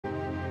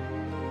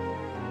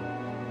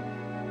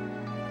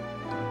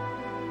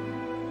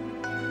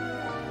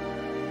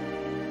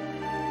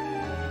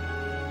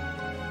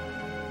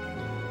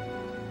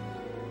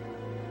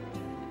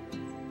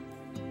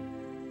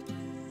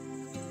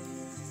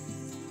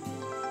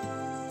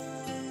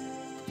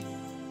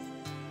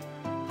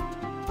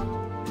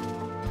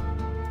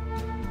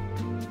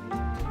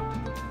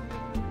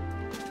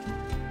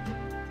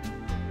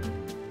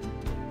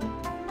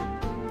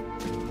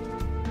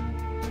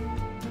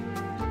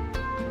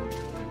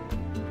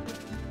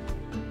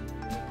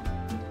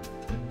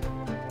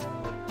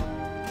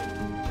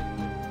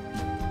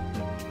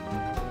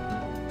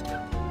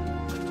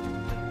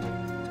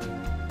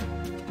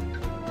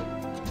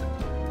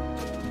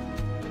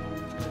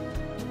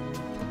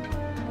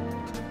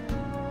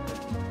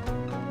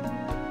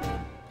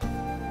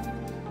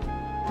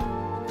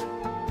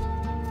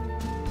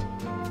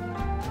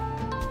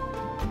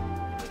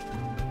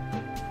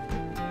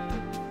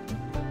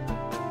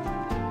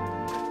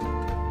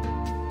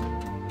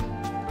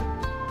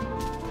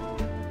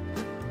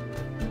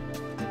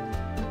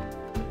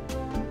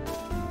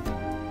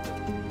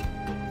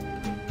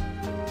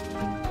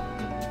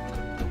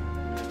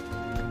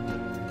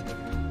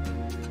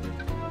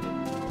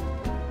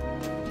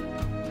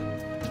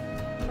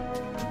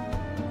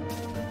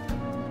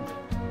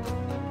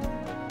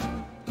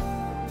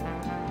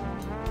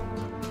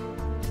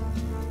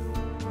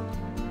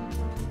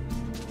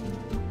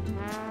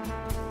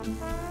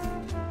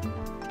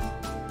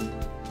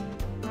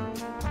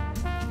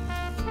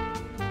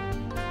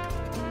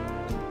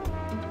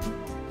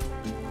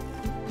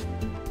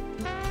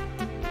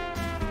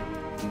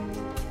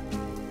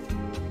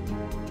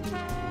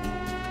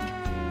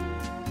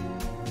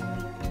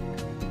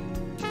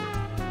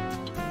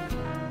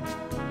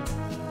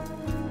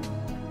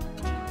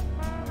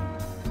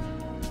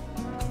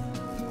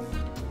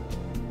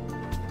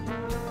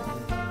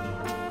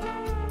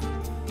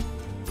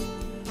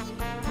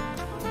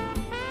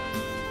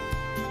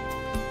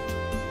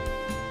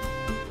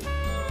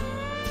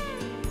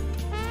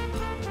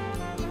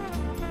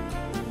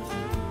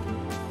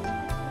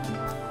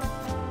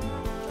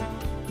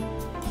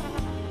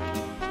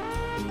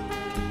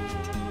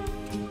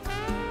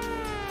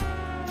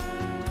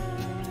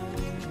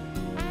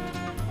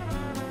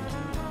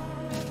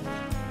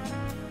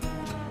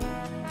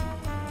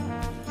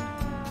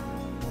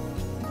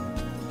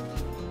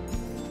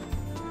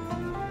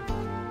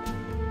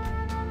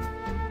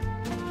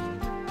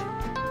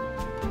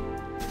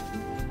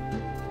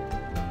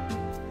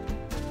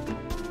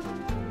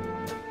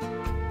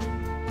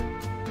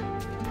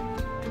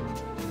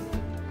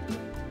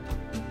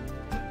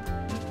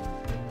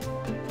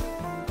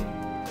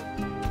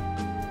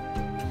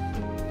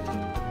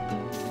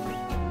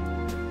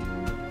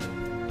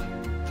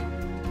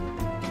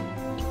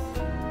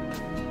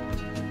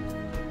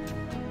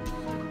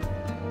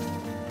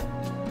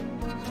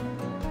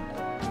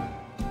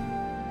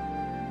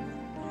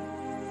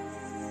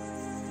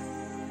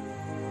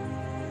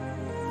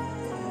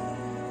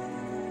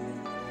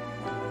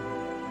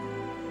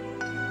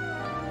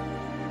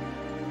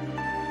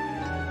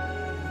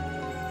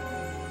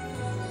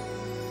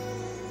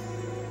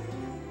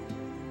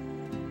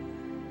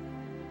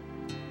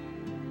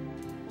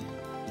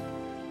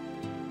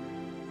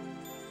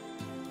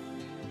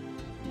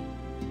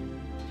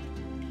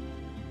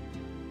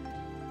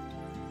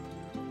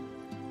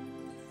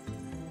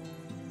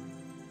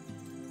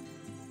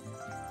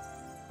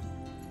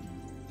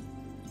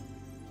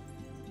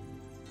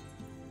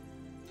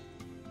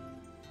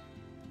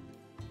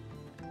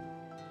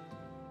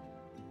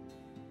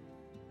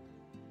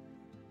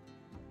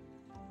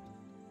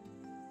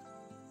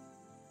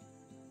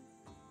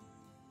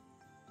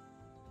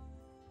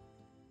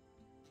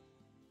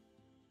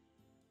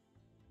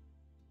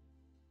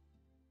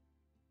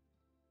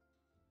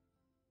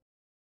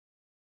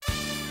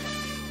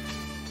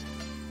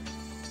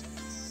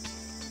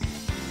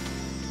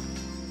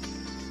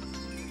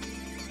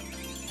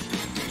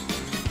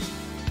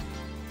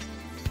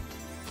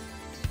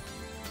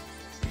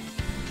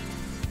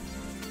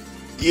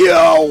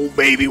Yo,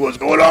 baby, what's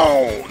going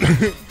on?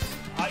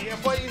 Yeah,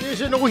 but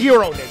there's a new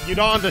hero, Nick. You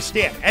don't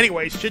understand.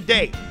 Anyways,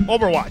 today,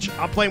 Overwatch.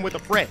 I'm playing with a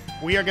friend.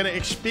 We are going to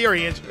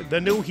experience the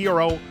new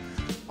hero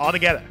all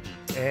together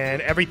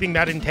and everything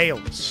that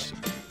entails.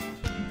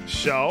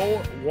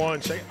 So,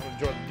 one second. I'm going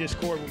to join the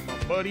Discord with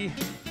my buddy.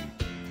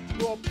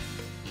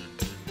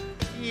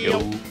 Yo.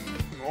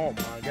 Oh,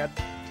 my God.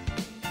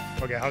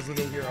 Okay, how's the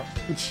new hero?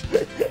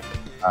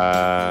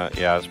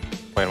 Yeah, I was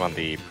playing them on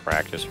the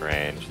practice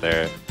range.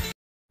 They're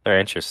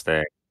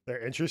interesting.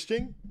 They're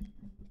interesting?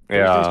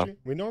 Yeah.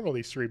 We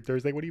normally stream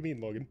Thursday. What do you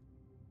mean, Logan?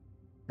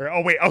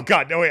 Oh wait. Oh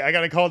God. No wait. I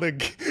gotta call the.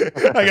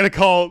 I gotta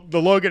call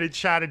the Logan and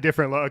chat a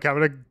different. Okay, I'm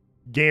gonna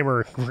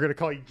gamer. We're gonna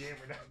call you gamer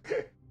now.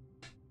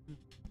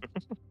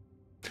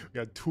 We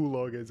got two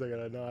Logans. I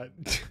gotta not.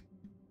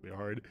 Be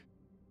hard.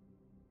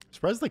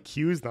 Surprised the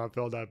queue's not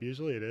filled up.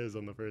 Usually it is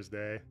on the first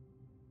day.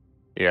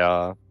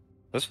 Yeah.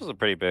 This was a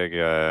pretty big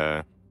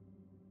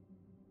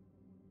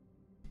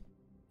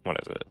what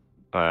is it?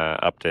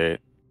 Update.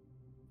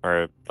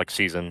 Or like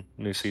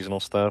new seasonal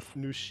stuff.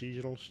 New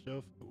seasonal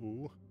stuff.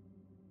 Ooh.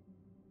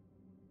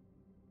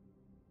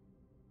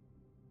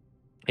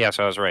 Yeah,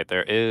 so I was right.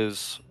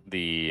 There's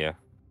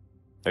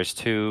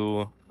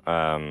two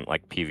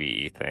like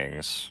PvE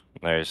things.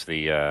 There's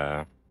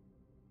the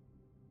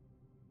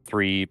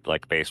 3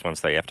 like base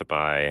ones that you have to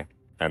buy,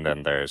 and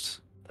then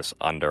there's this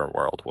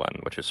underworld one,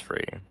 which is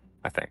free,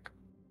 I think.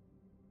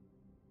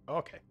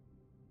 Okay.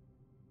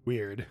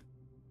 Weird.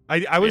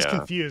 I was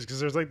confused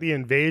because there's like the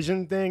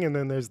invasion thing, and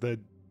then there's the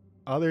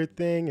other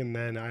thing, and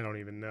then I don't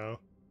even know.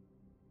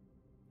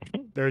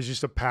 There's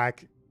just a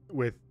pack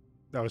with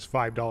that was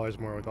 $5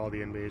 more with all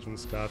the invasion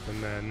stuff,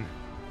 and then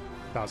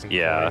 1,000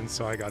 coins.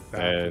 So I got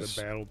that for the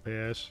battle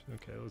pass.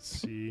 Okay, let's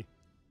see.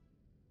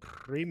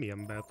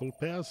 Premium battle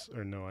pass,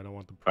 or no? I don't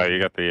want the. Premium. Oh,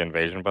 you got the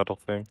invasion battle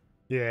thing?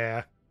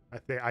 Yeah,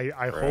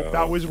 I hope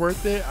that was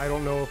worth it. I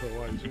don't know if it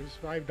was. It was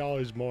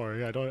 $5 more.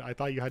 I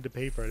thought you had to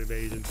pay for an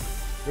invasion.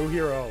 New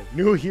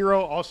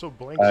hero also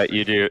blinks.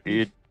 You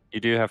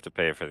do have to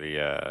pay for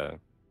the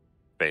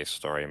base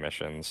story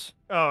missions.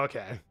 Oh,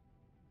 okay.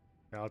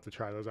 I'll have to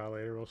try those out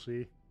later. We'll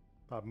see.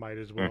 I might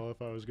as well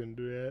if I was gonna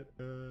do that.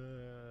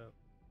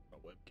 A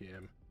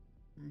webcam.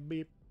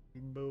 Beep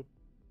boop.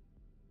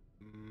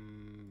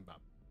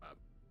 Bop, bop.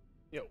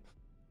 Yo.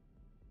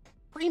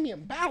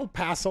 Premium battle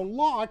pass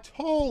unlocked.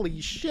 Holy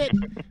shit.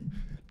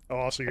 Oh,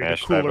 also you're the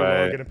cooler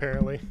Logan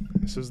apparently.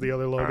 This is the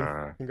other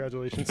Logan.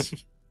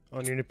 Congratulations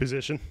on your new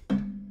position.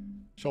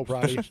 So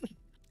proud of you.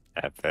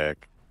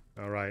 Epic.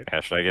 All right.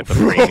 Yeah, should I get the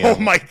premium? Oh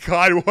my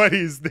God! What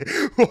is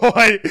this? What?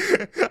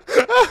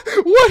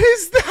 What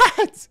is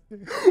that?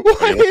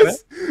 What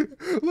is?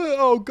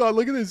 Oh God!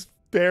 Look at this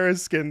bear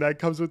skin that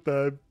comes with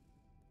the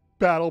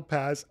battle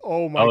pass.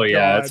 Oh my God! Oh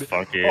yeah, it's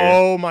funky.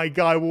 Oh my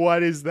God!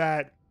 What is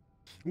that?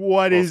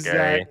 What is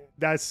that?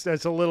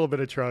 That's a little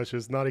bit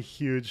atrocious. Not a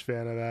huge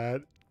fan of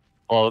that.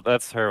 Well,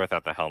 that's her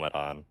without the helmet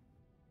on.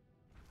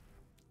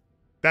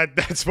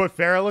 That's what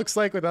Farrah looks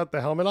like without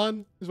the helmet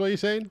on, is what you're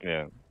saying?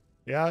 Yeah.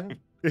 Yeah?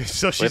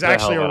 So she's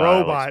actually a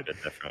robot.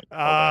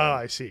 Ah,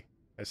 I see.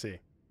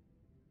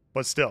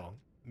 But still,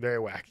 very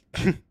whack.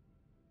 Yeah,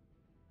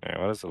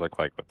 what does it look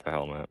like with the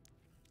helmet?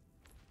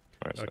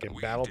 Okay,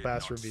 battle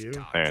pass review.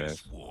 There it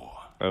is.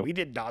 Oh. We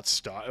did not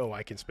start. Oh,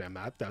 I can spam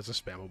that. That's a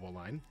spammable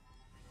line.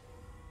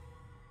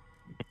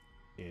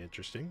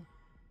 Interesting.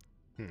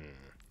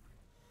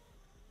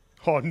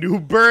 Oh, new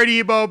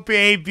birdie boat,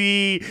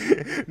 baby!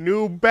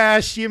 New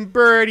Bastion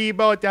birdie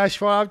boat.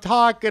 That's what I'm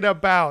talking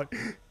about.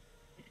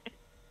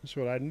 That's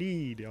what I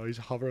need. Oh, he's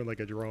hovering like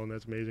a drone.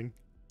 That's amazing.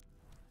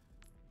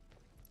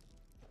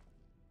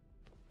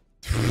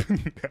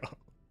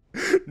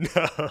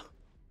 No.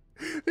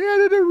 They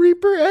added a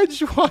Reaper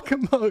Edgewalk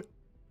emote.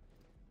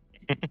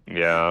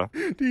 Yeah.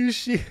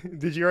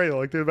 Did you already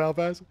look through the battle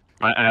pass?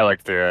 I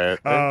looked through it.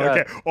 Oh,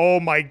 okay. Oh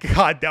my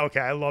God. Okay,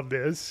 I love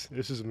this.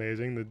 This is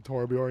amazing. The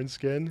Torbjorn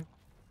skin.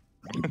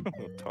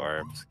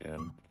 Torb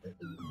skin.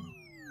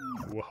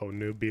 Whoa,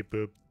 new beep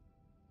boop.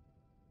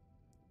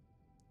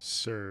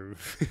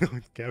 Serve.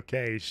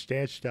 Okay,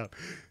 stashed up.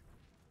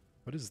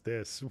 What is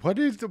this? What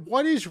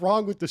is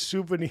wrong with the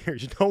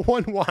souvenirs? No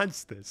one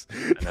wants this.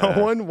 No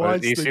one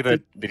wants. Did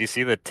you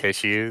see the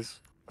tissues?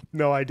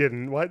 No, I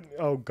didn't. What?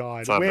 Oh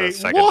God! Wait,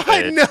 what?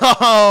 Page.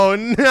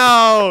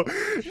 No!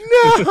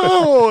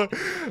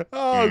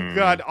 Oh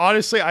God!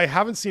 Honestly, I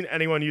haven't seen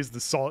anyone use the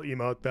salt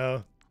emote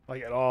though,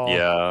 like at all.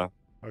 Yeah.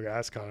 Okay,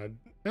 that's kind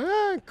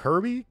of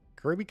Kirby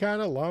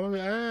kind of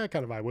llama.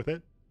 Kind of vibe with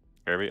it.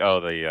 Kirby. Oh,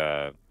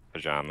 the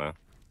pajama.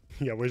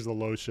 Yeah, where's the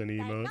lotion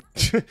emote?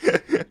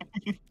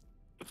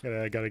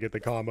 I gotta get the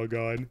combo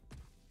going.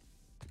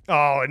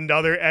 Oh,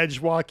 another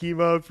Edgewalk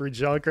emote for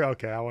Junker.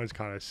 Okay, that one's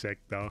kind of sick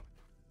though.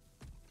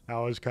 That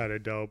was kind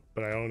of dope,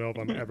 but I don't know if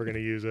I'm ever gonna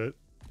use it.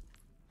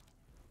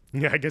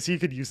 Yeah, I guess you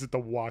could use it to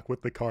walk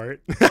with the cart.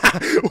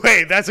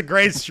 Wait, that's a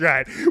great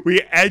strat.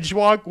 We edge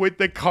walk with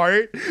the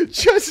cart.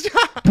 Just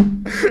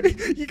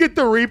You get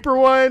the Reaper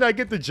one, I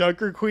get the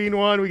Junker Queen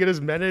one, we get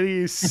as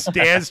many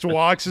stanced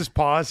walks as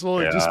possible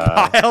and just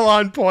pile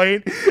on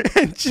point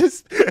and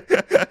just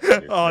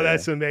oh,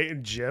 that's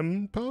amazing.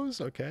 Gem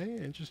pose? Okay,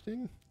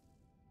 interesting.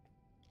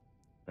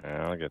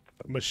 Yeah, I'll get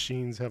them.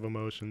 Machines have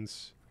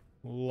emotions.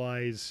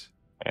 Lies.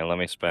 Hey, let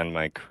me spend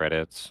my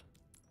credits.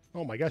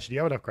 Oh my gosh, do you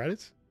have enough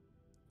credits?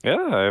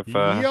 Yeah, I have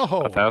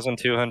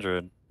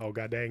 1,200. Oh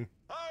god dang.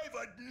 I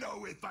would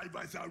know if I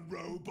was a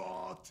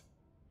robot.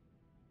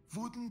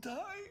 Wouldn't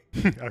I?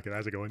 Okay,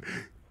 that's a good one.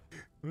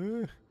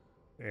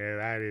 Yeah,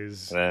 that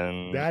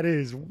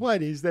is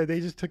what is that? They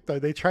just took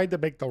they tried to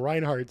make the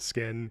Reinhardt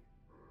skin.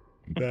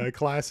 The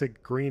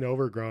classic green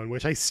overgrown,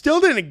 which I still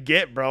didn't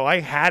get, bro.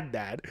 I had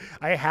that.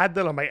 I had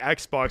that on my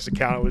Xbox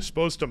account. It was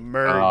supposed to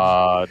merge.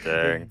 Oh,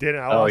 dang. Didn't.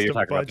 You're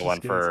talking about the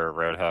one for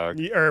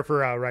Roadhog? Or for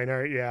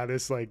Reinhardt, yeah.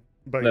 This, like,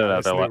 but no,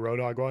 this new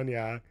Roadhog one,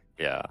 yeah.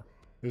 Yeah.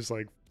 This,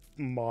 like,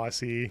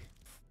 mossy,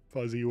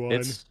 fuzzy one.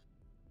 It's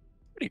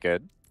pretty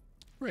good.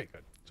 Pretty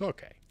good. It's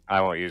okay.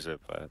 I won't use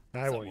it, but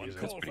I won't use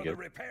it. It's pretty good.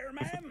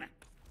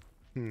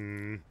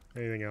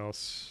 Anything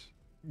else?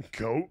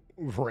 Goat?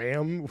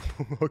 Ram?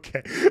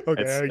 Okay.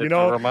 It's, you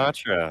know,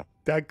 Ramacha.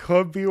 That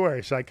could be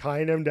worse. I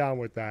kind am down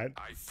with that.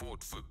 I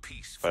fought for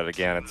peace. But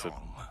again, it's a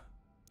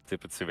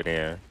stupid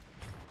souvenir.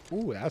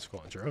 Ooh, that's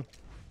cool, Andrew.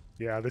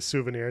 Yeah, the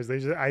souvenirs. They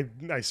just I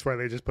swear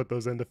they just put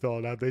those in to fill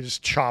it up. They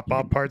just chop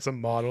up parts of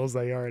models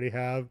they already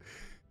have.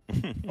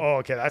 Oh,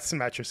 okay. That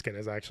Symmetra skin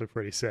is actually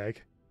pretty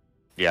sick.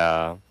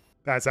 Yeah.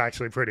 That's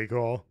actually pretty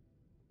cool.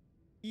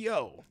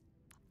 Yo.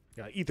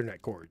 Yeah,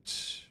 Ethernet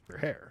cords for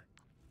hair.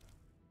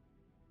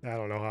 I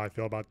don't know how I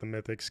feel about the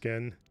Mythic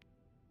skin.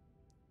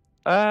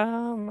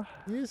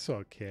 It's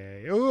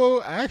okay.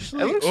 Oh,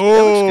 actually, it looks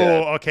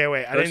good. Okay,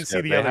 wait. I didn't see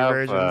the other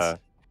versions.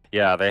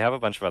 Yeah, they have a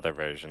bunch of other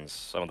versions.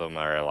 Some of them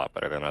are a lot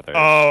better than others.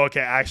 Oh, okay.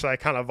 Actually, I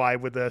kind of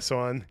vibe with this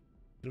one.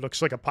 It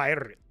looks like a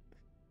pirate.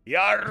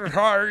 Yar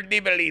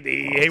hardly believe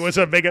it. Hey, what's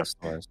up, big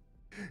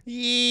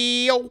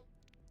Yo.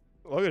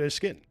 Look at his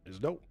skin. It's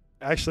dope.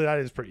 Actually, that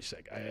is pretty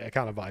sick. I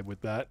kind of vibe with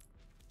that.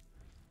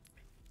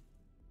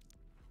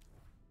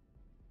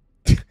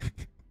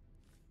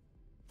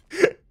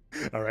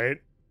 All right.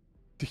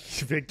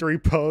 Victory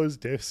pose,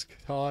 disc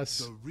toss.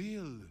 The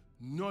real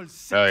null.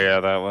 Oh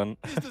yeah, that one.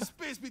 Is the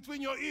space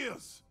between your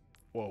ears.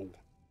 Whoa.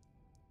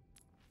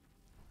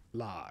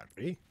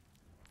 Larry.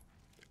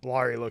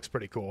 Larry looks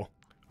pretty cool.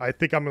 I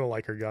think I'm gonna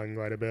like her gun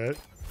quite a bit.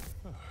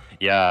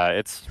 Yeah,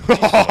 it's.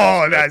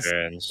 Oh, that's.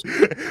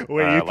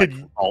 Wait, you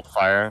could alt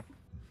fire.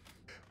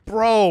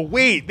 Bro,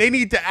 wait. They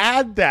need to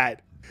add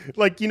that.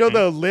 Like, you know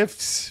the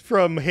lifts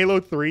from Halo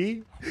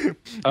 3? You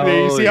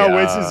see how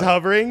Winston's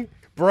hovering?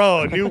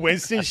 Bro, new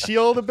Winston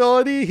shield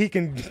ability. He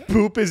can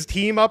boop his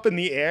team up in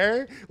the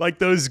air. Like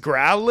those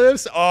grab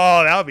lifts.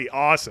 Oh, that would be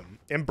awesome.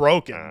 And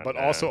broken, but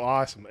also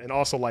awesome. And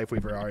also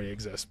Lifeweaver already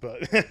exists,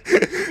 but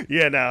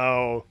you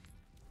know.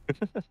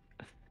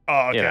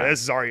 Oh, okay. Yeah.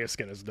 This Zarya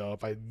skin is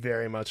dope. I'm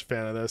very much a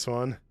fan of this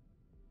one.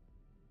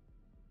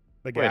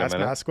 The gas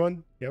mask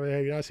one? Yeah,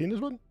 have you not seen this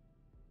one?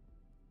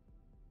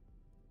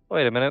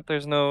 Wait a minute.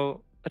 There's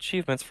no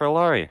achievements for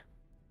Alari.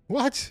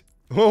 What?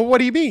 Well, what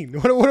do you mean?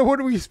 What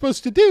are we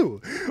supposed to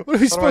do? What are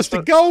we supposed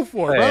to go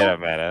for, bro? Wait a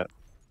minute.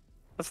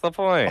 What's the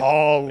point?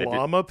 Oh,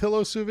 llama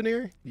pillow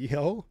souvenir?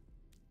 Yo.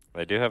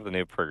 They do have the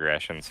new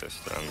progression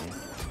system.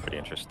 It's pretty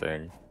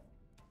interesting.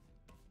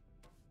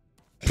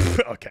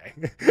 Okay.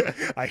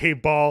 I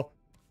hate Ball,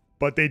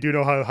 but they do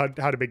know how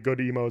to make good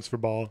emotes for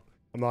Ball.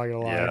 I'm not gonna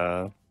lie.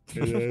 Yeah.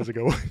 It is a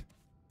good one.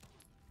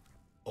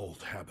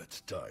 Old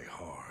habits die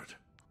hard.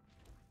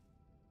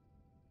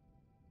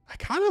 I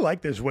kind of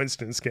like this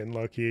Winston skin,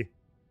 low-key.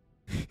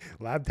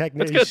 Lab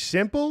technique is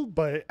simple,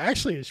 but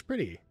actually it's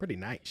pretty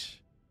nice.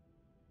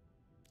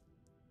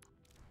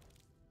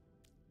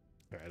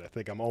 All right, I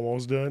think I'm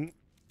almost done.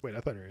 Wait,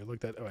 I thought I already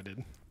looked at. Oh, I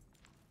did.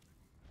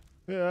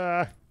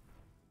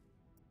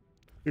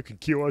 You can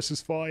kill us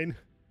is fine.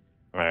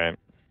 All right.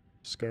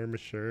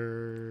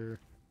 Skirmisher.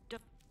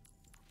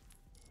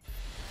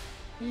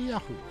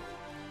 Yahoo.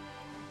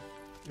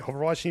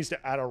 Overwatch needs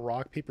to add a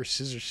rock paper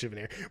scissors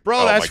souvenir,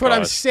 bro. That's what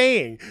I'm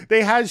saying.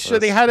 They had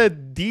they had a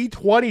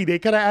D20. They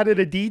could have added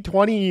a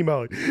D20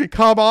 emote.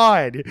 Come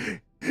on.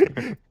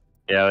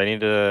 Yeah, they need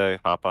to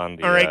hop on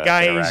the. All right,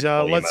 guys.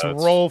 Let's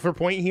roll for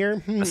point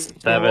here.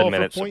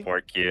 7-minute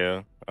support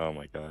queue. Oh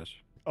my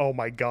gosh. Oh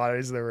my god,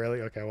 is there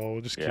really? Okay, well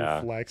we'll just keep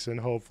flexing.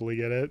 Hopefully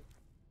get it.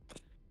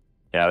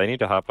 Yeah, they need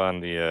to hop on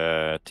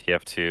the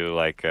TF2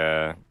 like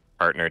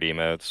partnered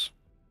emotes.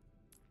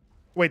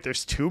 Wait,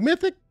 there's 2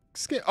 mythic.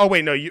 Oh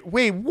wait, no,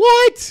 wait,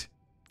 what?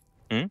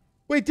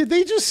 Wait, did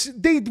they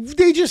just they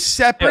just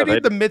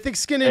separated the mythic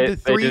skin into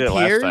 3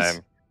 tiers? Last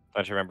time.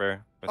 Don't you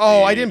remember?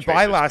 Oh, I didn't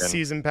buy last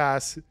season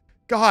pass.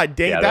 God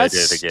dang, that's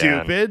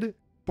stupid,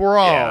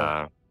 bro.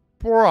 Yeah.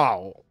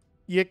 Bro,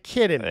 you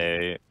kidding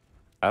me?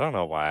 I don't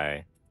know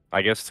why.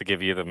 I guess to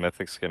give you the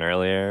mythic skin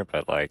earlier,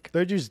 but like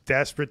they're just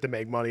desperate to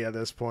make money at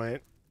this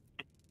point.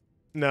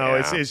 No,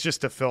 it's just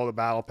to fill the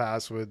battle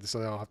pass with, so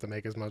they don't have to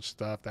make as much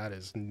stuff. That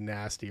is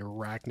nasty,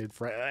 arachnid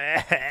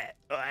friend.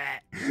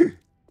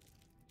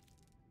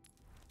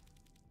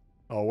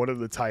 Oh, what are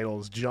the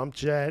titles? Jump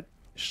Jet,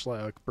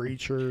 Schlock,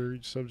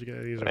 Breacher,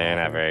 Subject. These are They're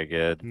not awful. very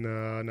good.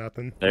 No,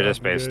 nothing. They're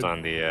just Nothing based good.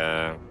 on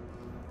the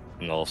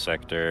null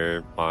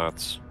sector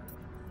bots.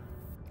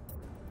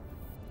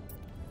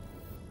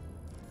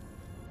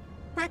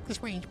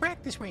 Practice range,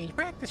 practice range,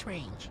 practice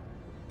range.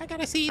 I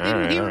gotta see the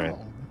Alright, new alright.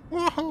 hero.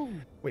 Whoa!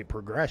 Wait,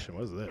 progression.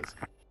 What is this?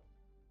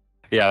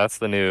 Yeah, that's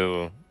the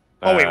new.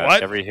 Oh, wait,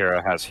 what? Every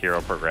hero has hero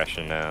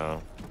progression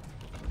now.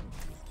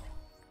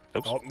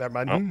 Oops. Oh, never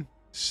mind. Oh.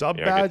 Sub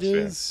Yeah, I get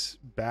you.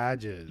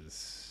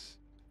 badges.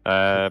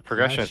 Progression is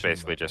Progression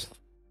basically level. just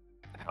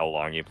how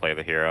long you play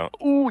the hero.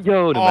 Ooh,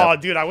 yo, Oh,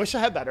 dude, I wish I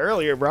had that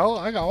earlier, bro.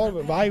 I got all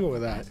the vibe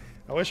with that.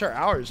 I wish our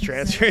hours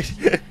transferred.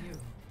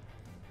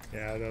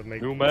 Yeah, that would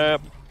make new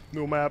map.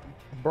 New map,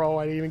 bro.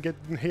 I didn't even get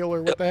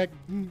healer. What the heck?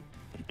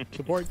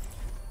 Support.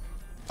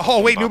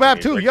 Oh wait, new map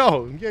too.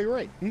 Yo, yeah, you're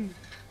right.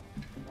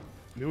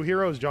 New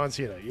hero is John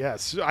Cena.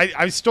 Yes,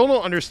 I still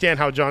don't understand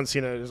how John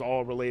Cena is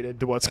all related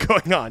to what's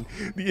going on.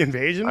 The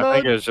invasion I mode.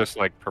 think it was just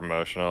like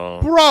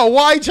promotional. Bro,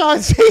 why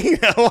John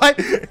Cena? What?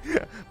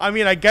 I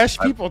mean, I guess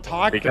people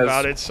talked because-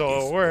 about it,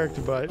 so it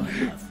worked. But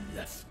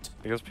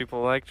Because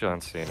people like John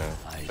Cena.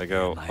 They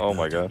go, oh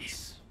my gosh.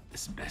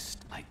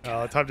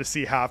 time to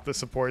see half the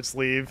supports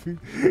leave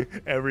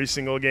every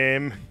single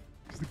game.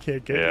 'Cause they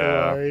can't get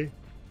Yeah. Ilari.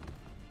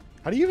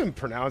 How do you even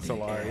pronounce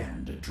Ilari?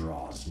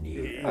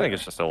 I think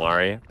it's just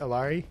Ilari.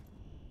 Ilari?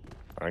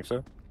 I think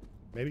so.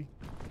 Maybe?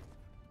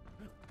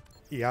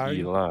 Iari?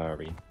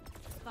 Ilari.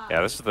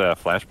 Yeah, this is the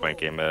Flashpoint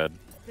game mode.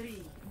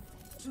 3,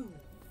 2,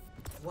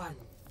 1.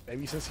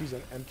 Maybe since he's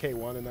an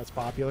MK1 and that's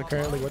popular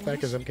currently. What the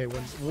heck is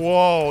MK1?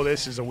 Whoa,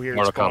 this is a weird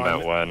Mortal spawn.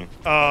 Kombat 1.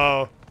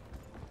 Oh.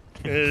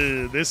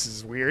 This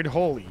is weird.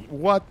 Holy,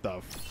 what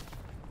the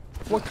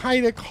what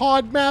kind of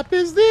COD map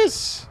is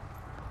this?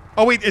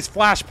 Oh wait, it's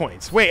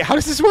flashpoints. Wait, how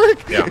does this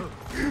work? Yeah.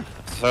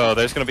 So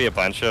there's gonna be a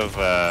bunch of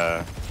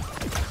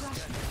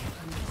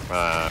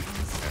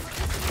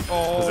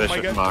Oh my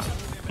position god.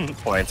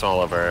 points all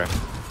over.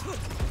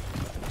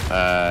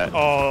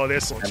 Oh,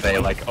 this looks And they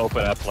fun. like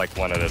open up like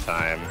one at a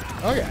time.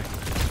 Okay.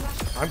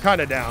 I'm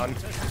kind of down.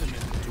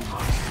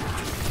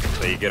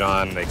 So you get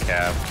on, they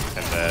cap,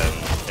 and then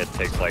it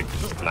takes like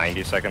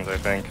 90 seconds, I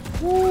think.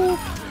 Woo.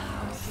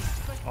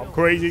 I'm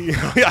crazy.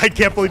 I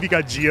can't believe you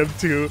got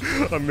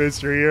GM2 on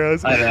Mystery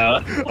Heroes. I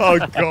know. Oh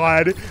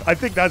god. I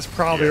think that's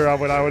probably around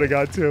when I would have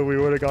got to. We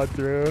would have got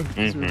through.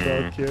 We were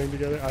both queuing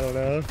together. I don't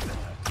know.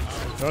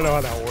 I don't know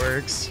how that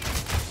works.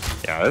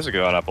 Yeah, this is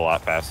going up a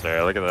lot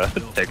faster. Look at the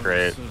tick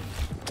rate.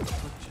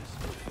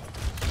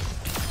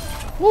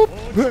 Whoop.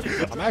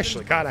 I'm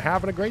actually kind of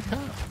having a great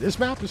time. This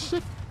map is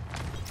sick.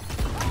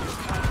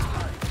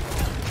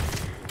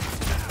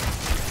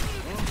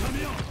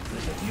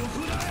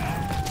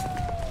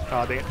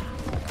 Oh, dang it.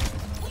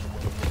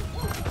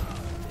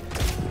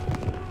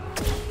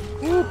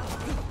 Whoop.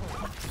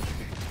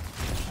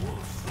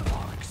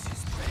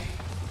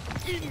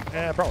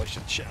 Yeah, I probably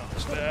should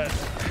challenge that.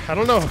 I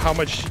don't know how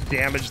much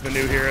damage the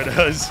new hero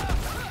does.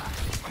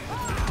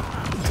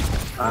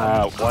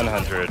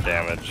 100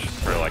 damage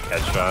for like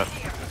headshot.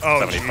 Oh,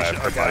 75 geez.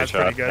 for Okay, body that's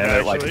shot. pretty good, And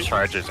it like actually.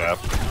 charges up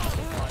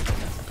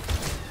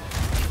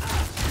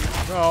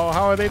Oh,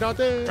 how are they not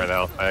there? for the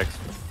health packs.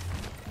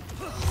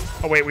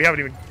 Oh, wait, we haven't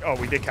even... Oh,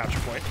 we did capture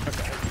point.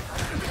 Okay.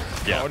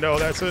 Yeah. Oh, no,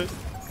 that's it.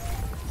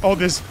 Oh,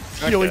 this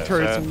healing Okay,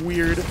 turret's so-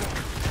 weird.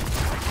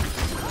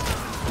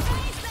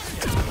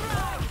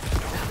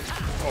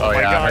 Oh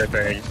my yeah, God. her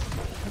thing.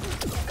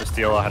 Just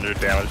deal 100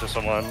 damage to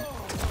someone,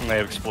 and they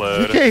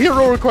explode. Okay,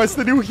 hero request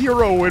the new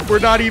hero, and we're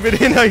not even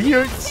in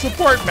a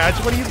support match.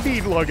 What do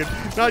you mean, Logan?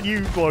 Not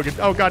you, Logan.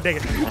 Oh, god dang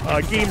it.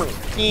 Gamer.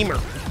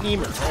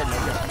 Oh, my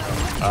god.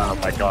 Oh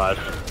my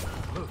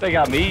god. They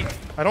got me.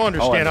 I don't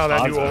understand and how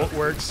that new Hanzo. ult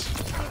works.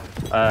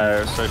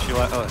 So she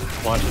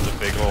launches a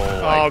big ol'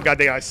 Oh, like, god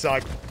dang it, I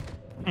suck.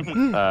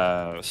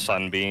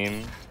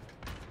 sunbeam,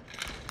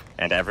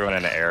 and everyone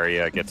in the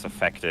area gets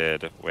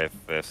affected with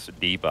this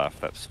debuff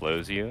that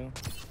slows you.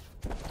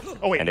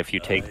 Oh, wait. And if you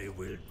take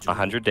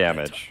 100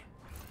 damage,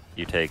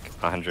 you take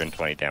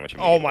 120 damage.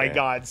 Oh, my immediately.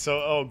 god.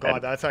 So, oh, god,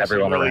 And that's actually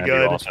everyone really around you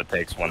good. also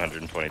takes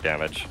 120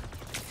 damage.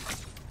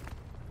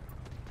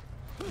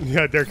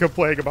 Yeah, they're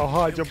complaining about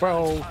Haja,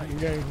 bro.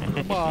 Okay,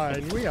 come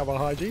on, we have a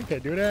Haja. You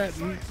can't do that.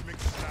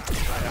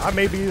 I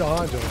may be the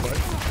Haja, but...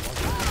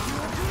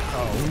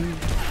 Oh.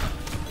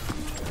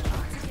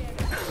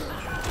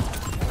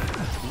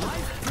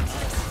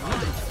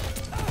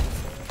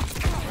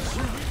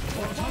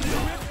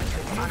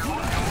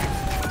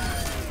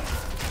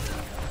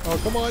 Oh,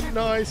 come on,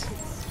 nice.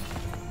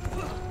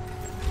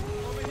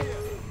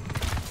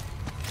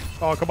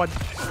 Oh, come on.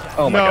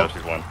 Oh my No. gosh,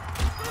 he's won.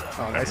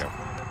 Oh, nice. Okay.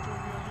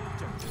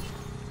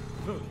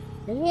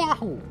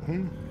 Wow.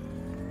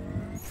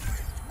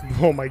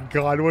 Oh my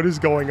god, what is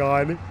going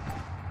on?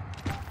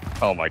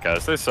 Oh my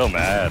gosh, they're so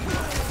mad.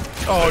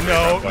 Oh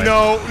no, Right.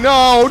 no,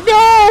 no,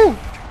 no!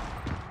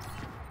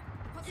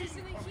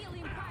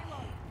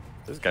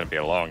 This is gonna be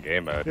a long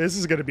game mode. This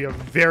is gonna be a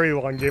very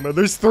long game.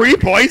 There's 3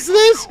 points to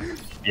this?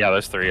 Yeah,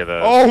 there's 3 of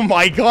those. Oh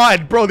my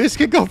god, bro, this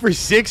could go for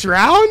 6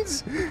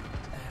 rounds?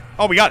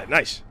 Oh, we got it.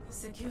 Nice.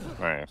 Secure.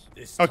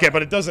 Nice. Okay,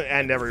 but it doesn't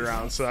end every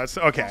round, so that's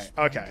okay.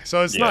 Okay,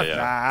 so it's not Yeah.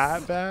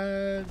 that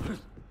bad.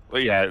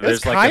 Well, yeah, It's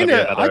there's like kind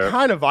gonna be of another... I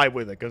kind of vibe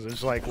with it because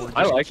it's like we're just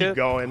I like keep it,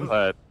 going.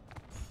 but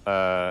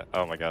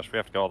oh my gosh, we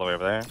have to go all the way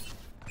over there.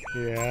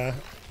 Yeah,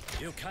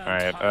 All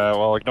right,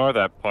 well, ignore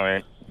that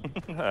point.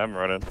 I'm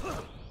running.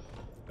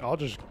 I'll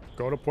just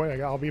go to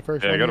point. I'll be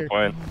first. Yeah, one go to here.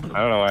 point. I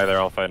don't know why they're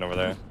all fighting over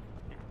there.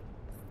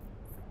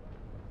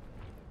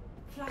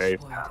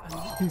 Great. Flashpoint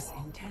unlocks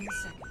in 10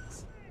 seconds.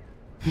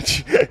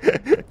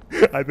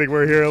 I think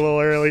we're here a little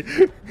early.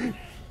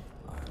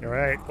 All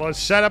right, well,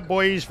 set up,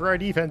 boys, for our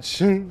defense.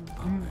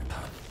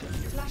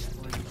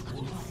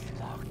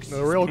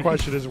 The real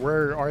question is,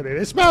 where are they?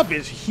 This map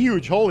is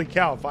huge. Holy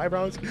cow, 5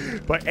 rounds.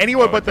 But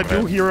anyone but the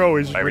new hero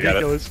is Alright, we got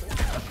it. ridiculous.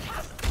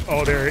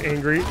 Oh, they're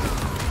angry.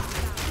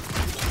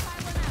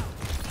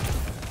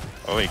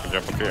 Oh, you can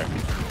jump up here.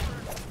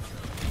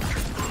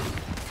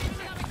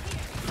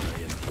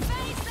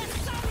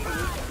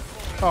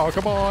 Oh,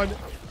 come on.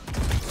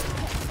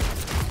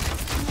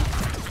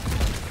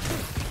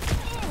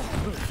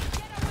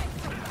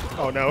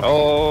 Oh, no.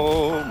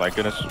 Oh my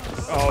goodness.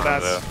 Oh,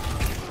 that's...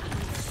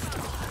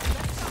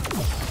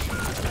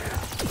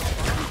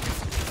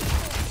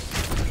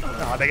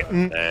 Oh, they get...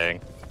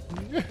 Dang.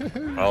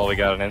 Oh, we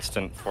got an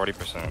instant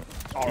 40%.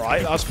 All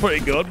right, that's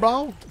pretty good,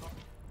 bro.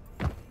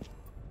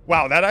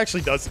 Wow, that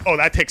actually does... Oh,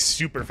 that takes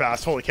super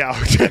fast. Holy cow.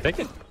 I think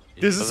it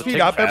Does it does speed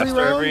take up every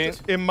faster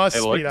round? It must It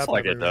speed looks up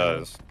like every it round.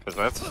 does, because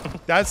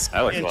That's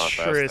that looks a lot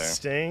faster.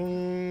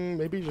 interesting.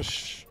 Maybe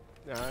just...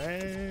 I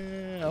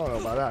don't know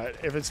about that.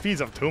 If it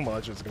speeds up too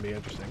much, it's going to be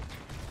interesting.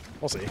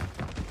 We'll see.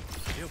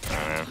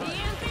 Oh,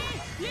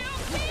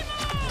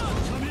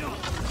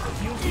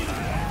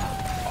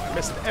 I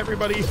missed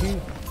everybody.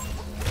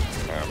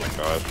 Oh my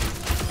god.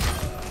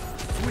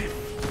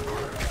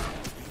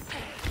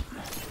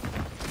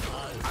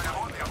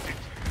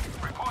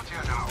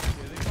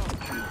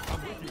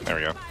 There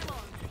we go.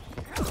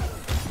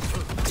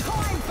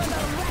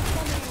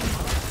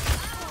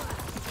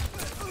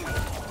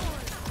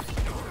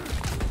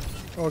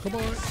 Oh, come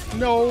on.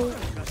 No.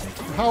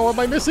 How am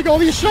I missing all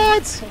these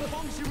shots?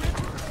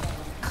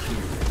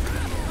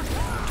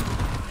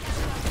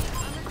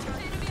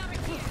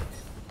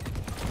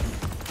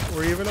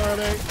 Where even are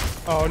they?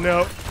 Oh,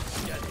 no.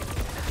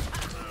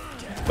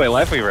 Wait,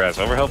 Life Weaver has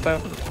overhealth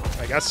now?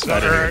 I guess so. I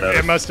didn't even Or notice.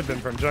 it must have been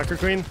from Junker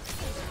Queen.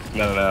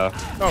 No.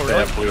 Oh, They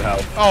really? have blue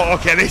health. Oh,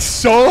 okay.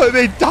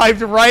 They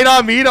dived right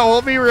on me to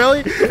hold me,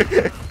 really?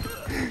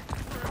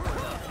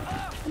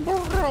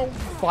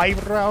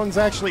 5 rounds,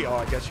 actually. Oh,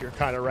 I guess you're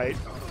kind of right.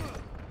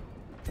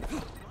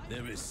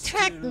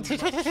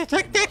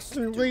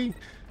 Technically.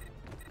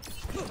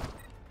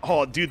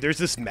 Oh, dude, there's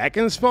this mech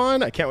in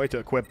spawn. I can't wait to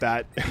equip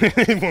that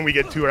when we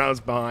get 2 rounds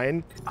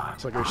behind.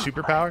 It's like our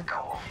superpower.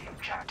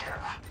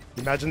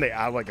 Imagine they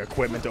add like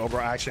equipment to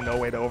Overwatch. Actually, no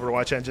way the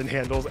Overwatch engine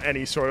handles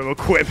any sort of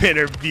equipment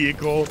or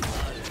vehicle.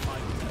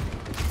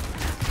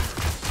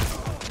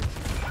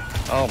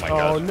 Oh my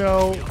Oh god.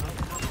 no.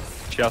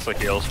 She also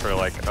heals for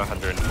like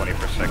 120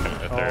 per second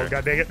with Oh her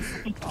god dang it.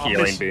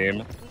 healing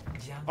beam.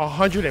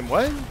 100 and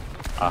what?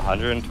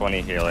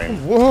 120 healing.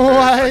 per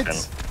What?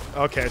 second.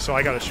 Okay, so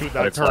I gotta shoot But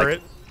that it's like-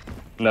 turret.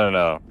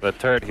 No. The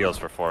turret heals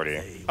for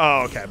 40.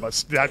 Oh, okay, but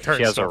that turret.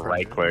 She has a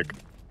right click.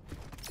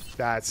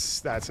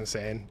 That's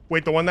insane.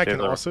 Wait, the one that She can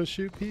has a- also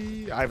shoot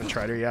P? I haven't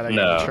tried her yet. I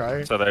gotta try.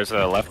 No. So there's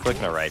a left click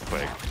and a right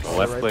click. The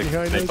left right click,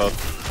 behind they us.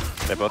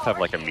 both have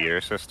like a meter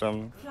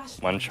system.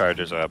 One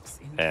charges up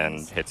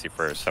and hits you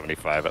for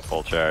 75 at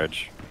full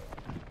charge,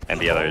 and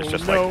the other is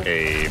just no. like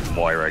a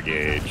Moira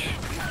gauge.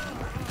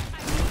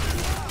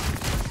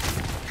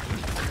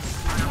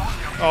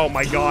 Oh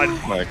my god.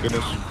 My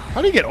goodness.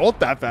 How do you get ult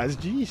that fast?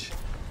 Jeez.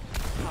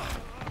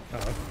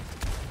 Uh-oh.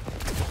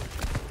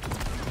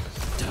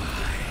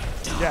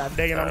 Yeah,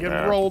 dang it, I'm getting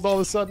know. rolled all of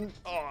a sudden.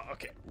 Oh,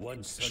 okay.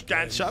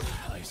 Scan shot.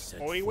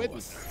 We win.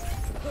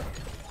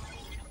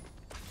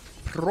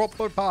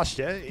 Proper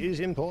posture is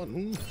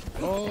important.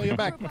 Oh, you're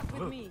back.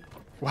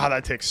 Wow,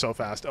 that takes so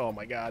fast. Oh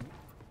my god.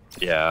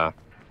 Yeah.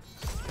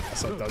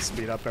 So it does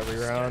speed up every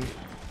round.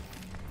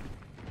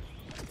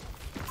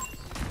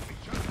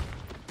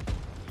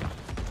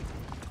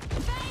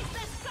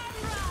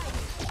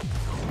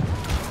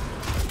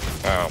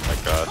 Oh my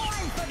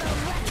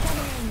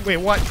gosh. Wait,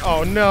 what?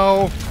 Oh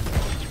no.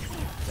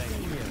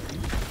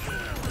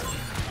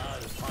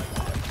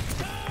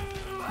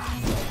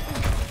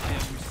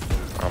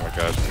 Oh my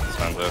gosh.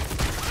 Sansa.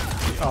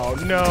 Oh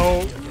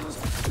no.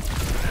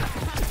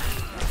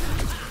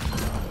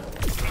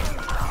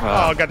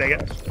 Oh god dang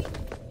it.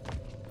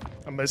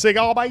 I'm missing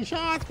all my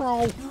shots,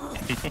 bro.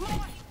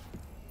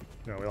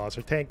 No, we lost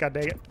our tank, god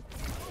dang it.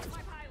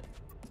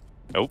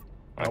 Nope.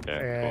 Oh, Okay.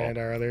 and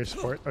Cool. our other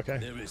support.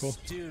 Okay, cool.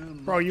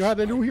 Bro, you had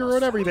a new hero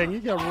and everything. You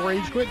got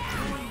rage quit.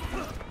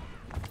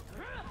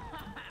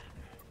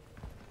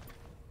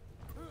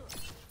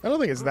 I don't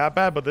think it's that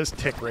bad, but this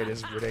tick rate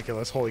is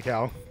ridiculous. Holy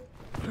cow.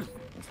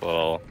 It's a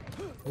little.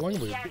 How long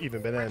have we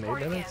even been in? 8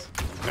 minutes?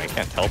 I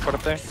can't teleport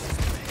up there.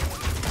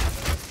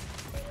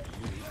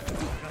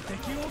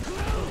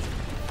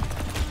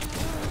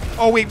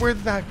 Oh wait, where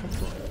did that come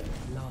from?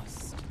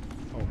 Lost.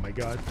 Oh my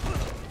god.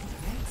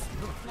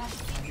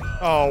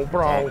 Oh,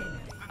 bro.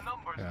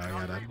 Yeah,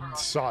 I got a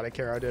Sonic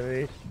hair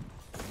identity.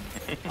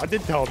 I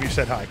did tell him you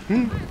said hi.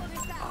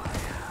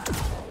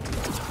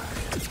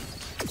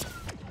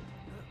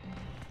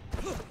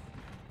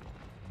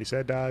 He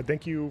said,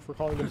 thank you for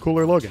calling him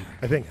Cooler Logan,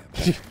 I think.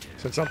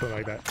 Said something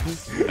like that.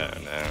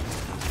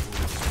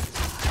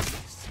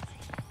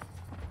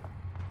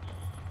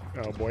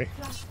 Oh boy.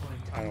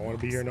 I don't want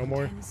to be here no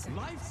more.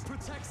 Life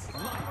protects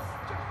life.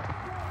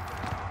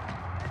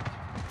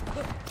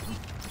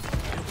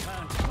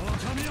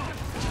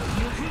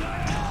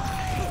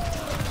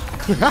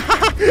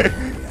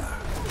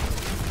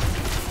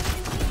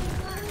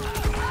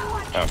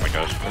 Oh my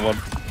gosh. Well,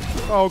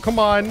 Oh, come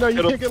on. No,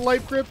 you can't get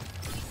life grip.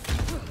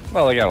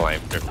 well, I got a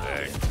life grip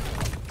thing.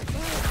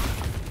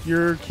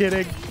 You're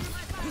kidding.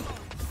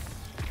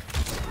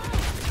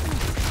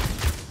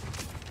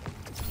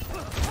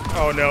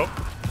 Oh no.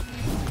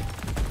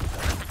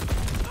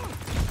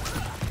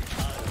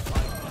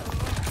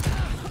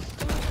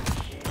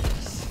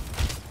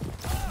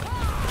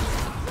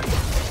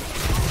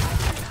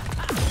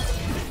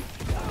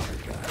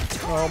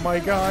 Oh my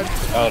god.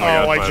 Oh my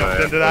Oh, god, I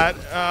jumped into that.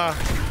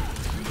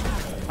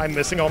 I'm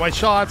missing all my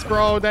shots,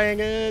 bro. Dang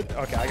it.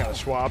 Okay, I gotta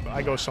swap.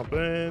 I go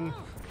something.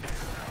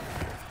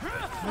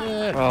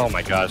 Oh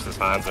my gosh, this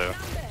Hanzo.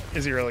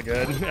 Is he really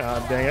good?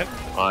 Dang it.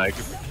 Like,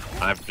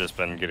 I've just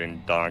been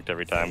getting donked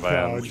every time by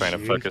him, trying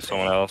to focus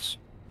someone else.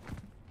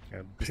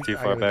 He's too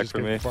far back for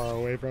me. Far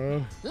away from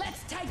him.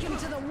 Let's take him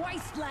to the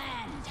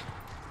wasteland.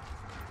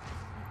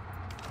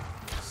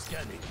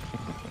 Scanning.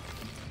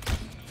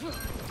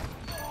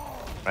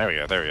 There we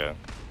go, there we go.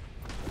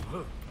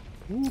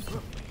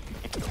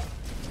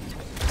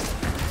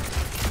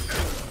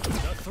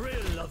 The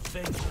thrill of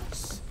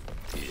vengeance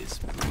is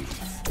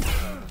brief.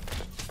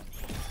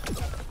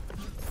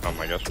 Oh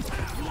my gosh.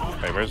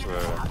 Hey, where's the...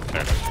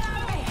 There it is.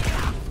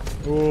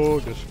 Oh,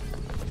 just.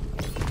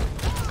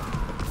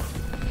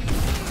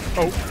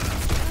 Oh.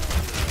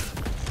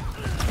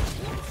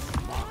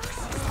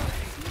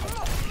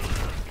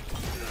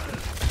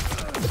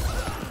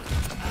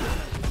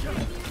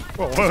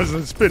 Oh, what was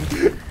the spin?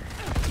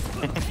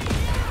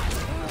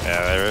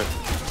 Yeah, they were...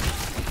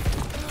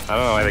 I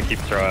don't know why they keep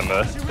throwing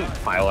the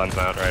pylons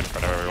out right in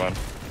front of everyone.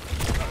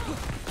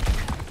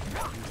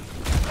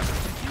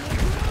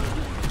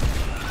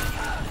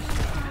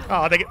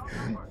 Oh, they get.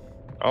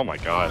 Oh my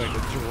gosh.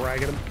 They're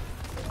dragging him.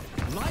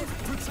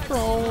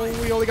 Bro,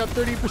 we only got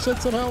 30%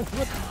 somehow.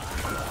 What?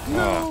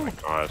 Oh my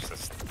gosh,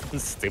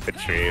 this stupid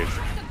trees.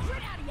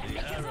 The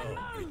arrow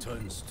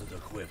returns to the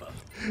quiver.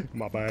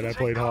 My bad, I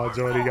played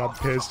Hanzo and he got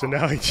pissed and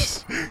now he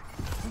just...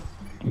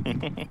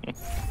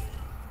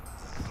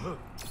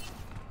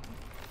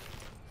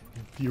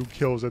 Few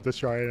kills at the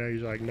start and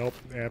he's like, nope,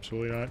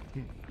 absolutely not.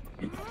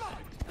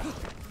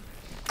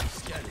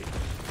 Scanning.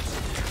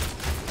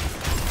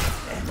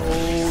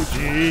 Oh,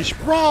 jeez.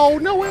 Bro,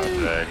 no way!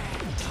 Okay.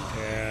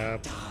 Yeah.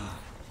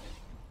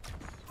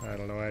 I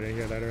don't know why I didn't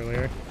hear that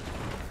earlier.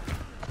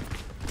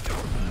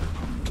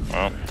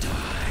 Well,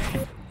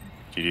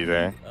 GG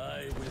there.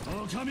 I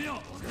will.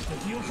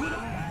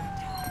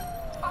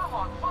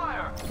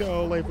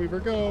 Go, Life Weaver,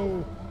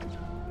 go!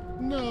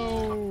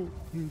 No!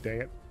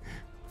 Dang it.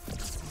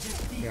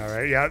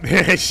 Alright,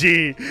 yeah.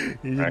 She's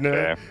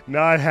Okay.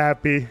 not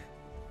happy.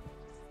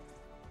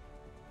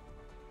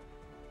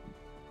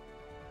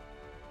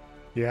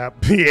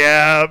 Yep,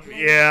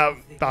 yep.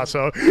 Thought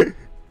so.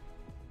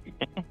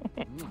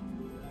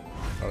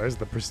 Oh, there's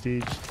the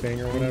prestige thing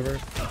or whatever.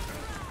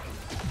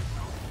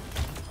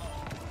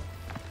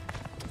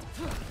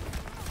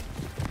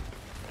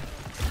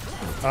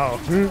 Oh,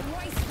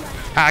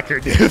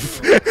 hacker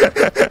diff.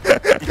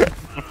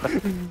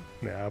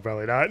 No,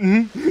 probably not.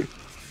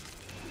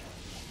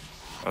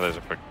 Oh, there's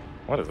a quick...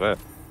 What is that?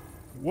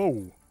 Whoa.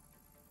 Did you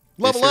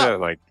Level see up. that,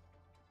 like,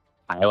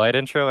 highlight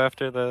intro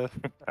after the...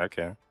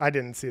 Okay. I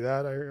didn't see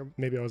that.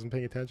 Maybe I wasn't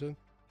paying attention.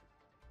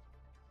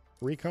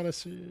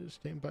 Reconnaissance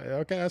stand by.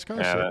 Okay, that's kind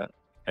of sick. Yeah,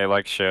 it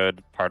like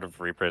showed part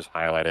of Reaper's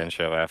highlight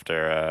intro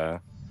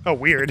after, Oh,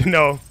 weird.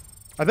 No.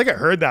 I think I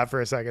heard that for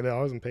a second. I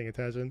wasn't paying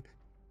attention.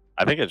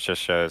 I think it just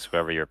shows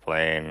whoever you're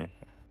playing,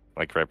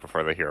 like right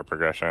before the hero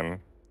progression.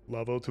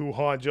 Level 2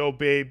 Hanjo,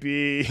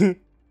 baby.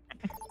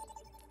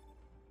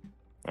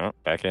 Oh,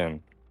 back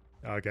in.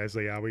 Okay, so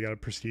yeah, we got a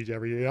prestige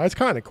every year. That's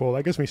kind of cool.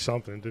 That gives me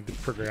something to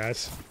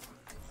progress.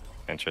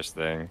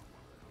 Interesting.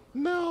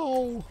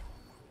 No.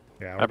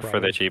 Yeah, I prefer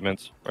the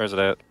achievements. Where's it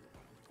at?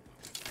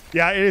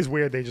 Yeah, it is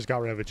weird they just got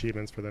rid of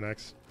achievements for the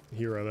next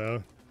hero,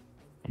 though.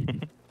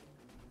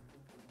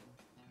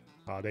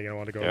 Oh, they're going to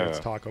want to go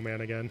against Taco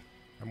Man again.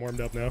 I'm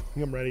warmed up now.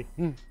 I'm ready.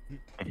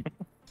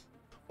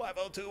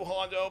 Level 2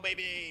 Hondo,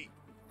 baby.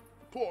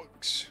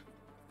 Porks.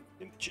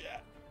 In the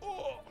chat.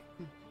 Oh.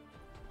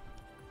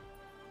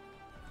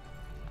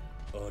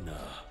 Honor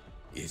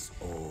is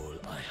all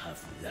I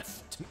have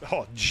left.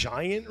 Oh,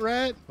 giant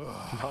rat?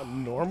 Not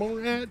normal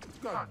rat?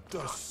 Got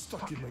dust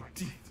stuck in my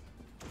teeth.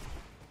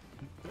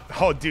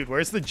 Oh, dude,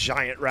 where's the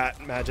giant rat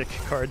magic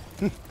card?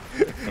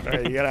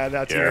 Alright, you gotta add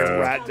that to your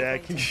rat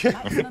deck.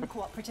 Maximum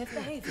cooperative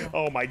behavior.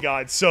 Oh my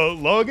god. So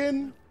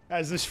Logan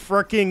has this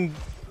freaking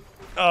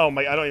I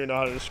don't even know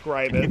how to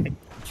describe it.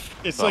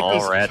 It's The like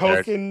this all-rat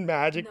token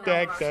magic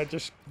deck that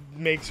just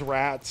makes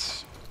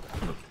rats.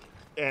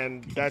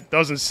 And that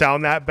doesn't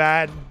sound that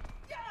bad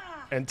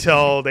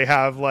until they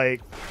have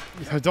like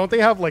don't they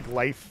have like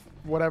life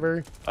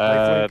whatever?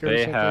 Lifelink or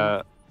They something?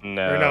 have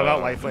no. Or no, not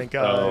lifelink.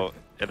 So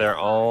they're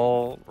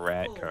all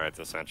rat cards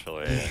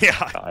essentially.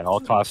 Yeah. They all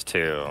cost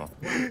 2.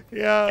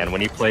 Yeah. And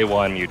when you play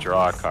one, you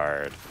draw a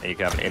card, and you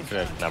can have an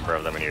infinite number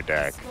of them in your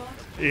deck.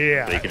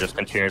 Yeah. So you can just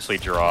continuously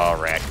draw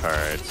rat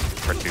cards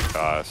for 2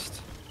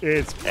 cost.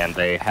 And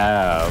they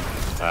have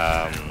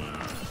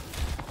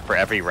for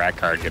every rat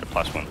card, you get a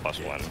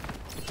 +1/+1.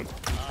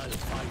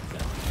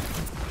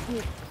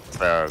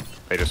 So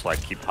they just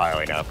like keep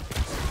piling up.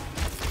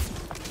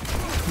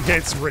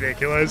 It's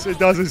ridiculous. It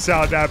doesn't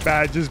sound that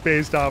bad just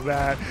based off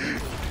that.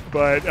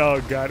 But,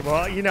 oh god.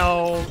 Well, you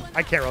know,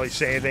 I can't really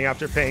say anything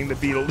after paying the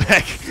Beetle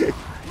deck.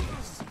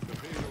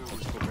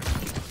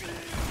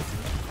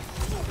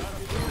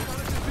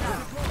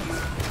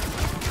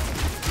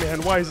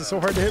 Man, why is it so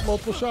hard to hit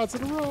multiple shots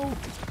in a row?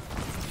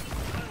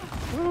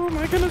 Oh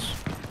my goodness.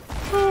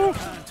 Oh.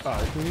 That's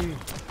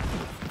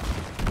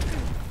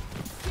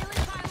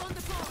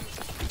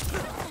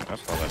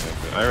all that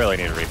makes it. I really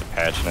need to read the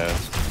patch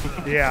notes.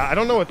 Yeah, I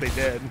don't know what they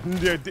did.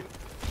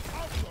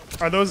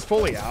 Are those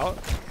fully out?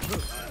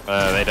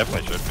 They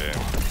definitely should be.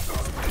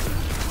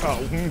 Oh.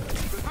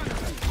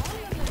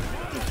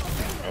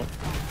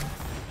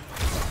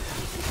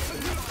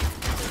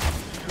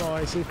 Oh,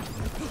 I see.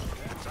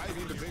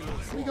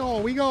 We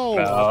go.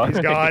 No. He's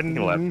gone. He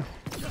left.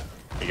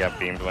 He got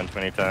beamed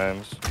 120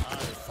 times.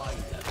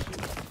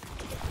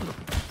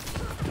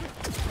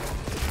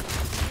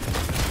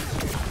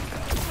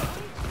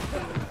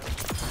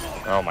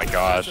 Oh my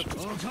gosh.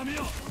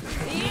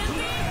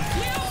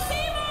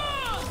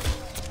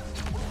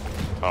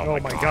 Oh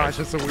my gosh,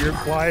 that's a weird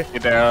fly.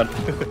 Get down.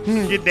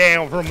 Get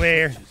down from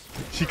there.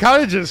 She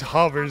kind of just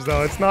hovers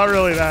though. It's not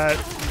really that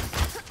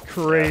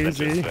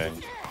crazy.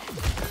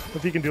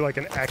 If you can do like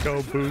an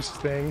echo boost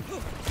thing.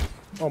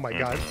 Oh my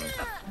god.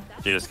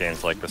 She just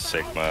gains like the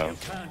Sigma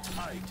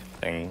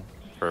thing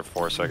for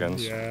 4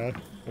 seconds. Yeah.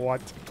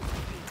 What?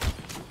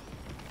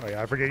 Oh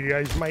yeah, I forget you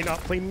guys might not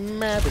play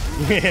Magic.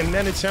 And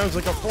then it sounds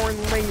like a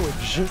foreign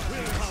language.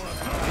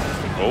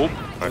 Oh,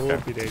 okay.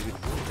 Oopie daisy.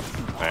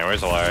 Alright,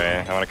 where's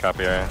Alaria? I want to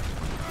copy her.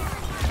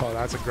 Oh,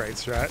 that's a great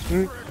strat.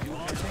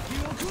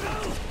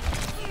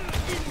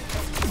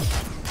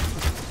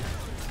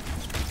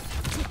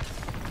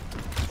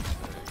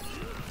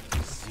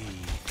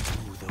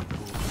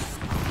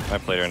 I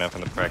played her enough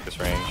in the practice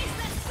range.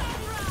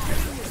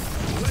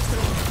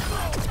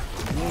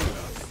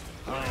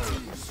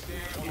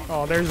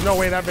 Oh, there's no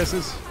way that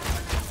misses.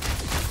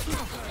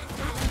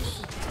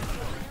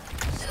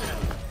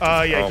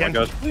 Yeah, oh Ken. my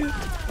gosh.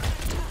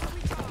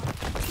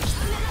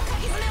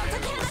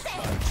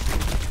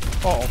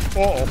 Oh,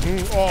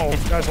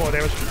 that's a lot of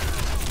damage.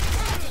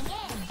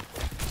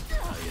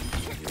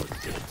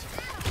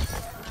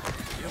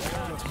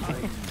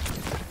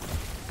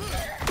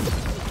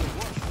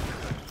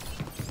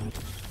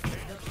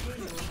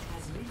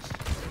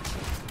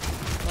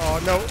 Oh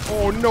no,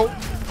 oh no.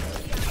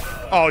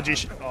 Oh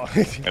geez. Oh,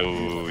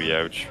 Oh,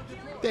 ouch.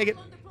 dang it.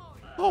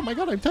 Oh my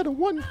god, I'm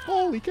 10-1.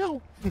 Holy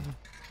cow.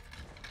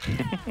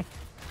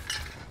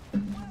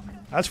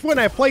 That's when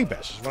I play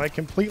best, when I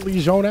completely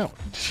zone out.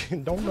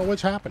 Don't know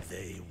what's happening.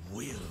 They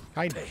will.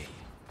 I know.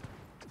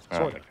 Oh,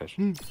 Sort of. fish.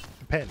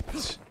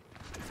 Depends.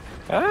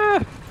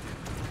 Ah!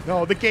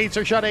 No, the gates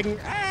are shutting.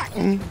 Ah.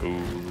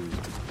 Ooh.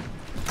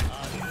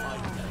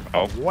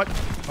 Oh. What?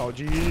 Oh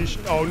geez.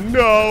 Oh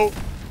no.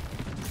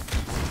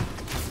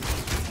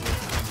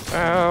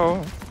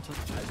 Ow.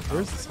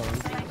 Where's the sun?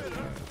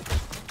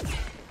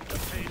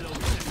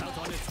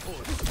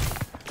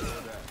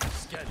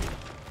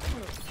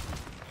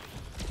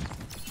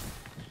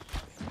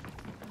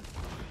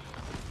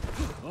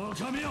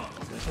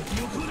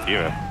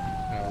 Yeah.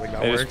 I don't think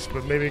that They just works,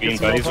 but maybe it being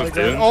gets some buddies up on with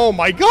the ground. Doom? Oh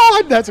my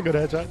god, that's a good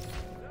headshot.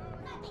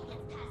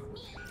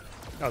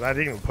 Oh, that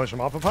didn't even push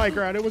him off of high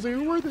ground. It wasn't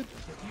even worth it.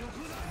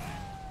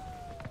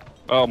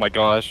 Oh my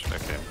gosh.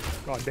 Okay.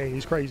 God dang,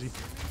 he's crazy.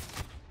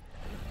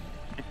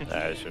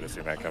 I should have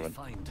seen that coming.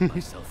 Find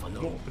myself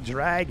alone. The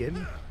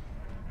dragon.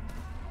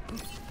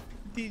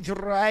 The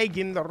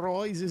dragon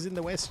rises in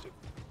the west.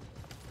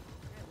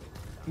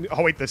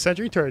 Oh wait, the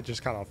sentry turret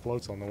just kind of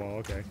floats on the wall.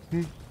 Okay.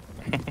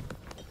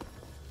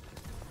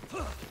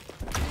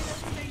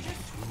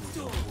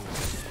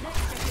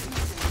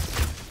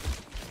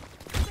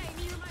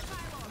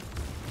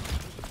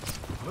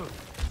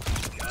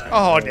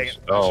 Oh dang it!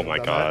 Oh my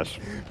gosh.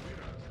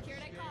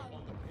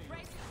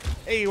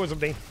 Hey, what's up,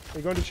 Dane? Are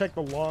you going to check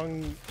the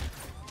long?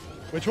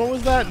 Which one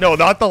was that? No,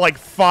 not the like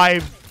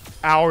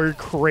 5-hour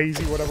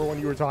crazy whatever one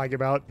you were talking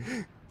about.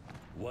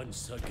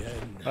 Once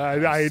again.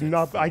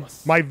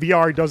 My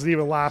VR doesn't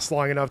even last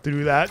long enough to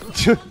do that.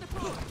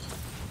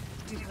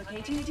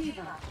 Duplicating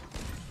diva.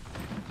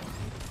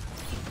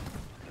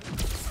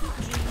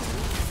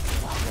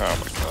 Oh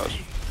my gosh.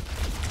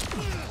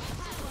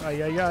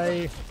 Ay, ay,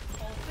 ay.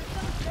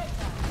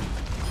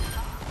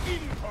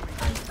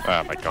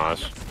 Oh my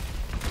gosh.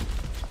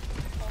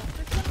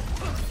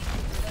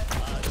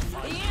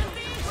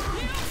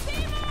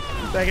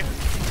 Dang it.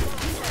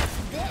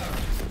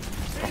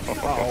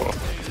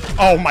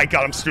 Oh my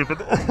god, I'm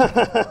stupid.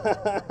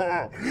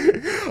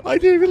 I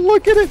didn't even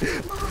look at it.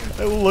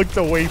 I looked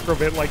away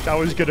from it like that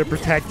was gonna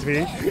protect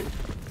me.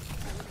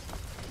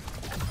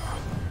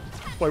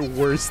 My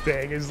worst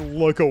thing is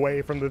look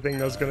away from the thing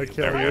that's gonna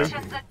kill you.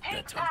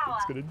 It's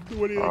gonna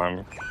do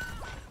anything.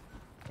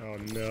 Oh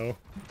no.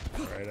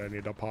 Alright, I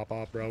need to pop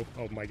off, bro.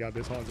 Oh my god,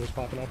 this Hanzo's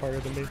popping off harder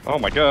than me. Oh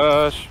my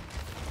gosh.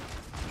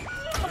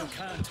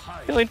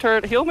 Healing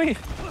turret, heal me.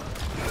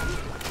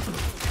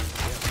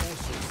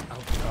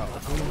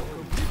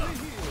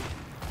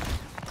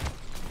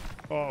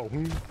 Oh.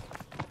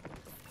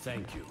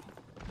 Thank you.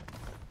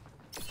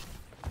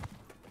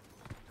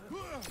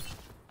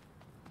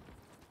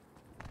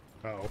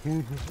 Oh.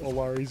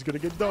 Olari's gonna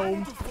get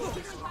domed.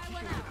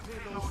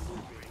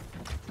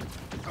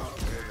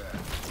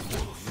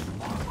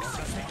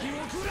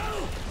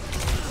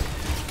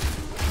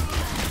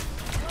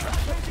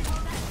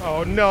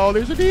 Oh no,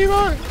 there's a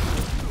diva!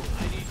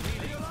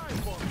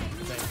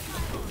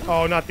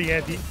 Oh, not the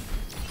anti.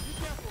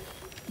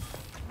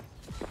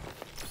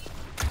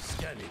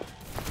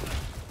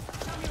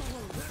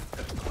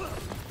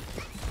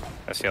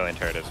 That healing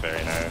turret is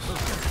very nice.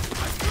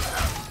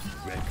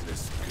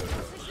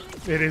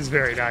 It is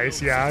very nice,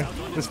 yeah.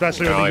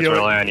 Especially I when always the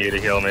rely on you to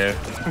heal me.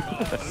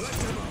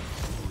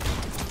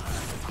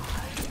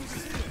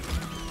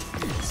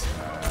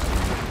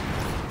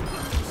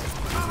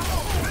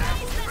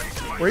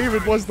 Where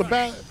even was the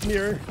bat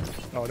mirror?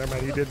 Oh, never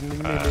mind, he didn't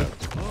need me.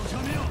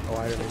 Oh,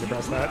 I didn't mean to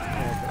press that.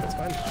 Okay, that's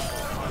fine.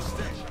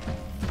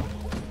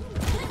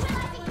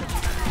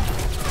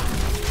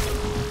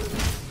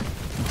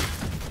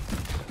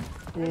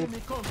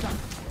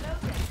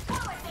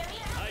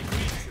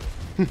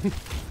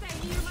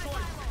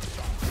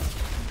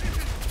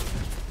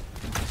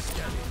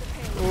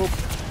 Oop.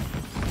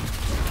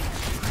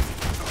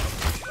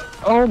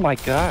 Oh my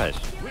gosh.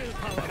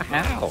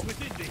 How?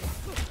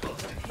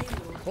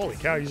 Holy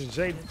cow, he's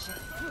insane.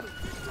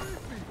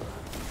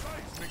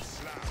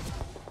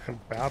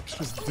 Bap's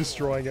just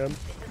destroying him.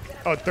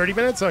 Oh, 30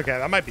 minutes? Okay,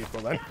 that might be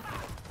cool then.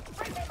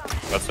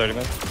 What's 30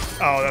 minutes?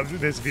 Oh,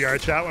 this VR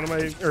chat,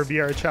 or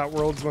VR chat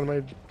worlds, one of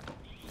my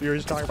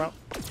viewers talking about.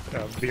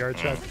 VR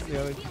chat, the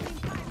other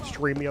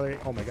stream the other.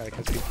 Oh my god, I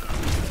can't speak.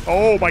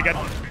 Oh my god.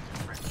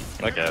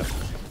 Okay.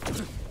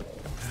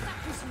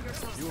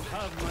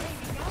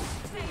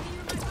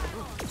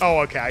 Oh,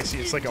 okay, I see.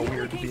 It's like a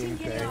weird beam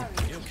thing.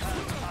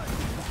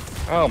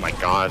 Oh my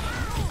god.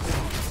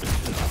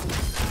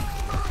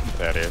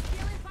 That is.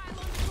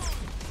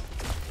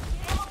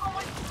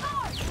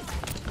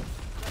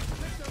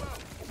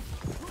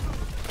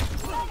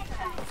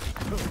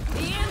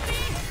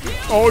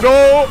 Oh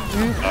no!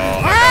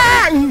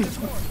 Ah!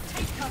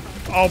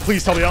 Oh,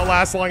 please tell me that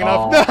lasts long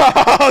enough.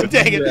 No,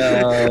 dang it!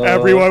 No.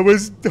 Everyone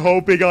was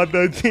hoping on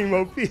the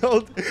Teemo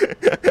field.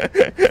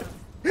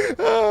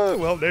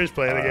 Well, there's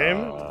playing the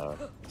game.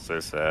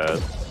 So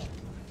sad.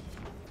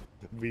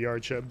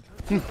 VR chip.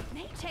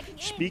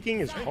 Speaking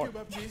is hard.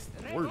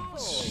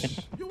 Words.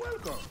 You're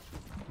welcome.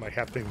 Might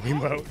have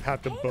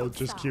to both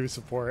just queue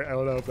support. I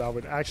don't know if that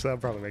would actually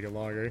that'd probably make it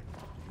longer.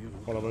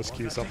 One of us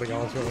queue something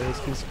else, one of us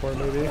queue support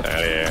maybe.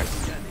 Yeah.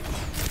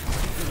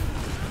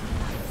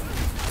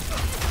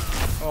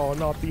 Oh,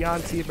 not the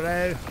anti,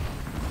 bro.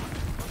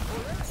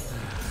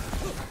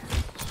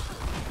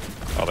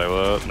 Oh, they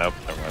will. Nope,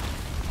 never mind.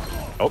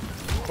 Oh.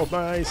 Oh,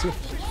 nice.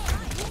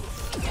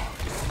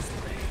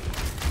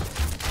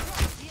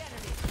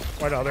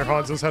 Why do other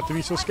Hanzos have to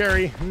be so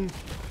scary?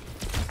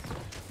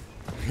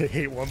 I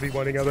hate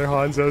 1v1ing other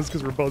Hanzos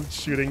because we're both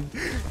shooting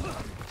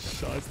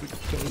shots that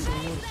kill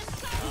someone.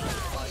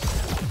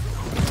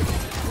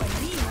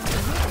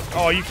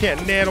 Oh, you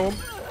can't nano him.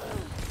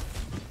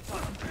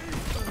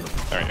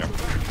 There you go.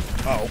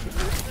 Oh.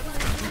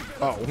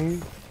 Oh.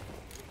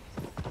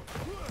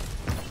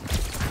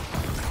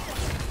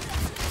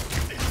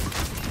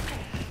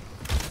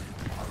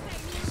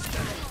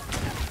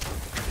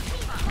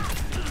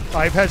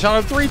 5 headshot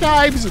him 3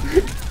 times!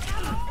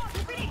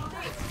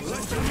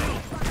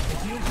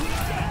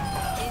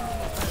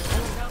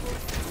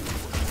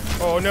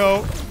 Oh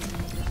no.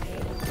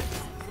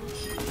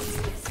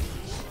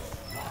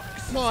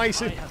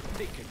 Nice.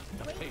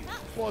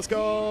 Let's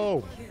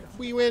go.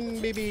 We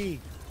win,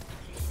 baby.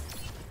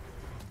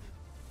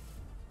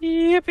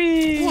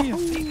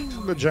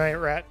 Yippee! The giant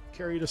rat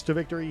carried us to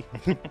victory.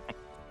 Thank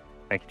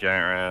you,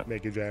 Giant Rat.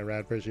 Make you giant rat,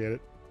 appreciate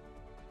it.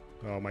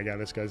 Oh my god,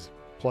 this guy's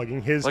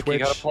plugging his Look, Twitch.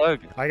 you got a plug.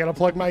 I gotta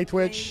plug my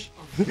Twitch.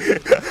 I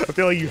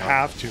feel like you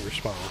have to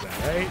respond with that,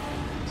 right?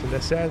 So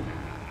this said,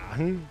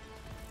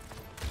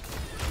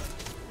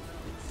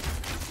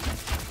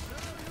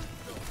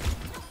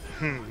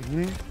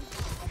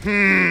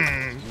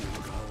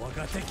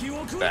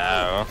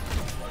 No.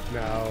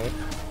 no.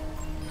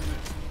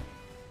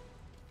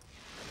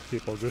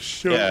 People just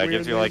shoot. Yeah, it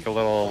gives you like a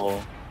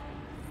little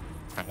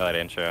highlight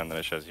intro, and then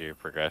it shows you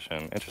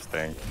progression.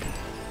 Interesting.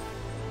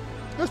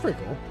 That's pretty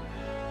cool.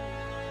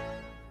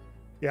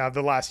 Yeah,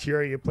 the last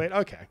hero you played.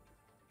 Okay.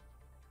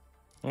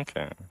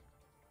 Okay.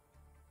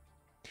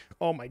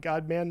 Oh my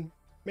god, man.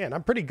 Man,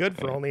 I'm pretty good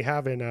for only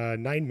having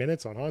 9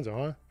 minutes on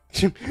Hanzo,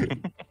 huh?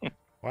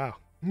 Wow.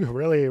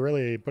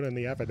 Really put in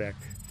the effort there.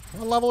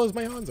 What level is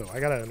my Hanzo? I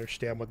gotta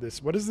understand what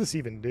does this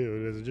even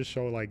do? Does it just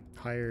show like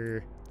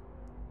higher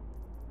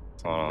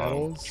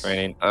medals?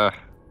 Training.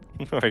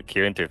 We're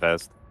queuing too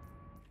fast.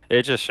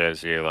 It just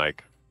shows you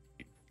like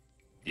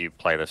you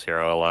play this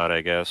hero a lot,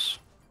 I guess.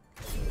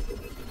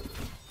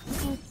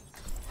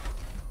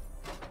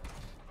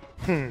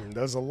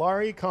 Does a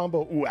Lari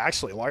combo? Ooh,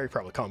 actually, Lari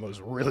probably combos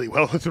really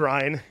well with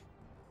Ryan.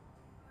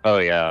 Oh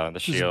yeah, the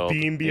Just shield.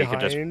 beam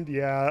behind.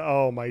 Yeah.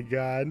 Oh my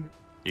god.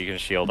 You can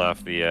shield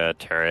off the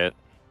turret.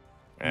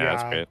 Yeah,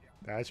 that's great.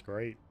 That's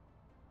great.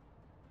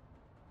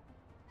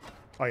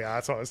 Oh yeah,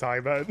 that's what I was talking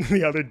about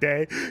the other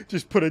day.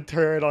 Just put a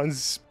turret on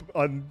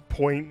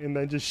point and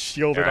then just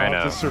shield it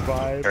off to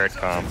survive. Turret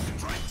comp.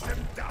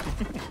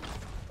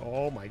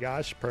 Oh my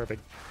gosh,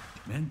 perfect.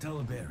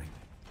 Mental bearing,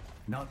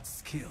 not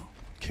skill.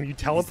 Can you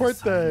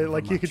teleport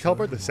you can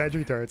teleport the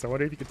sentry turrets? I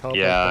wonder if you can teleport.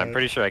 Yeah, I'm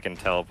pretty sure I can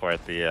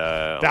teleport the.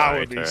 That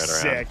would be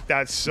sick. Around.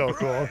 That's so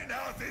cool.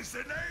 Earth is the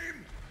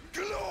name,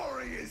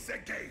 glory is the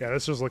game. Yeah,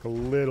 this was like a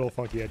little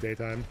funky at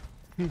daytime.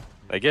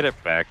 They get it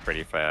back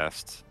pretty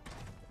fast.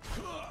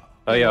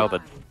 Oh yeah, all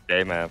the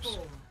day maps.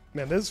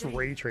 Man, this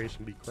ray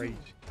tracing would be great.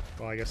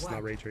 Well, I guess it's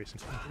not ray tracing.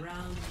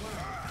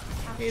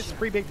 It's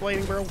pretty big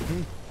blading, bro.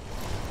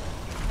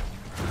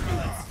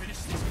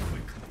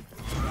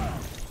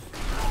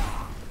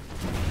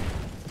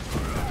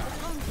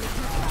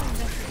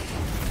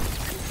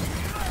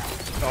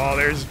 Oh,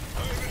 there's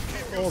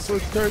also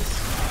turrets.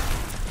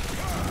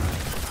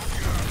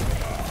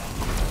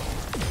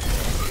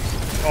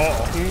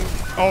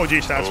 Oh,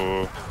 geez, that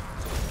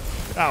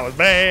was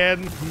bad.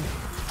 I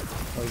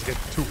was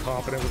getting too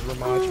confident with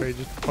Ramatra. He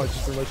just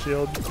punches through my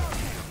shield.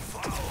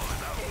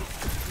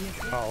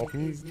 Oh,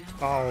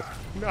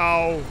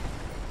 no.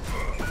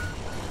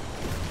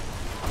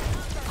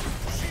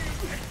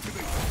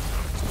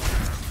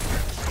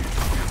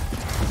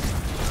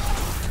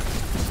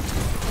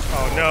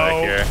 Oh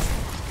no.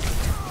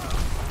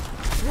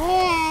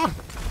 Oh,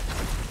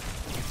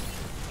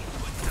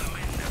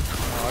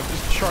 I'm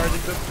just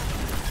charging them.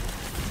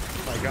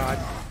 Oh my god.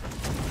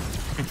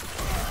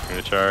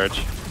 Gonna charge.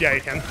 Yeah,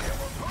 you can.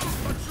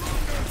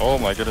 Oh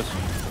my goodness.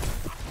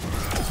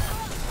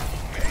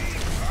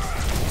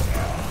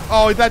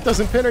 Oh, that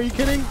doesn't pin. Are you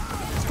kidding?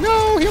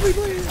 No, he'll be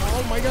bleeding.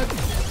 Oh my god.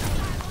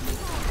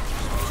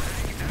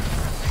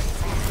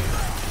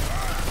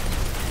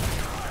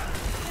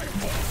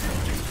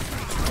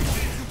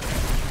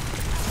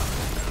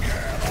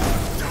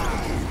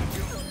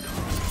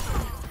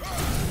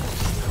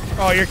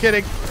 Oh, you're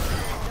kidding.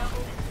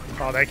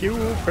 Oh, thank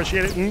you.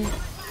 Appreciate it.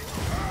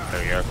 There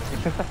we go.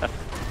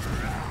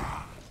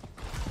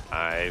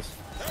 Nice.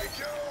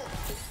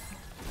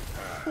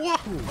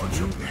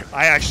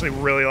 I actually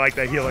really like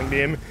that healing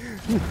beam.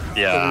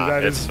 Yeah,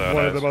 that is so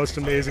one of the most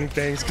amazing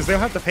things because they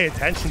don't have to pay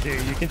attention to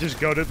you. You can just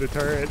go to the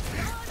turret.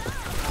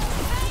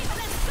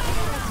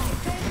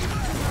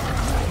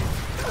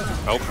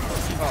 Nope.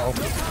 Uh-oh.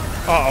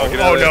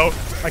 Oh no.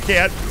 I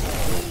can't.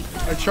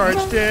 I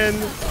charged in.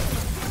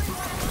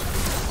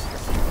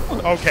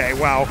 Okay,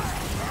 wow.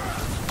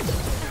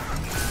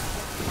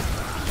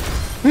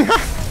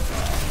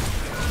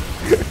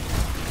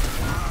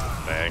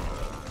 Dang.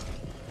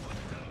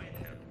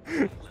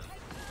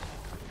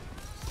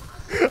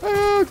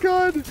 Oh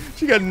god.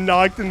 She got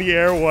knocked in the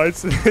air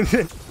once.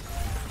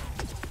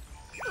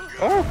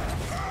 Oh.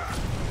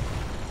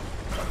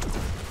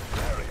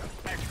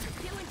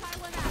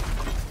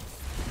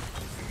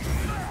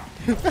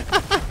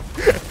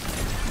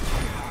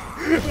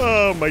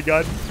 Oh my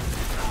god.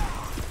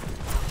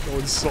 No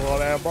one saw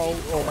that, bro.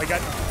 Oh my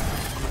god.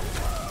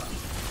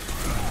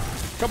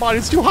 Come on,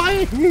 it's too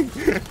high.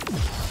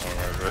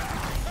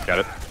 Got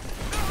it.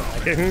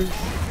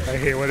 I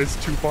hate when it's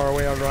too far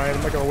away on Ryan.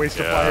 I'm not gonna waste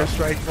a fire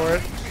strike for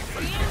it.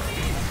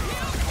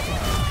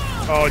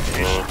 Oh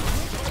jeez.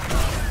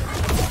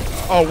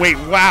 Oh wait,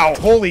 wow.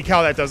 Holy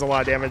cow, that does a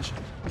lot of damage.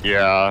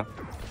 Yeah.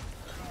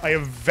 I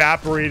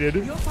evaporated.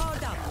 You're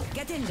powered up.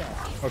 Get in there.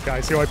 Okay,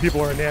 I see why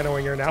people are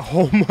nanoing her now.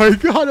 Oh my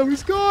god, I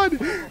was gone.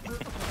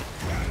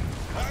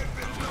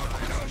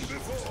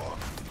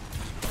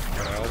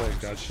 Elbows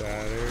got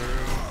shattered.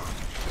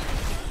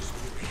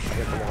 I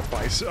hit them all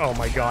twice. Oh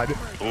my god.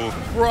 Ooh.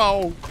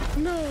 Bro,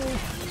 no.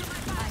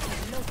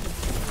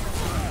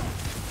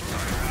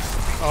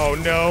 Oh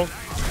no.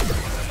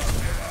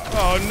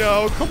 Oh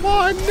no, come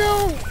on,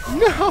 no.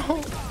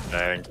 No.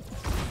 Dang.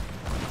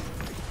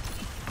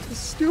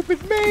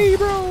 Stupid May,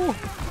 bro.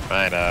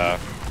 I know.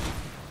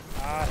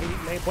 I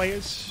hate May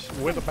players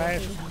with a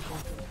passion.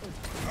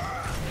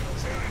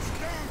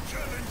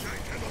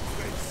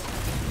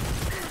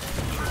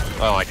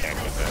 Oh, I can't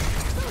get that.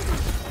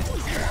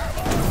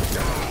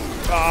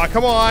 Ah,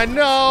 come on,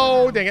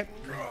 no. Dang it.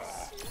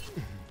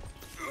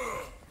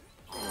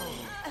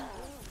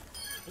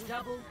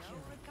 Double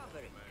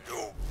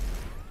kill.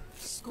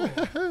 Score.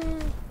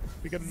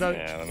 We could have done it.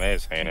 Yeah, the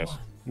maze heinous.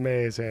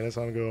 Maze, Hannah,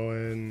 I'm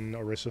going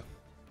Orisa.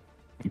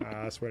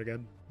 I swear to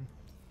God.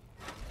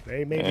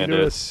 They made me do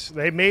this.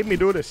 They made me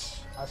do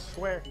this. I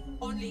swear.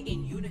 Only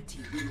in unity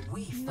will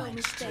we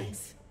find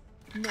strength.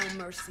 No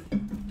mercy.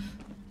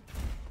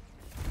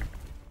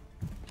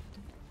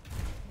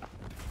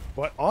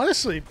 But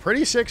honestly,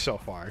 pretty sick so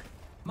far.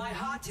 My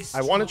heart is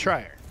I want to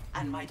strong, try her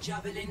and my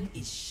javelin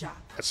is sharp.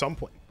 at some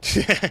point.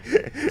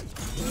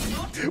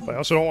 But I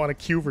also don't want to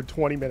queue for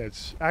 20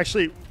 minutes.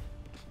 Actually,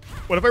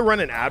 what if I run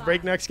an ad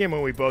break next game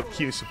when we both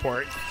queue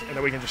support, and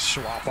then we can just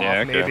swap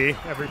off maybe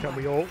every time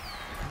we ult?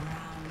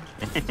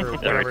 Or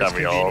whatever's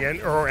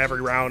convenient, or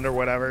every round, or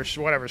whatever.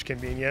 Whatever's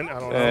convenient. I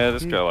don't know. Yeah,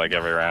 just go like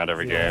every round,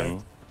 every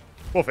game.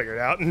 We'll figure it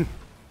out. I'm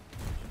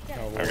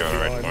going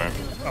right for him.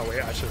 Oh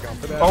wait, I should have gone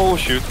for that. Oh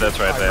shoot, that's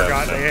right I there.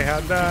 forgot they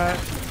had that.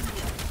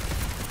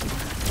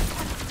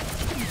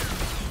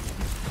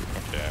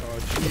 Okay. Oh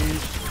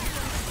jeez.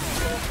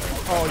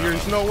 Oh,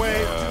 there's no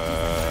way.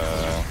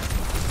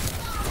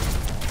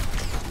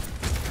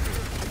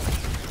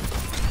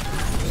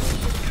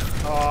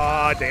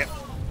 Oh damn.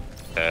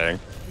 Dang.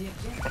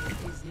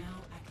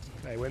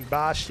 I went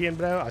Bastion,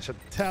 bro. I should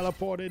have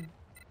teleported.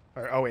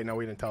 Or, oh wait, no,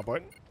 we didn't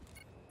teleport.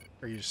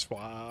 Or you just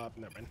swap.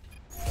 Never mind.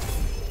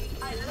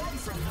 I learn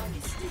from my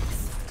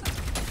mistakes.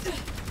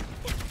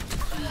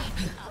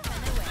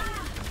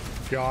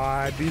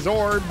 God, these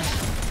orbs.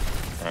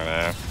 I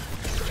know.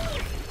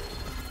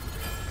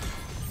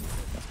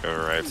 Let's go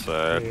right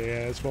side.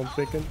 Yeah, that's what I'm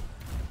thinking.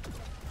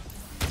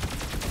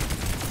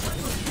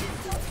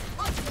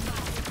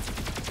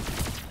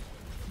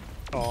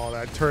 Oh,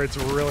 that turret's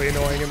really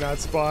annoying in that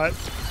spot.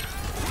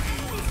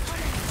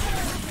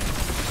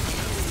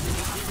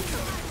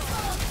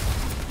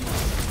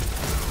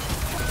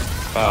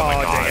 Oh my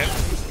dang god. it.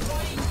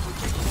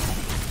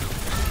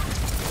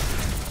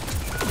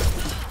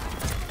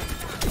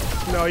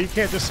 No, you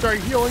can't just start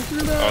healing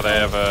through that. Oh, they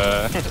have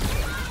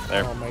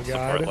their Oh my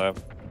support God.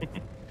 lab.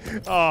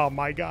 Oh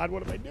my god,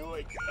 what am I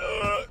doing?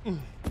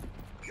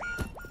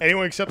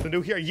 Anyone except the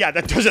new hero? Yeah,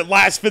 that doesn't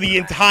last for the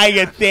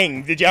entire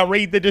thing. Did y'all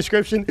read the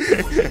description?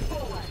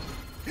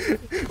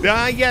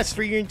 Yes,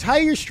 for your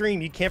entire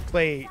stream, you can't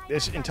play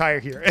this entire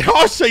hero. And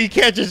also, you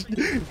can't just...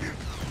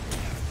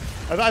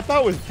 I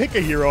thought it was pick a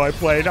hero I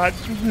play, not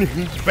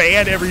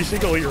ban every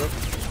single hero. Or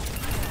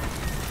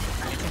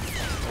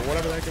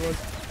whatever that was.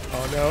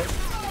 Oh no.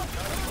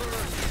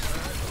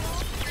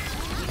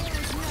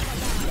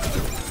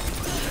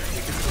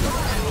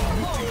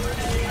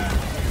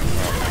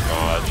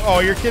 God. Oh,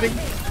 you're kidding.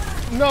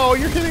 No,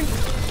 you're kidding.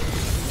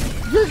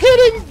 You're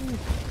kidding.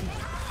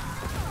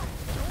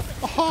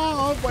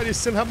 Oh, why does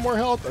Sim have more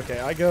health? Okay,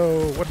 I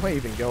go... What do I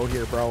even go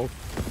here, bro?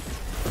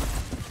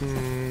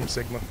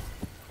 Sigma.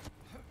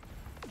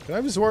 Can I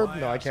absorb?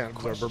 No, I can't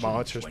absorb her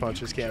monstrous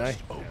punches, can I? Yeah,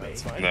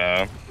 that's fine.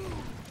 No.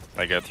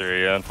 I get through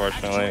you,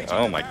 unfortunately.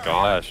 Oh my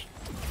gosh.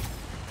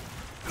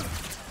 Okay,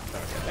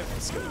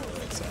 let's go to the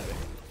right side.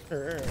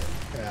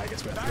 Yeah, I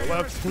guess we have to go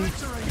left.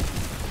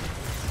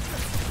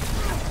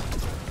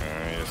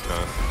 Alright, just go.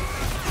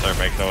 Start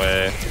making the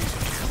way.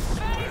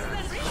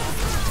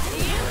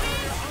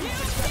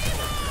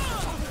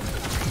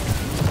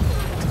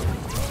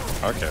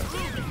 Okay.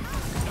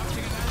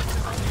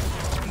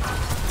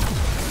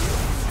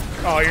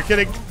 Oh, you're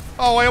kidding.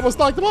 Oh, I almost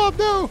knocked him off,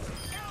 no!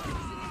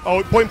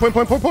 Oh, point.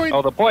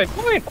 Oh, the point!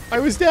 I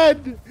was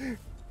dead!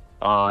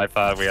 Oh, I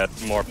thought we had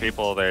more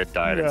people. They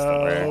died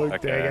instantly. No,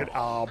 Okay. dang it.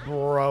 Oh,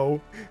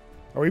 bro.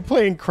 Are we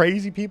playing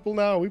crazy people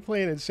now? Are we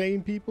playing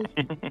insane people?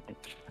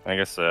 I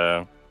guess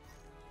so.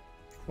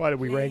 Why did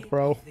we rank,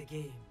 bro? The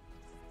game.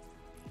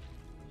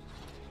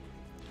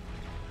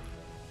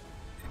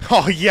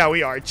 Oh, yeah,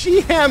 we are.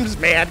 GMs,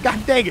 man.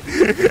 God dang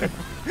it.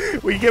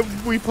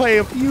 We play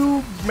a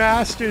few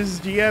Masters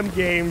GM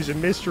games and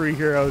Mystery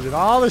Heroes, and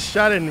all of a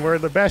sudden we're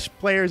the best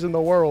players in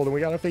the world, and we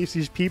gotta face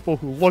these people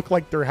who look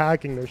like they're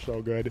hacking. They're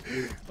so good.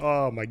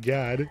 Oh my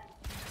god.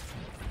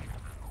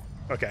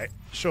 Okay,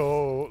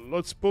 so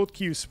let's both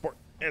queue support,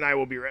 and I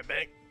will be right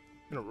back.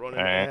 I'm gonna run an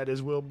Alright. ad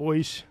as well,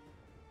 boys.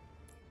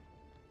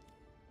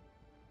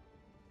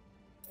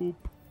 Boop.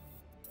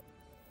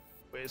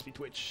 Where's me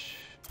Twitch?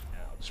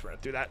 I'll just run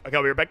through that. Okay,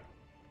 I'll be right back.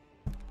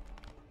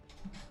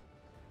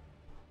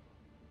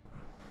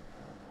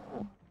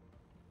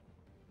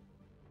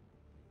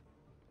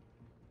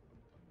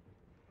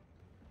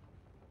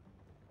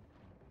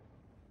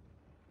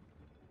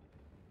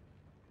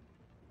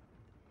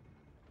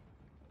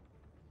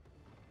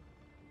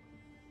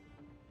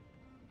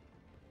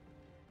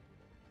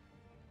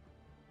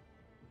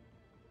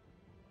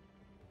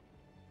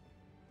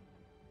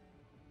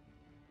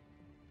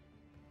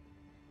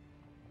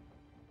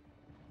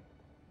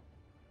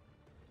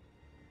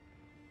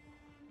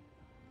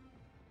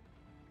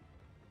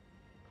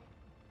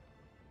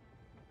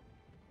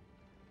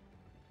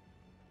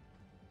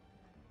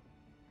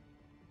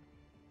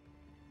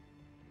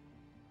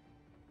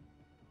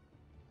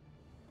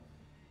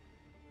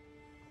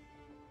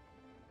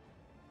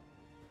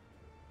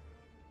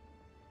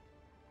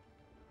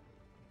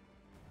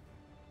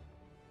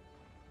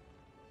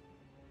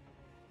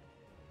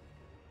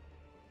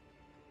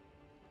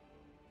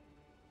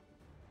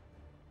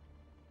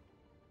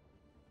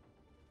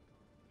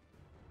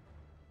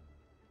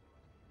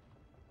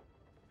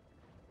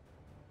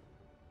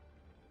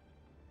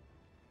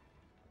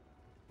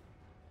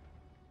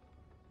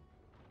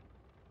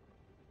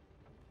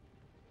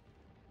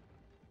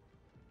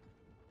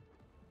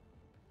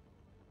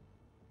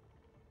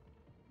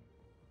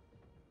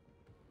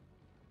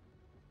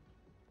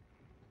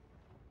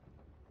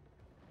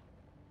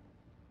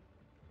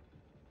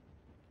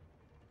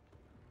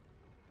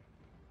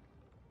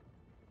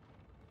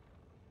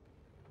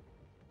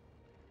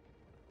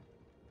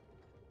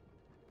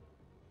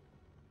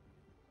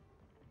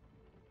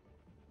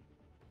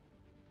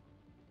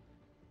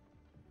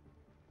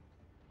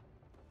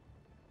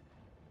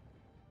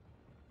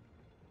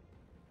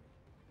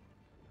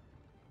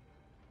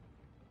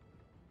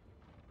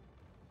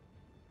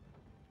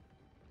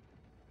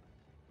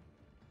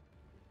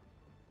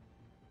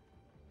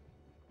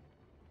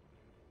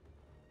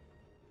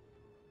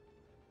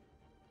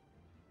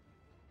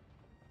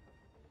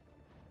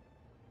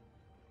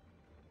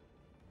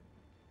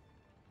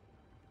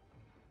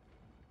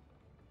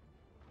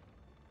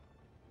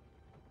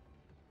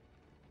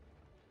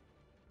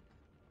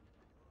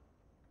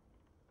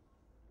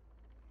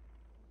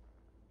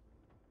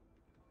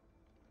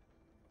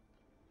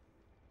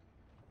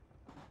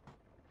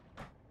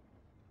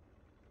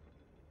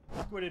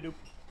 What did it do?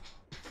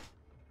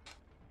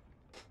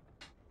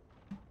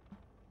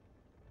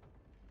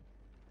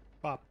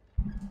 Pop.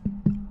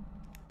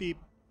 Beep.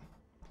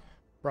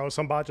 Bro,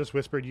 some bot just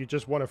whispered you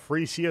just won a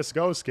free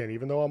CSGO skin,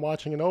 even though I'm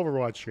watching an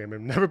Overwatch stream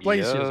and never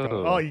played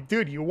CSGO. Oh,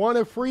 dude, you won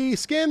a free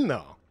skin,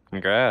 though.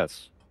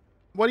 Congrats.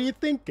 What are you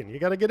thinking? You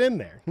gotta get in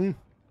there. Okay,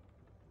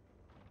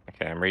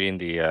 I'm reading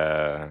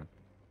the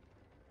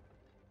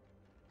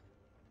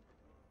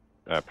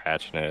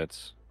patch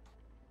notes.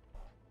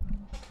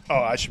 Oh,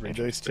 I should read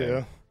those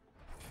too.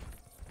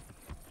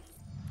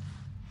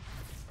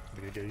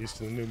 We need to get used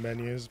to the new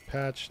menus.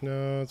 Patch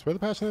notes. Where are the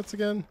patch notes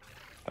again?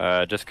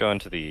 Just go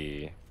into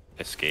the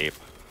escape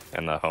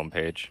and the home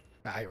page.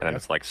 Ah, And then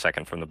it's like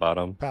second from the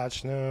bottom.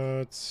 patch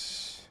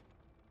notes.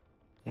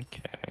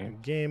 Okay.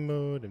 Game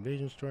mode,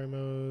 invasion story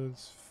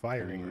modes,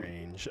 firing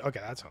range.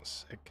 Okay, that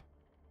sounds sick.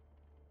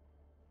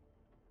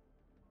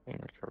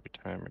 Recovery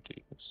time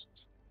reduced.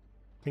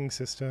 Ping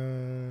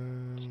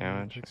system.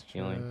 Challenge, texture.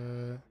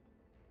 healing.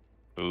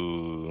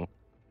 Ooh.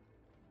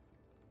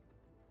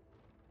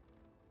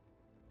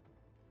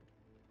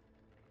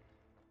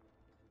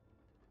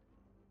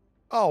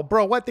 Oh,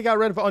 bro, what? They got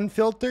rid of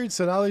unfiltered,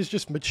 so now there's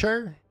just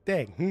mature?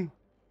 Dang.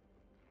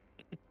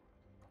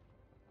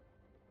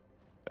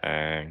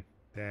 Dang.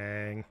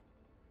 Dang.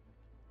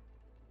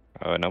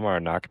 Oh, no more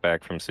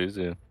knockback from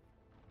Suzu.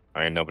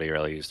 I mean, nobody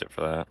really used it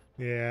for that.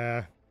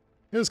 Yeah.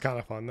 It was kind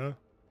of fun, though.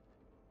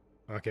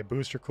 Okay,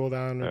 booster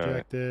cooldown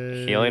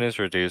rejected. Healing is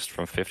reduced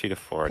from 50 to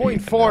 40.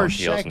 0.4 and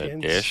heals seconds. an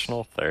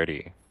additional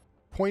 30.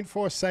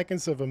 0.4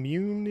 seconds of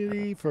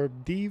immunity for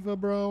Diva,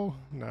 bro?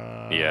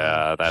 Nah.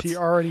 Yeah, She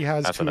already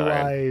has that's 2 annoying.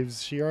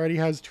 lives. She already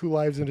has 2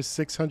 lives and a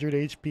 600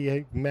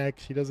 HP mech.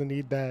 She doesn't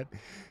need that.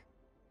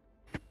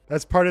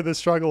 That's part of the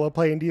struggle of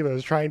playing Diva,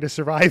 is trying to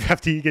survive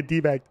after you get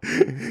debacked.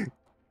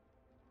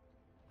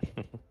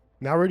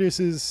 Now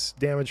reduces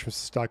damage from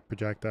stuck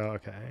projectile.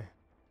 Okay.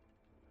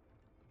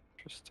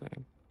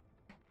 Interesting.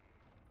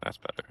 That's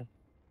better.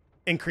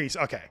 Increase.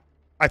 Okay.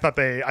 I thought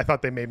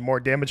they made more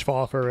damage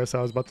fall for her, so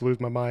I was about to lose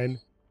my mind.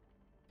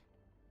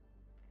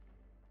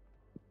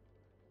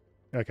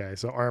 Okay,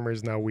 so armor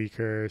is now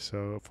weaker,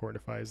 so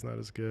fortify is not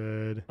as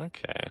good.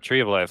 Okay. Tree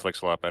of Life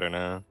looks a lot better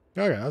now.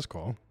 Okay, that's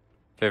cool.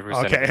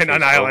 50% Okay, of and the tree's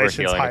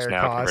Annihilation's overhealing is higher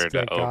now cost, converted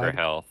thank to God. over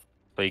health.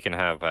 So you can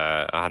have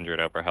 100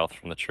 over health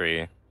from the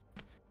tree.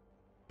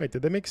 Wait,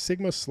 did they make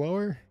Sigma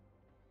slower?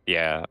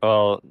 Yeah.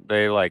 Well,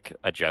 they like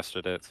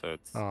adjusted it, so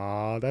it's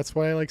Aw, that's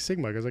why I like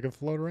Sigma, because I can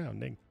float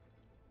around. Dang.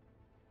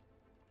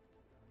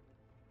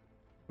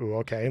 Ooh,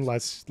 okay,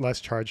 less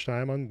charge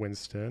time on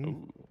Winston.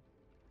 Ooh.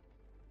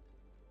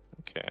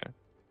 Okay.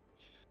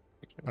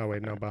 Oh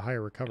wait, no, but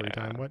higher recovery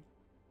Yeah. time. What?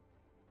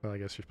 Well, I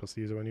guess you're supposed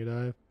to use it when you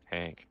dive.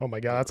 Tank. Oh my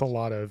god, that's a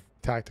lot of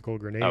tactical Oh,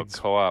 grenades.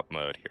 co-op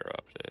mode hero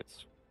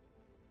updates.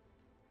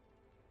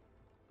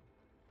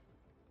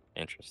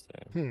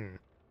 Interesting.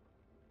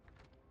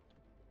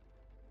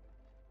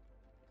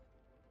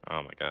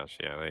 Oh my gosh,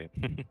 yeah,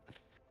 they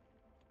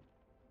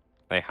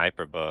they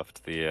hyper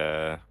buffed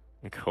the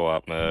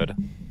co-op mode.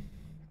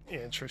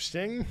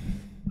 Interesting.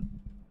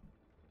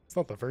 It's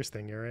not the first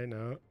thing here, right?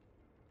 No.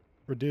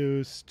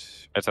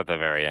 Reduced. It's at the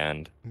very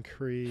end.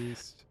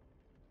 Increased.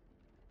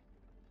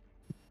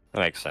 That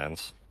makes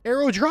sense.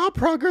 Arrow drop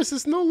progress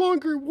is no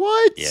longer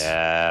what?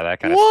 Yeah, that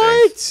kind of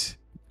What? stinks.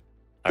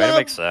 I mean, it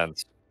makes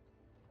sense.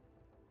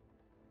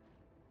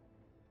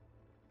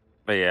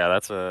 But yeah,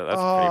 that's a pretty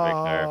big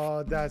nerf.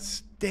 Oh,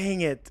 that's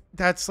dang it.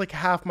 That's like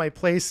half my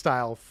play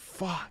style.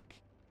 Fuck.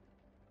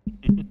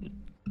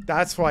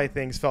 That's why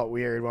things felt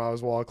weird when I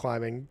was wall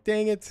climbing.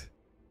 Dang it.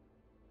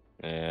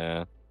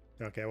 Yeah.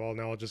 Okay, well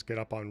now I'll just get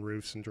up on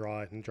roofs and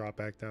draw it and drop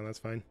back down. That's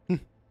fine. Dang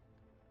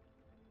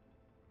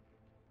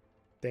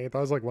it, that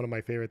was like one of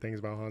my favorite things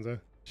about Hanzo.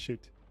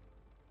 Shoot.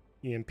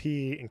 EMP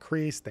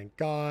increased, thank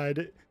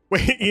God.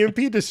 Wait,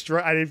 EMP destroy?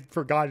 I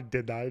forgot it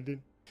did that. It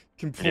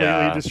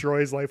completely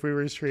destroys Life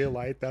Weaver's Tree of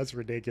Light. That's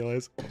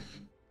ridiculous.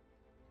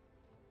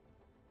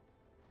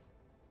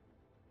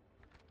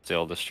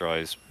 Still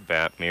destroys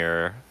Bat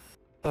Mirror.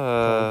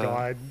 Oh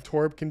God,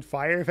 Torb can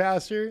fire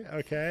faster.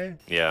 Okay.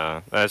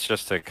 Yeah, that's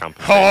just to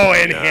compensate. Oh,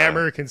 and the,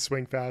 Hammer can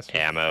swing faster.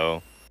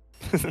 Ammo.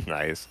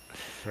 Nice.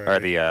 Or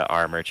Right. the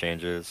armor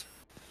changes.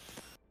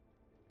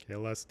 Okay,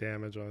 less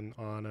damage on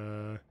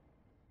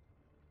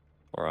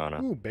Or on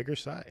a ooh, bigger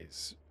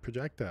size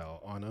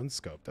projectile on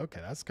unscoped.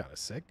 Okay, that's kind of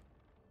sick.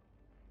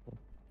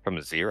 from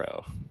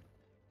 0.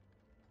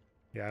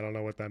 Yeah, I don't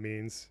know what that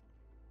means.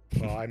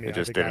 Well, I mean, It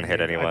just I think didn't that hit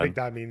means- I anyone. think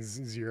that means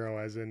 0,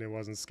 as in it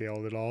wasn't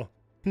scaled at all.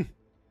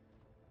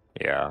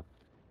 Yeah.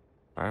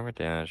 Armor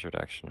damage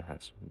reduction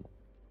has.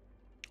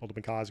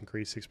 Ultimate cause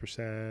increased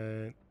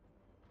 6%.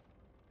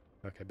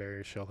 Okay,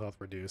 barrier shield health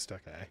reduced.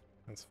 Okay,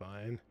 that's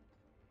fine.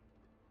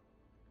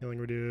 Healing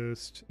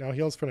reduced. Now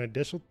heals for an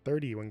additional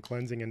 30 when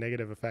cleansing a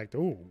negative effect.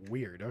 Oh,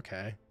 weird.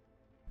 Okay.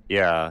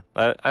 Yeah,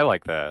 I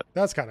like that.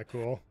 That's kind of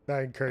cool.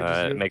 That encourages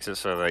you. It makes it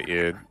so that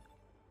you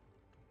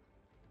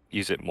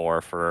use it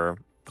more for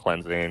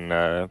cleansing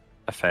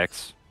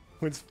effects.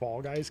 When's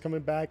Fall Guys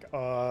coming back?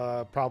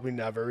 Probably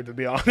never, to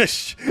be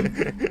honest.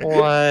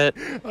 What?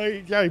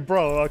 Like, yeah,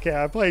 bro. Okay,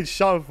 I played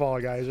some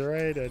Fall Guys,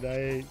 alright, and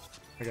okay,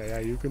 yeah,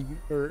 you can.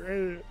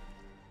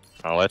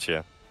 I'll let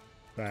you.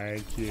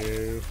 Thank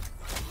you.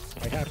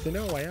 I have to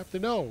know. I have to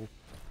know.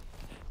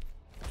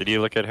 Did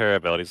you look at her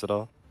abilities at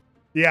all?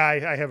 Yeah,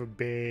 I have a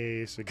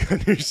basic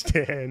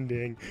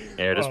understanding.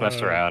 Yeah, just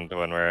messed around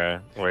when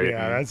we're waiting.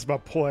 Yeah, that's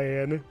about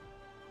playing.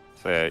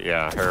 So,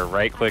 yeah, her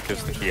right click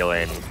is the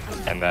healing,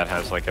 and that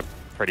has like a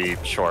pretty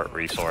short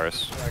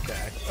resource.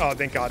 Okay. Oh,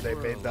 thank God they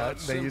made that.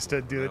 They used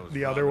to do it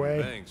the other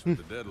way.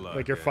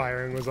 Like your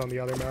firing was on the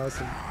other mouse.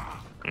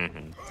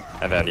 And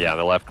then, yeah,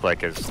 the left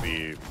click is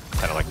the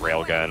kind of like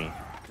railgun.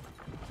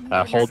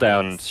 Hold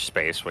down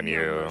space when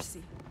you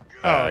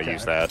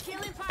use that,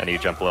 and you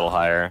jump a little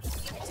higher.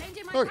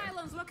 Okay.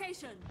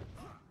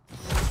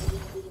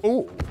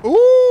 Ooh,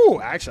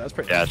 ooh! Actually, that's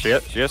pretty. Yeah,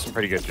 she has some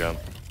pretty good jump.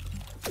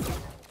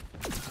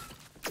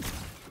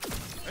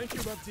 Thank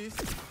you,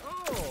 Baptiste.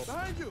 Oh,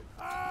 behind you.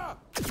 Ah!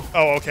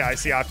 Oh, okay. I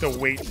see. I have to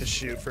wait to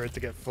shoot for it to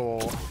get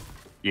full.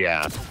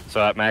 Yeah,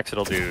 so at max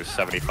it'll do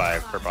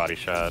 75 per body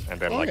shot, and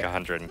then like Okay.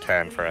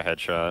 110 for a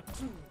headshot.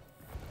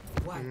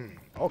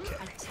 Okay.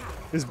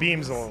 This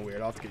beam's a little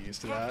weird. I'll have to get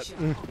used to that.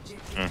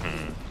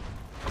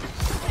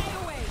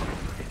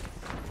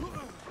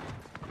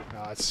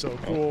 Ah, it's so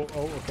cool.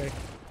 Oh, okay.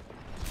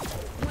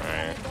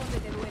 Alright.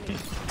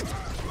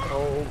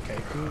 Oh, okay.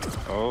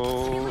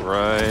 Oh,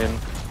 Ryan.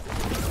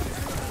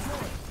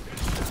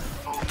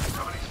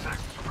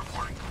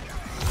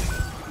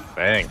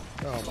 Bang.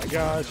 Oh my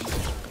gosh.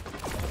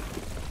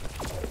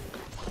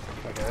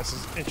 Okay, this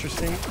is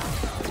interesting.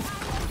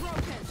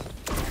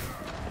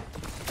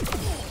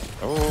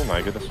 Oh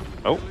my goodness.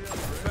 Oh.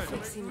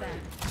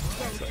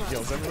 So it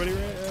heals everybody,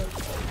 right?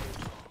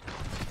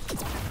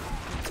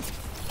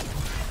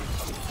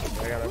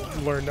 I gotta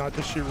learn not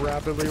to shoot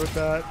rapidly with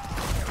that.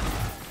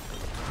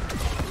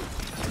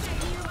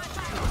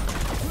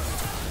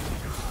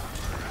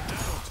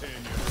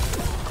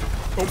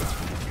 Oh.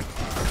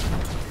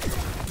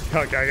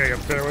 Okay, I gotta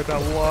get better with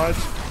that launch.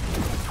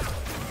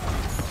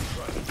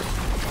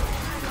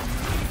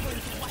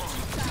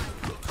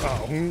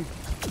 Oh.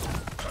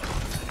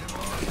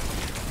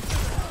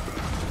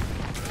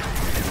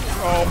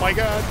 Oh my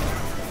God.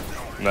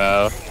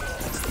 No.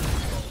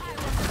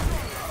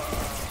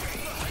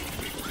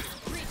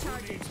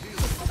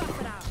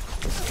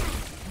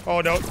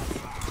 Oh no.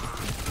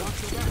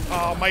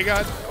 Oh my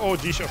God. Oh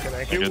geez. Okay,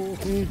 thank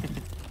you.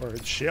 Or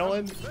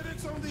chilling.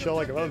 Chill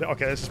like a little.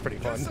 Okay, this is pretty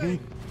fun.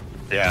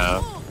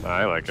 Yeah,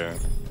 I like it.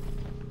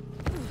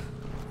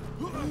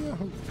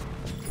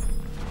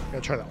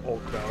 Gotta try the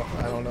ult though.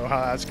 I don't know how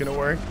that's gonna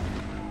work.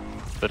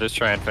 So just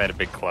try and find a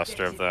big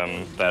cluster of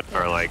them that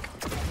are like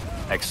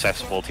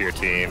accessible to your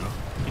team.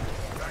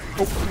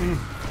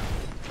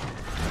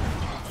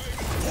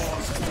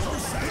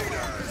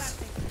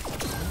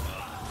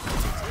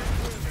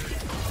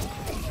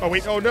 Oh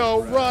wait, oh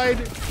no,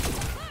 ride!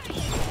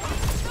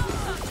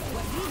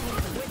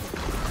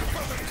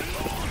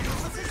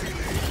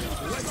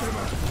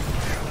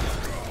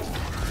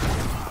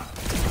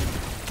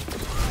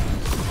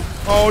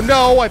 Oh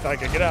no, I thought I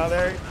could get out of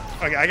there.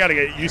 Okay, I gotta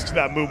get used to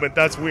that movement,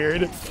 that's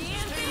weird.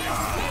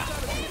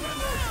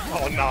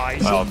 Oh,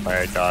 nice. Oh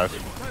my gosh.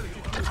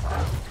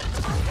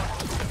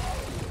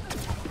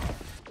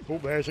 Oh,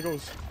 there she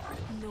goes.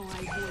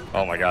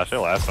 Oh my gosh, it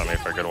lasts on me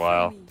for a good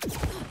while.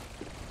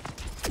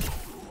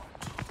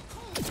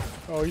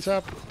 Oh, he's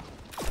up.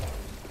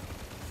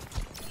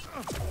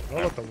 I don't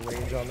know what the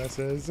range on this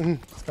is.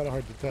 It's kind of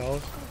hard to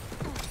tell.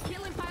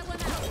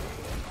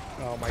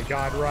 Oh my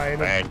God, Ryan.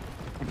 Bang.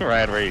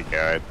 Ryan, where you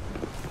going?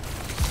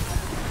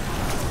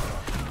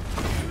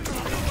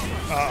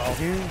 Uh-oh.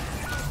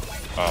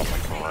 Oh my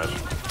gosh.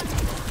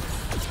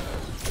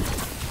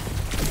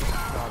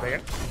 Oh,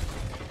 man.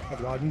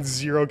 I've gotten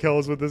 0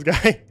 kills with this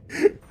guy.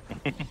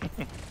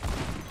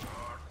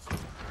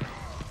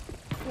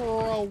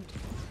 Bro.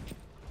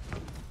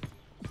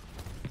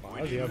 Wow,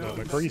 how's he have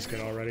the McCree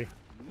skin already?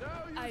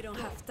 I don't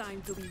have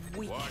time to be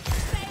weak.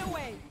 Stay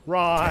away.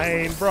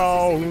 Ryan,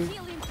 bro.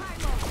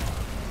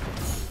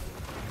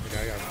 Okay,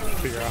 I gotta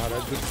figure out how to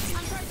do.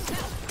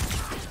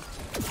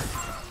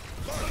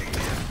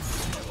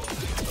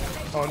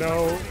 Oh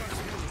no.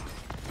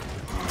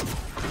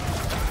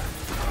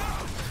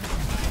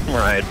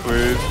 Right,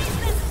 please.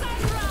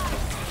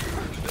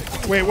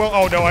 Wait, well,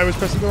 oh no, I was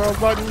pressing the wrong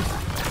button.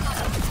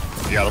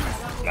 You got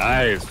him.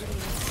 Nice.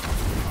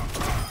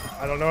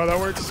 I don't know how that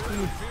works.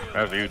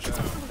 That was huge.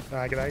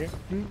 I get. I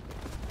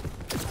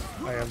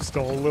am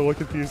still a little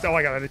confused. Oh,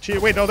 I got an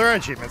achievement. Wait, no, there are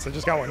achievements. I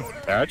just got one.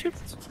 Got you?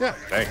 Yeah.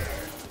 Dang.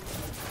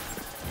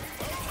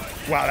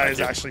 Wow, that is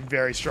actually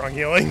very strong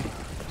healing.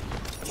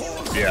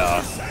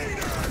 Yeah.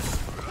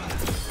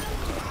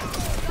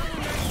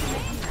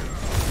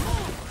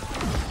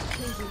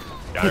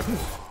 Got him.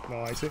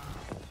 No, I see.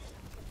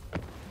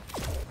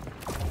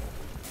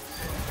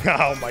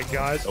 Oh my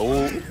gosh.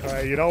 Oh.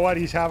 Alright, you know what?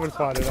 He's having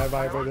fun and I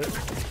vibe with it.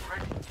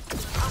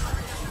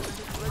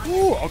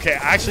 Ooh, okay,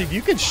 actually, if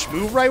you can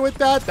move right with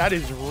that, that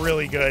is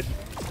really good.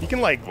 You can,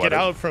 like, get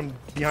out from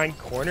behind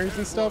corners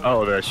and stuff.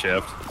 Oh, the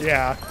shift.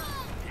 Yeah.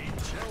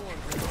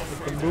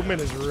 The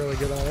movement is really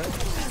good on it.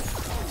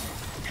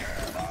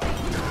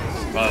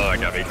 Oh, I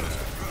got me.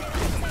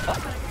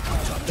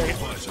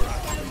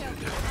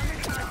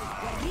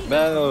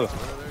 No.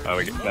 Oh,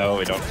 no,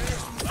 we don't.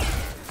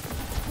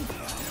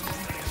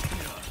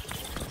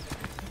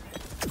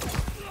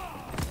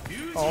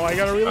 Oh, I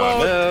gotta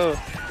reload. Oh,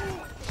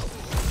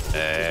 no.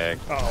 Egg.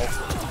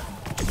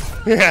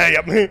 Uh-oh. Yeah,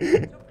 yep.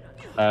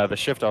 The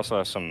shift also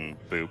has some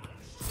boop.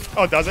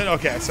 Oh, does it?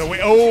 Okay, so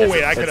wait. Oh,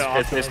 wait, I could have.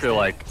 It's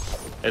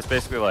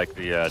basically like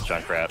the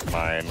Junkrat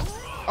mine.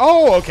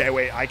 Oh, okay,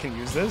 wait, I can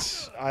use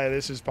this.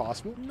 This is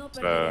possible.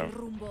 So,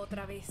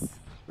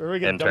 Where we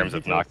get in terms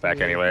of knockback,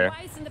 anyway.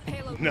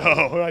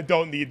 No, I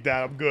don't need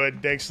that. I'm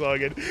good. Thanks,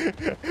 Sluggin.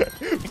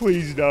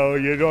 Please, no.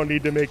 You don't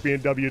need to make me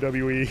in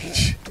WWE.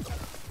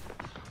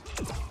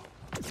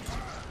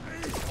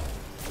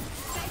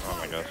 Oh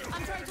my gosh.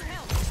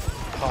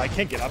 Oh, I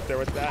can't get up there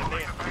with that.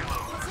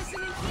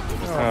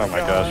 Oh my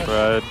gosh,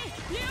 Fred.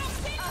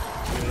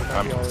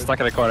 I'm stuck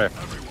in a corner.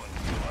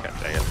 God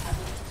dang it.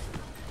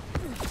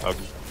 Oh.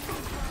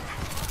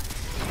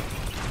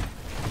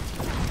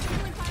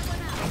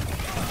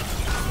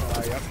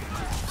 Yep.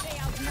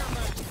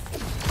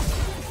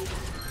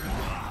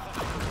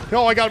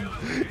 No, I got him.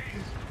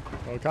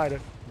 Oh, kind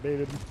of.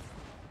 Baited him.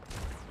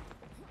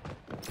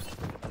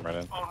 I'm right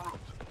in.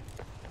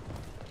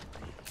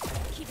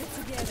 Keep it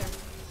together.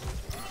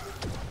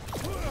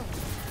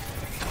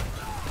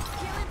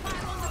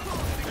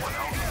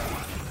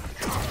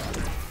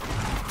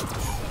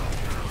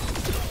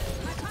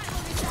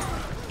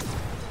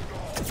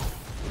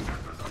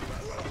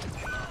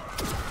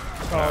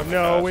 Oh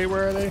no, wait,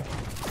 where are they?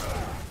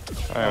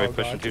 Alright, we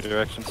push in two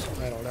directions.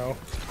 I don't know.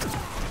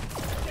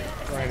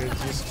 Ryan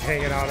is just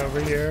hanging out over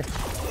here.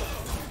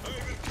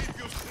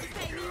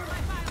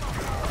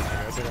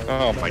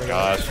 Oh my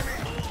gosh.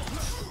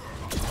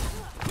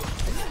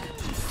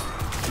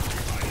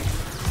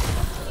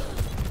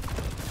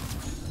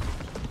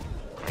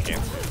 Thank you.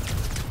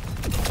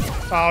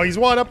 Oh, he's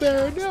one up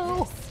there.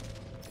 No.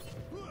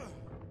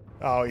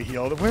 Oh, he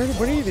healed. Where did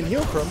he even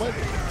heal from? What?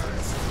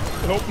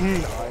 Oh,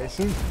 nice.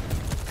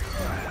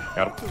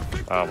 Got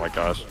him. Oh my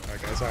gosh.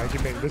 Okay, so I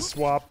can make this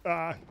swap.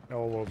 Oh,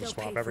 we'll just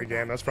swap every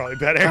game. That's probably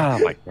better. Oh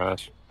my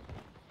gosh.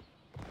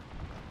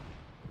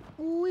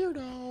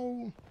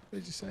 Weirdo. What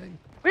did you say?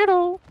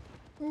 Weirdo.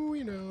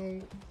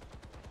 Weirdo.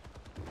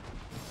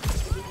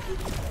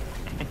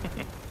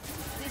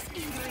 These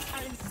injuries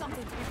aren't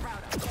something to be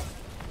proud of.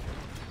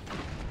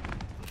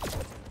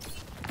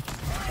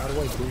 How do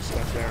I boost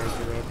up there is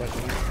the real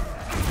question.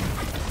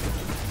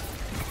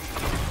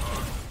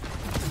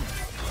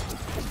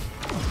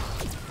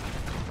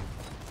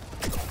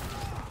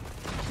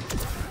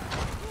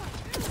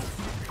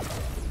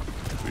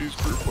 Please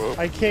group up.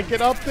 I can't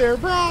get up there,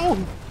 bro.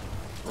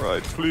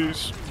 Right,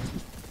 please.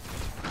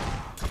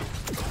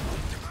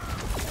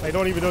 I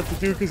don't even know what to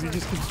do because he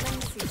just keeps.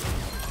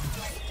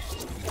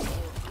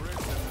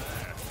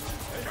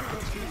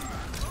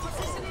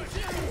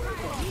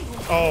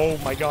 Oh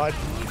my god.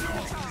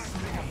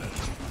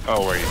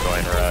 Oh, where are you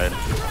going, Ride?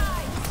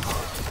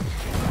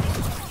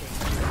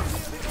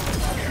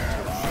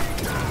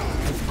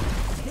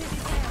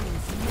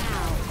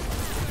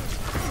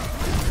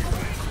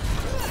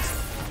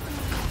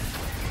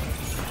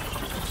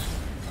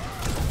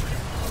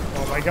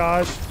 Oh my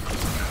gosh.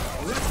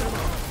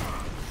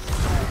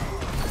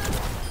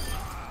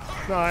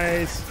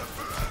 Nice.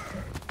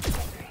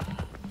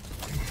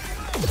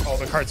 Oh,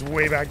 the cart's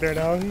way back there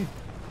now.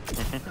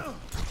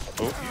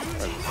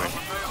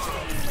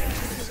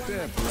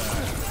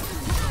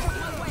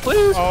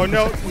 Please. Oh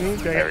no.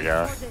 There we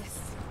go.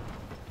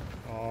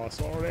 Oh,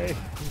 sorry.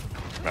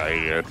 No, you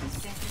good.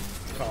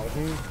 Oh,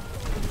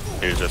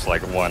 He was just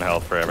like one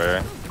health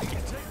forever.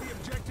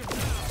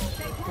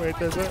 wait,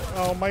 there's a.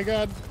 Oh my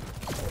god.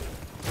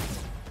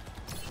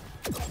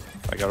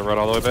 I gotta run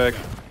all the way back.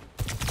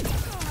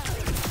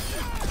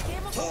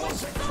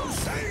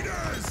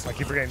 I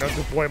keep forgetting, don't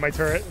deploy my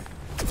turret.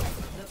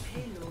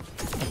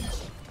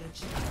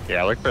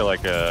 Yeah, look for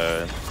like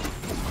a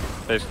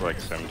basically like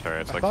a sim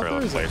turret. It's like for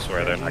a place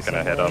where they're not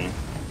gonna hit them,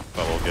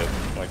 but we'll get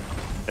like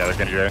yeah, they're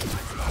gonna do it.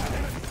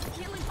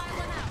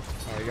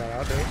 Oh, you got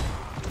out there.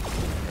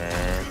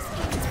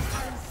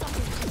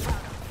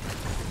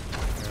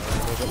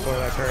 We'll deploy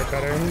that turret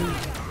better.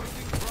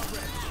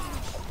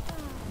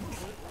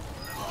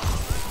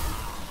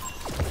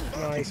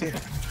 Nice.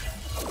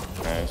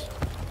 Nice.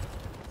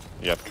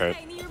 You got the card.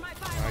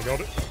 I got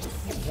it.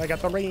 I got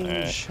the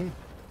range.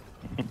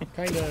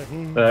 Kinda.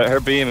 Her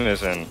beam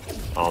isn't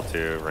all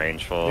too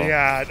rangeful.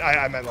 Yeah,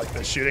 I meant like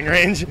the shooting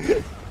range.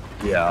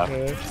 Yeah.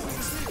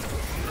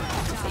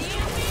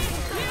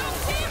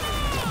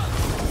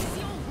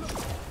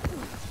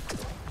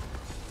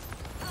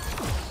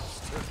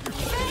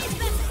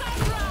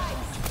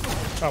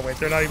 Oh wait,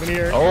 they're not even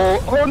here.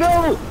 Oh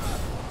no!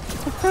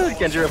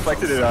 Genji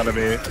reflected it onto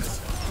me.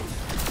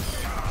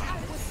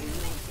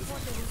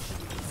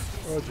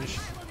 Oh,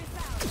 jeez.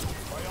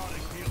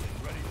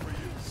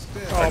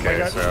 Oh Okay, my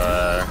god. so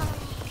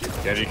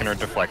yeah, you can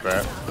deflect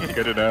that.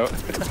 Good to know.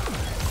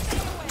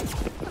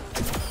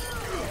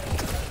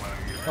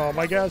 Oh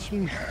my gosh.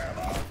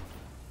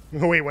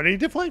 Wait, what did he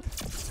deflect?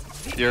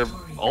 Your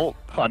ult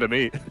onto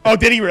me. Oh,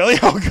 did he really?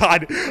 Oh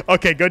god.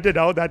 Okay, good to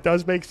know. That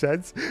does make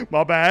sense.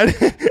 My bad.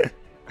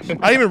 I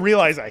didn't even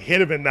realize I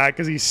hit him in that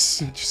because he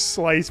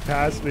sliced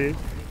past me.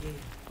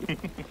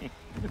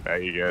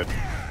 Very good.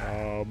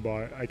 Oh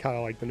boy, I kind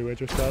of like the new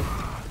intro stuff.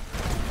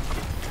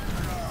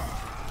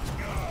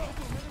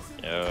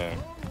 Yeah.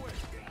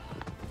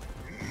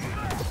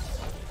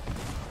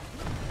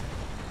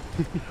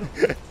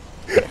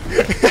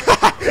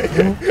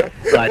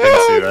 I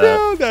didn't see that.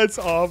 No, that's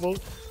awful.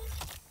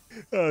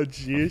 Oh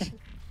jeez.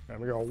 I'm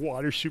gonna go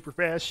water super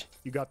fast.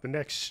 You got the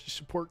next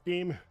support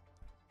game.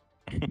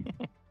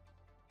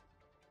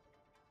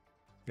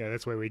 Yeah,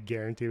 that's why we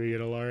guarantee we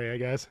get a Lari, I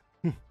guess.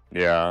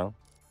 Yeah.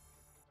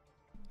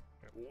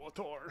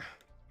 Water.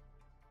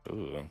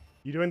 Ooh.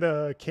 You doing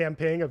the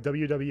campaign of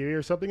WWE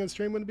or something on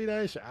stream wouldn't be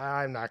nice?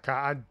 I'm not.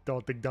 I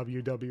don't think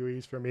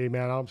WWE's for me,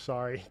 man. I'm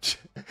sorry.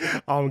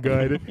 I'm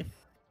good.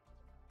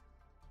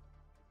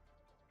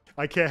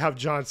 I can't have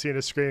John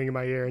Cena screaming in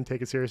my ear and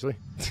take it seriously.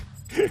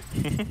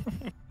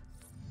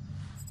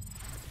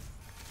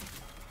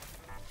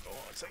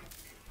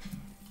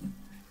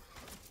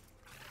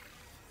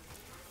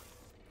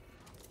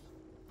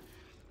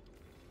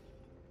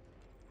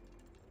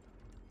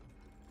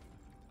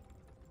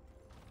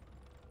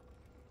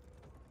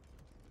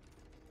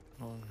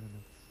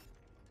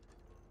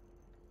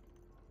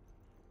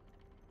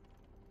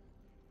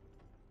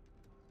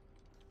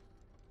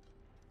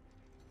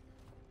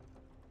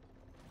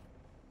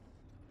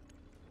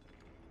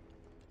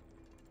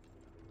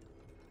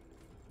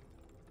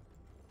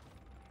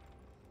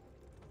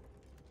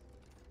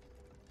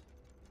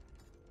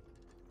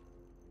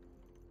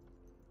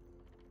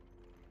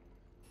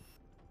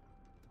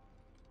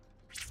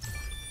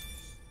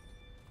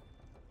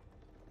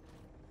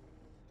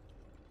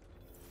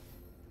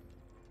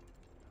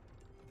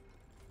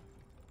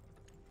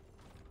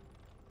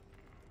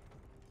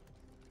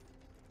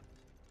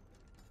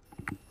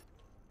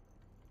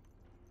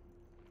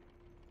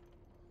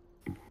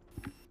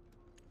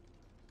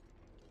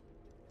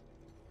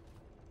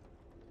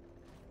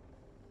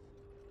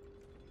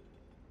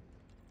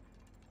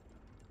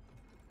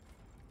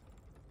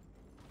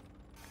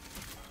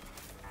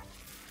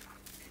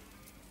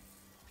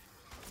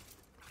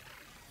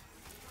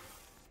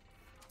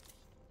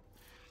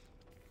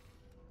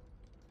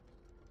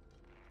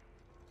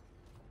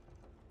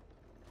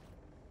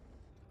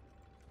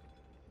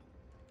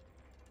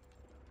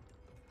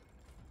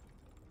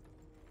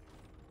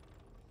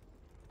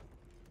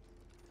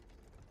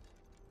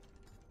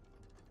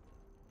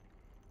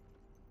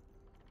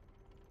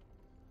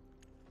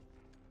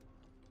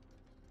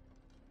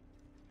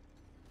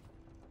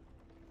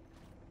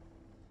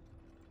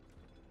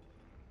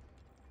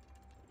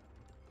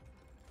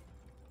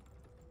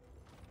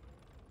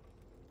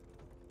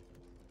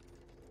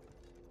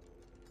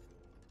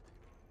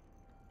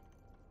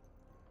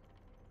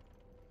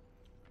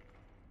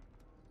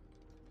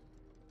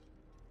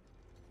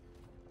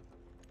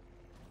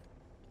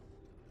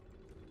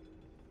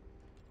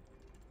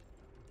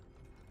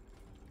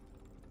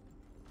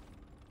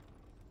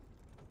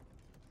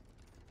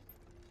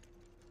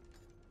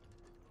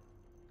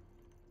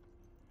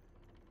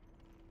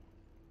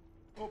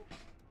 Oh.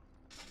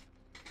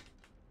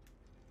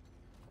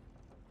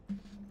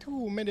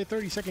 2-minute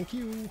 30-second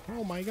queue.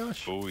 Oh my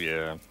gosh. Oh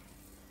yeah.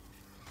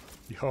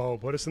 Yo,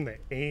 put us in the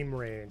aim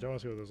range. I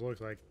want to see what this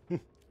looks like.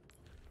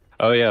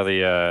 Oh yeah,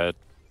 the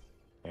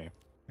Hey,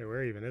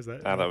 where even is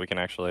that? now that we can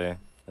actually,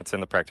 it's in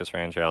the practice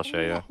range. I'll show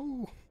you.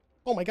 Wahoo.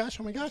 Oh my gosh!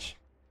 Oh my gosh!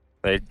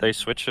 They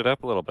switched it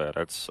up a little bit.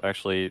 It's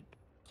actually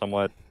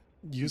somewhat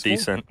Useful?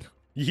 decent.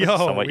 Yo,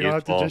 Somewhat we don't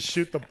have to useful. just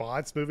shoot the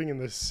bots moving in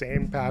the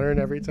same pattern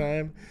every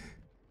time.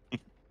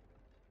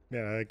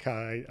 Yeah,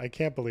 I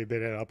can't believe they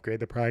didn't upgrade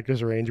the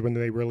practice range when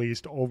they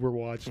released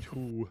Overwatch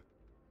 2.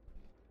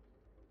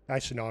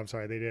 Actually, no, I'm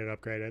sorry. They didn't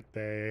upgrade it.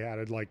 They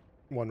added like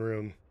one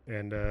room,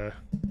 and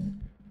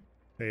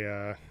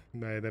they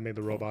made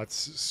the robots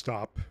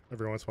stop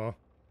every once in a while.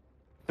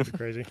 It's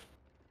crazy.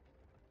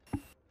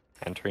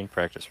 Entering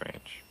practice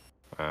range.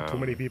 Too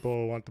many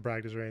people want the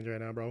practice range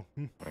right now, bro.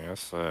 I guess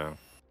so.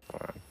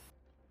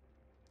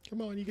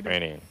 Come on, you can do it.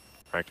 Training.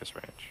 Practice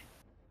range.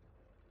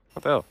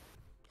 What the hell?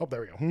 Oh,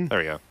 there we go. There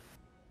we go.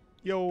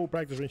 Yo,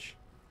 practice range.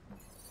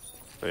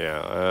 So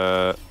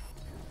yeah,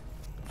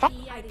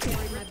 I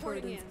carry my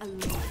burdens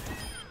alone.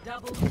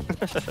 Double.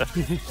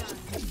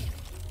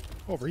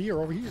 Over here,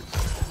 over here.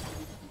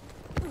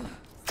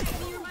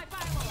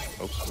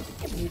 oops.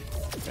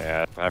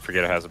 Yeah, I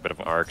forget it has a bit of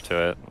an arc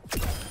to it.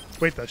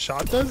 Wait, the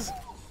shot does?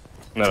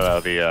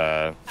 No, the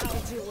I'll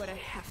do what I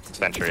have to.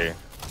 sentry.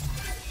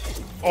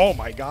 Oh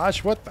my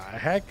gosh, what the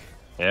heck?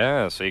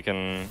 Yeah, so you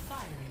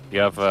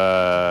have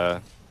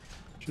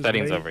Choose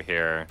settings me. over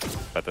here,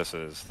 but this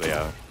is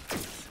the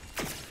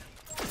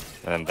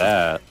and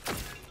that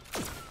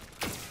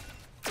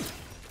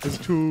It's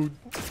too.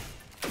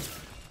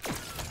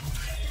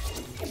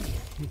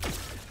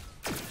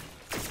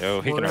 Yo,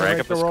 he We're can gonna rack make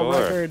up the world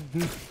score. record.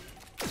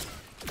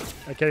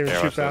 I can't even Yeah,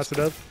 shoot watch fast this.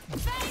 enough.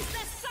 Face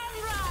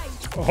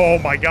the sunrise. Oh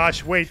my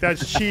gosh! Wait,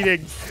 that's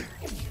cheating.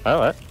 Oh,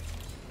 what?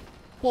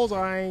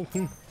 Bullseye.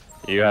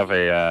 You have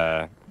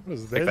a What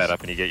is pick this? that up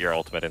and you get your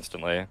ultimate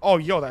instantly. Oh,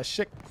 yo, that's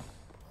sick.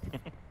 Why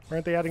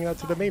aren't they adding that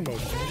to the main mode?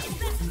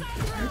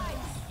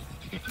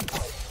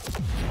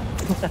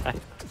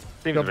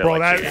 Seems Yo, a bit bro,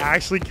 like that cheating.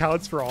 actually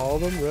counts for all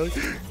of them, really?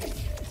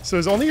 So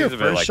is only your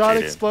Seems a bit first like shot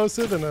cheating.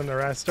 explosive and then the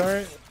rest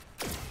aren't?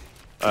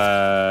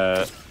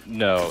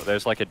 No,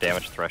 there's like a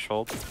damage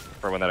threshold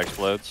for when that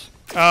explodes.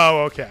 Oh,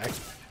 okay.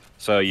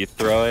 So you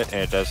throw it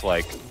and it does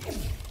like,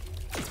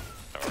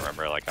 I don't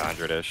remember, like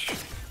 100-ish.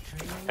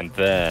 And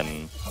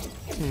then,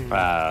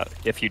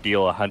 if you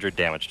deal 100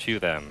 damage to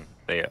them,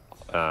 they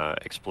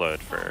explode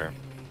for.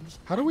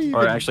 How do we even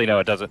Or actually, no,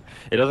 it doesn't.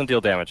 It doesn't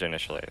deal damage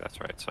initially. That's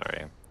right.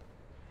 Sorry.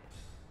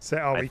 say?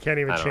 Oh, we can't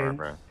even I don't change.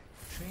 remember.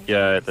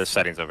 Yeah, the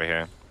settings over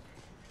here.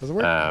 Does it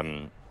work?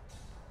 No,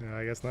 No,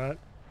 I guess not.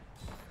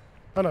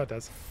 Oh no, it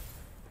does.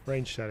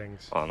 Range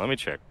settings. hold on, let me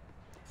check.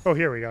 Oh,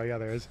 here we go. Yeah,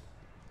 there is.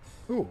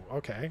 Ooh,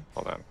 okay.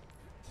 Hold on.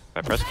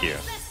 I press Q. The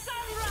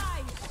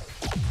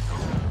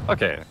sunrise.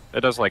 Okay,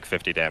 it does like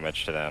 50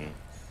 damage to them.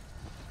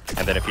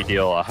 And then if you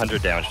deal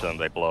 100 damage to them,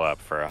 they blow up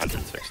for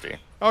 160.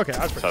 Okay,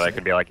 that's pretty So that sick.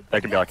 could be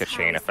like a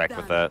chain effect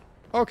with that.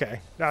 Okay,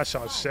 that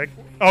sounds sick.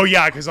 Oh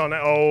yeah, because on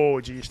that.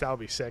 Oh, geez, that would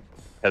be sick.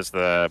 Because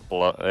the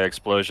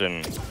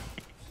explosion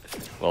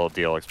will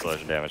deal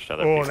explosion damage to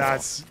other Oh, people.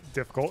 that's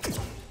difficult.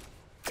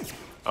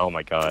 Oh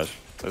my gosh,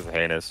 this is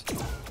heinous.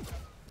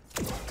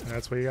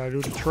 That's what you gotta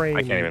do to train.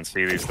 I can't even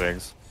see these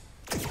things.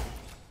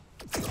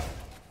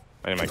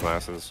 I need my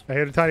glasses. I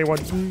hit a tiny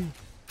one.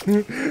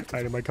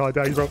 I need my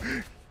contact, bro.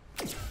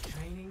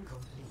 Training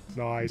complete.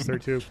 Nice, there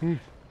too. Here,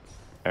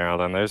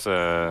 hold on, there's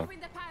a... Open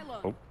the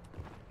pylon. Oh.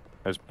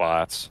 There's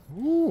bots.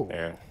 Ooh,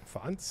 There.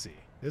 fancy.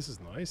 This is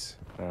nice.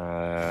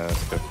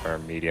 Let's go for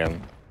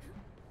medium.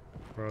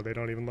 Bro, they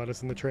don't even let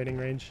us in the training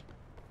range.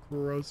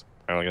 Gross.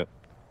 I look at...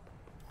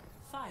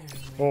 Firing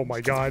Oh my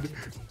god.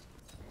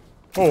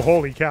 Oh,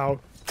 holy cow.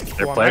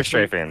 They're Well, I'm player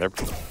actually- strafing. They're...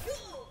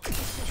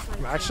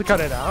 I'm actually cut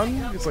it down.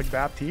 It's like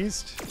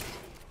Baptiste.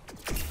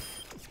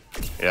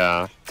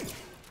 Yeah.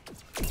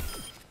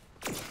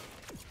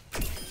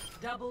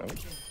 double kill.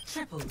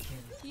 Triple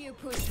kill. You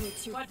push me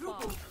too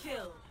Quadruple far.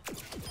 kill.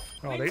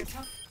 Oh, they.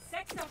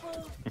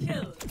 Sextuple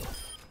kill.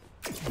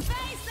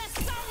 Face the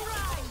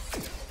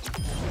sunrise.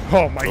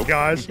 Oh my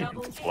gosh.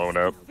 Double Blown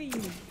up.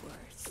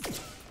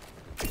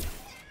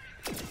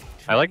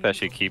 I like that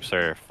she keeps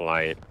her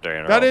flight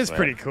during her That is ultimate,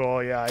 pretty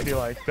cool. Yeah, I do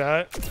like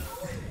that.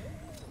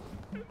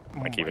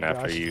 Like Oh even my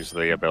after gosh. you use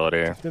the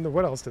ability. Then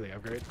what else do they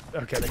upgrade?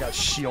 Okay, they got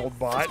shield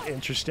bot.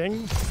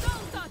 Interesting.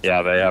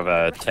 Yeah, they have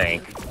a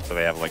tank, so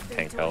they have like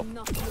tank health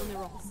Not on the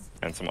rocks.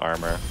 and some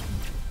armor.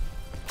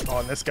 Oh,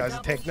 and this guy's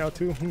a tank now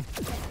too.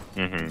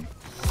 Mm-hmm.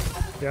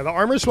 Yeah, the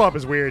armor swap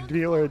is weird.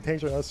 Dealer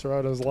tanks are not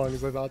surrounded as long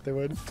as I thought they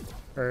would.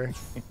 Or.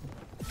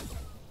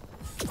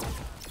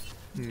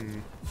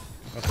 Nothing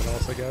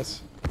else, I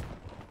guess.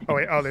 Oh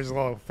wait. Oh, there's a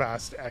little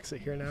fast exit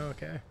here now.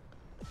 Okay.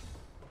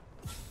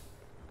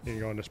 You can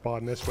go into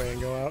spawn this way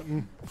and go out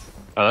and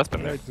Oh, that's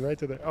been there. right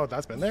to the. Oh,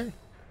 that's been there.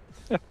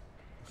 Yeah.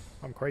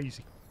 I'm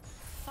crazy.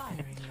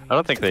 firing. I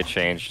don't think they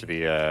changed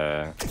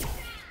the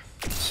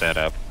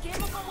setup,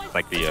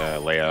 like the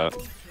layout,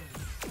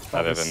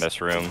 other than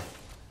this room.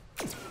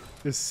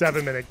 This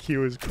 7-minute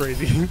queue is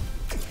crazy.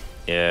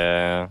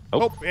 Yeah.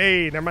 Oh, Oh,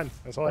 hey, never mind.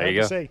 That's all I There have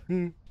you to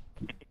go. say.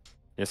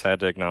 just had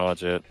to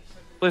acknowledge it.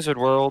 Blizzard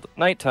World,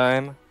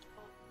 nighttime.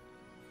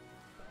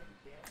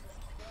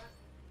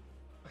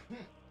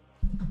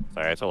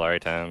 Sorry, it's Alari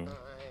time.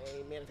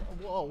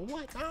 Whoa,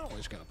 what? I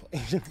was gonna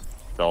play.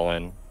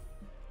 Stolen.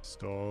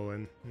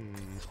 Stolen.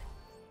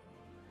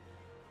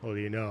 What do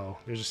you know?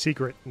 There's a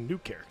secret new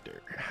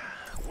character.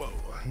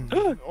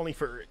 Whoa. Only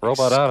for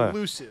Robot Anna.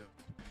 exclusive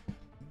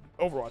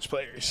Overwatch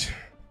players.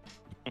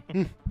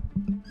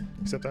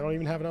 Except I don't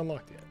even have it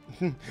unlocked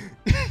yet.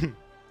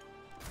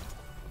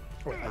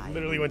 Wait, I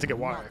literally went to get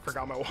water. I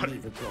forgot my water.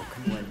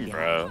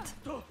 Bro.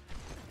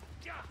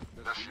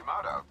 The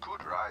Shimada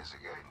could rise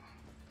again,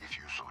 if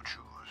you so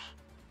choose.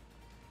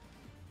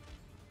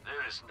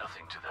 There is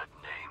nothing to that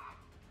name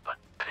but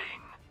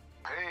pain.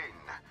 Pain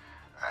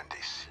and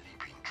a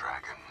sleeping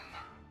dragon.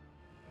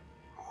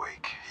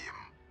 Wake him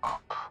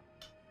up.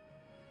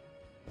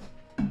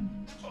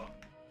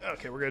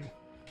 Okay, we're good.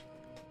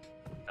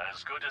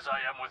 As good as I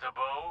am with a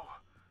bow,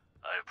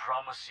 I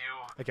promise you.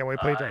 I can't wait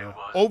to play I the was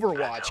Overwatch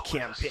better with a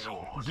campaign.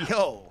 sword.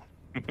 Yo.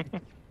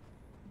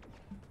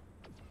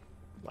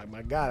 Like,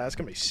 my God, that's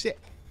gonna be sick.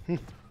 I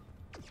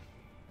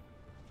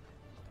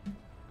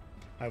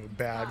have a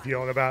bad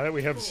feeling about it.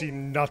 We have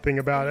seen nothing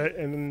about it,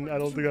 and I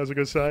don't think that's a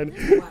good sign.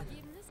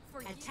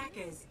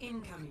 Attackers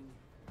incoming.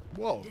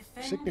 Whoa,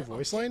 Defend sick new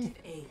voice line?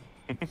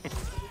 objective A.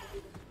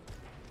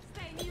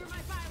 Stay near my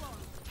pylon.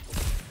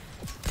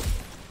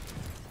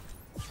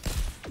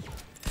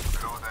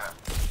 Go there.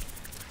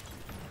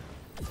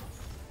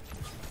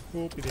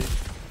 Whoopity.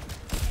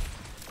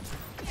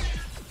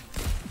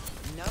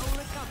 No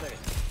recovery.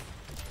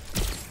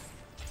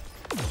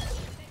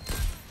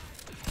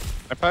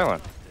 I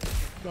pylon.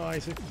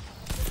 Nice.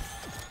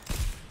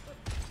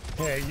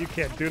 Hey, you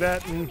can't do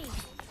that. Keeping you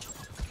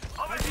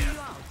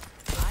out.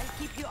 I'll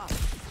keep you up.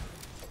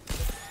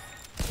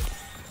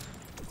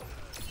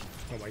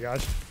 Oh my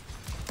gosh.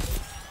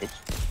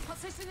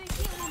 Positioning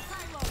healing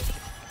pylon.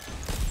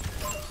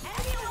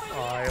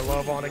 I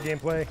love on a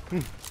gameplay.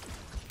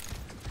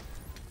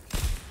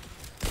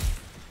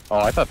 Oh,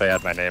 I thought they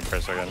had my name for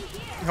a second.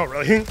 Oh,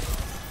 really?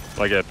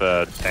 Like at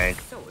the tank.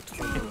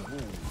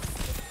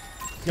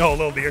 Oh,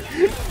 little deer.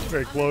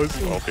 Very close.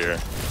 Oh dear.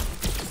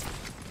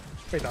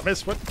 Wait, I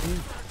missed. What?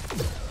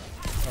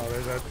 Oh,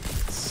 there's a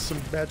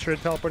Symmetra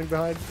teleporting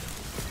behind.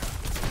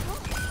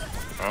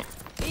 Oh.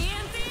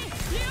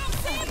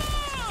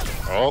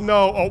 Oh.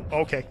 No. Oh,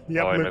 okay.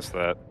 Yep. Oh, I missed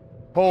that.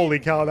 Holy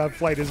cow, that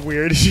flight is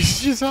weird.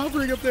 She's just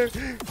hovering up there.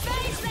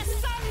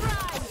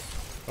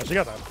 Oh, she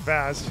got that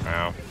fast.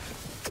 Ow.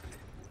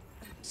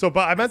 So,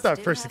 but I meant that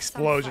first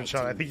explosion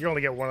shot. I think you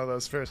only get one of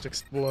those first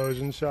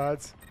explosion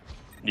shots.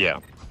 Yeah.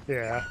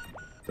 Yeah.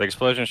 The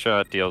explosion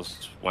shot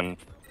deals one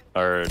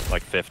or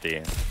like 50.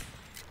 And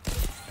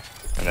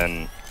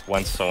then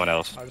once someone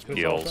else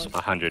deals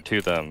 100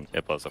 to them,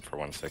 it blows up for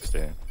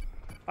 160.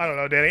 I don't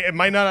know, Danny. It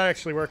might not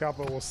actually work out,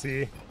 but we'll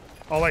see.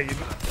 I'll let you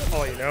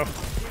know.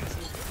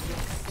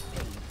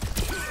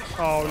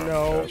 Oh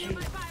no.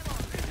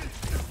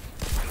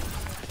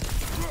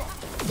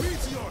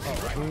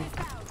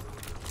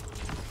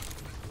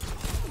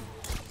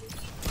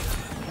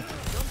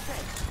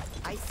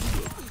 I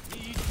see it.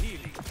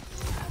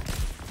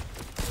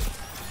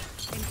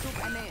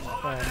 Oh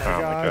my Oh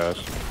my gosh.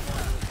 gosh.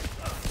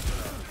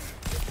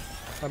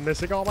 I'm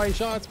missing all my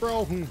shots,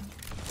 bro.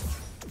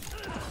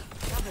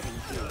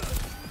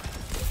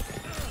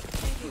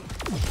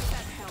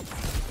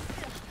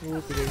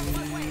 Oopity.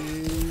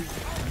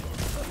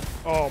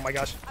 Oh my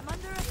gosh.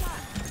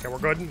 Okay, we're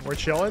good. We're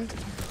chilling.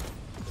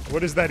 What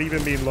does that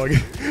even mean, Logan?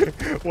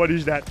 What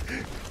is that?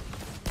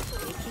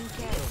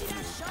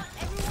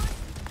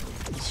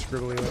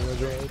 Scribbly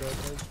language.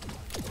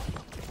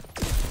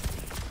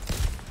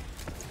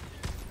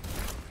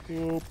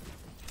 Oop.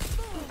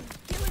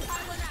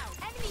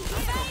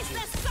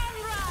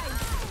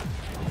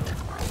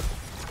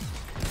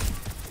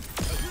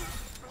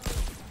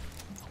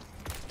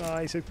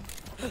 Nice.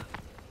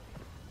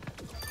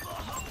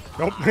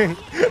 Nope.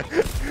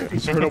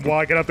 Just heard him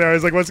walking up there. I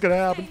was like, what's gonna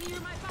happen?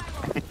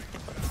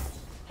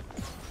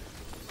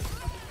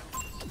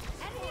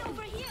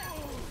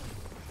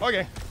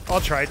 Okay,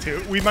 I'll try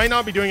to. We might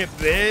not be doing it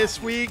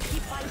this week.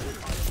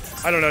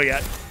 I don't know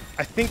yet.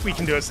 I think we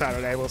can do it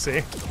Saturday. We'll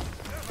see.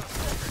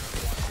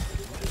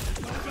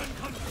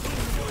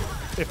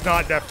 If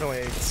not,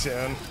 definitely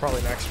soon.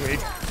 Probably next week.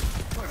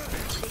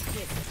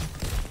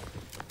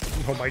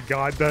 Oh my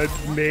god, the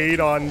maid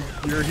on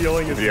your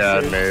healing is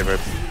insane. Maybe.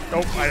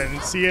 Nope, I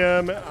didn't see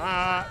him.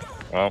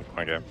 Oh,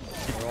 okay.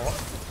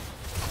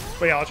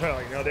 But yeah, I'll try to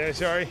let you know there.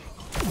 Sorry.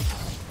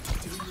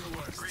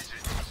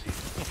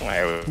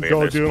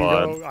 Go Doom,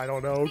 go. I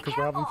don't know, because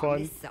we're having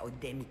fun.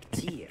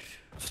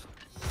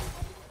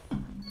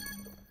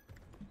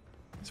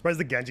 Surprised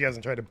the Genji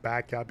hasn't tried to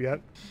back up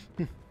yet.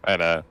 I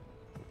know.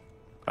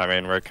 I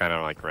mean, we're kind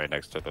of like right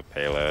next to the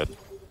payload.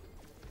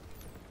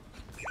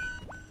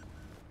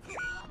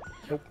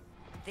 Nope.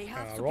 They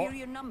have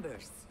superior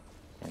numbers.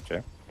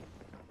 Okay.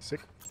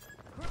 Sick.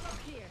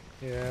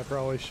 Yeah,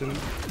 probably shouldn't.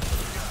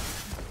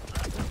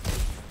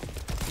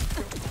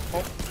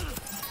 Oh.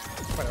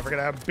 Whatever,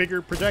 gonna have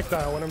bigger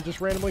projectile when I'm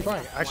just randomly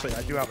firing. Actually,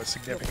 I do have a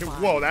significant.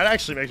 Whoa, that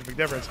actually makes a big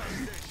difference. I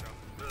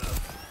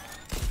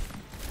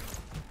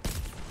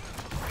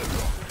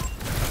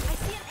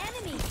see an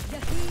enemy.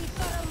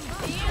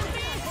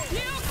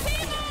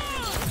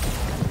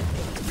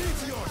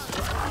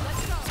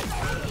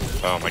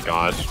 Oh my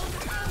gosh.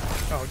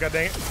 Oh, god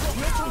dang it.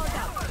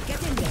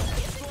 Get in there.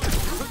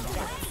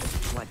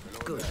 What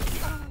good?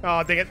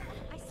 Oh, dang it.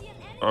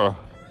 Oh.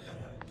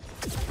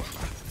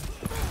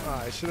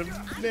 I should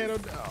have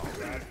nanoed. Oh,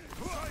 god.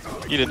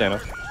 You did nano.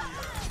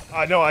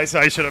 No, I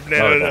should have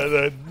nanoed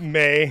the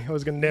May. I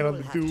was gonna nano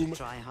the Doom.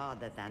 Try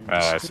harder than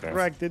I see.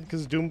 Corrected,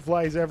 because Doom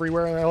flies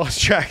everywhere and I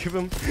lost track of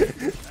him.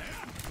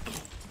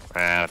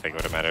 I don't think it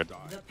would have mattered.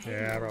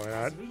 Yeah, probably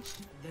not.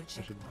 I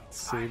should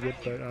save it,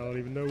 but I don't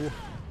even know.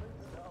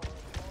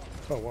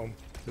 Oh, well.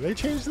 Did they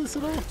change this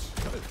at all? No.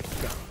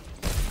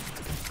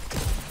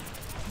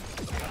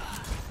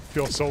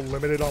 Feel so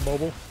limited on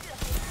mobile.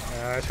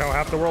 That's how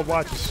half the world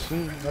watches.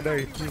 How dare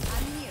you.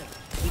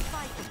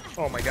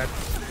 Oh my god.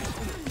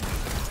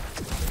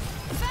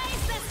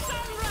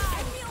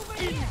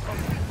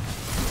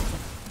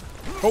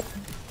 Oh.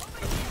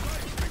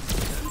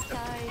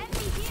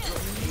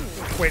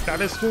 Wait,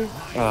 that is true?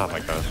 Oh my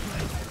gosh.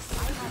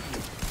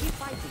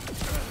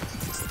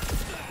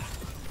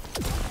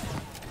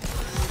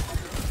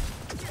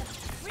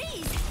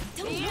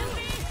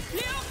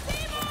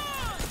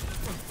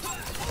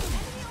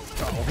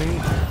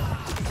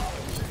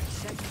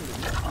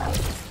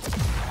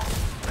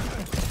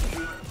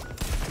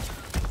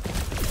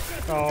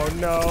 Oh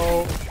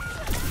no.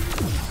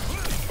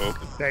 Oh.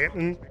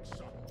 Dang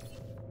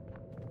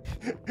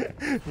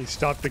it. He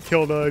stopped to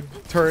kill the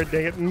turret,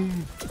 dang it.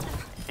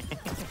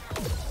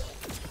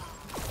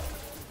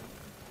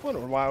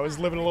 Wonder why I was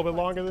living a little bit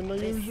longer than the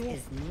usual.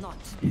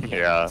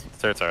 Yeah,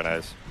 turrets are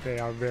nice. They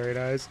are very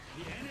nice.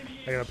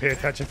 I gotta pay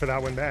attention for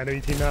that when the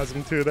enemy team has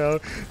them too, though.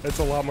 That's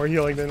a lot more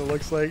healing than it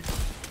looks like.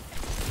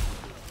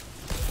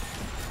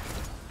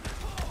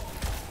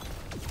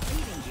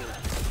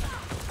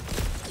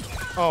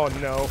 Oh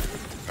no.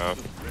 Oh.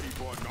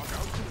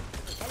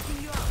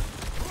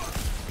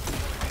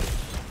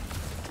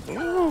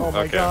 Oh my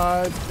Okay.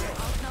 god.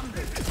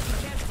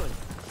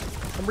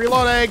 I'm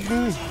reloading.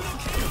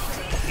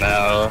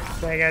 No.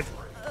 Dang it.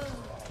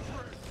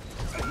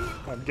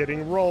 I'm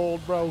getting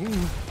rolled, bro.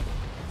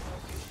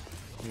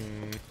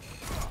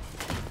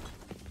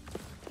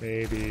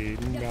 Maybe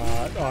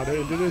not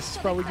auto into this is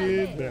probably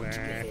good, but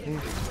Okay.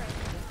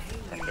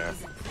 yeah,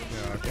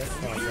 okay.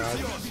 Oh god.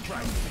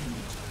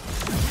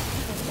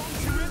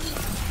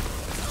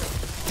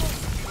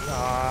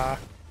 Ah.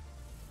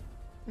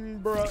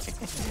 Bruh.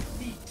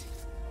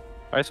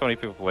 Why are so many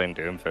people playing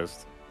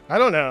Doomfist? I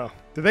don't know.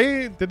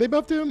 Did they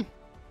buff Doom?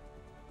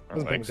 I I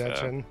don't wasn't paying think so.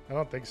 attention. I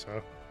don't think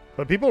so.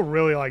 But people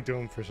really like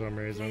Doom for some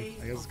reason.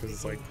 I guess because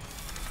it's like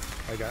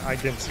I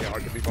can see how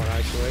it could be fun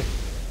actually.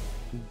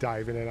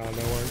 Diving in out of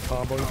nowhere and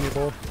comboing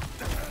people.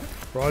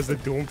 Bro has the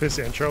Doomfist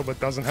intro but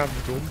doesn't have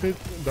the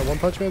Doomfist, the One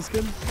Punch Man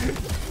skin.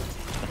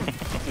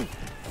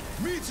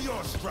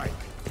 Meteor strike.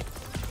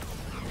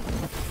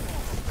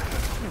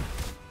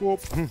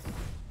 Whoop.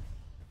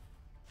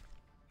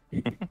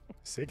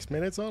 6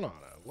 minutes on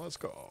auto. Let's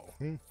go.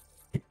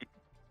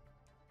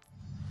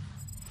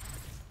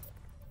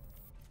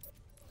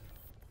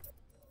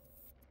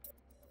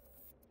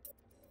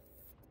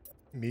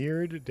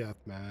 Mirrored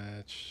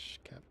deathmatch.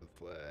 Cap the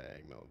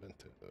flag. No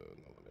limits.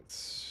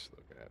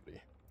 Low gravity.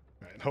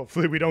 Alright,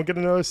 hopefully we don't get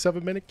another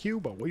 7-minute queue,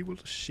 but we will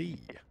see.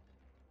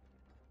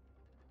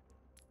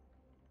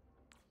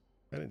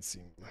 That didn't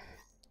seem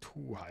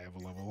too high of a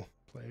level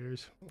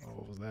players. Oh,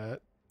 what was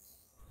that?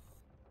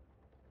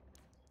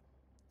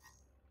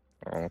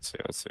 Oh, let's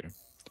see.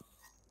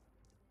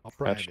 Up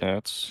Patch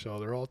notes. So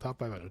they're all top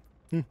 500.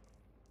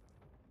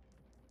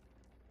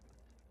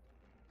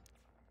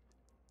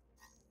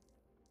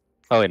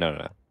 Oh wait,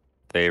 no.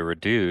 They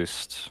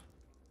reduced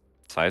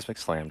seismic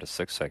slam to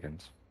 6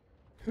 seconds,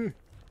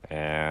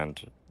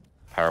 and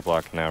power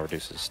block now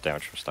reduces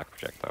damage from stock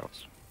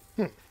projectiles.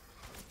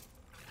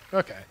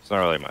 Okay. It's not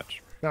really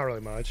much. Not really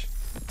much.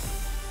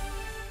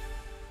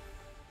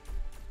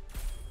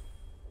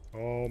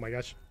 Oh my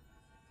gosh.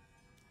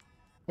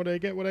 What did I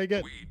get? What did I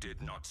get? We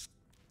did not.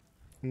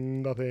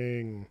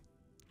 Nothing.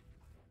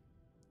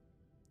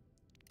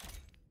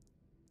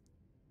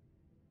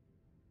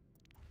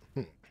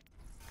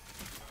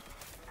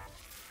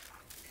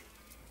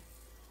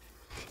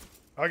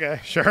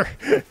 Okay, sure.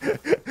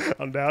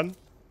 I'm down.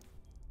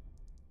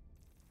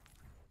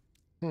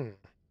 Did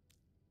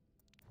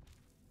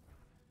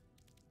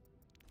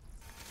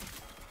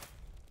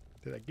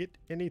I get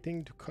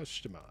anything to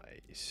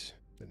customize?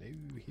 The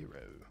new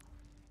hero.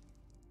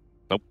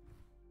 Nope.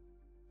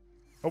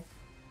 Oh.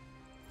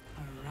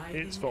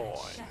 It's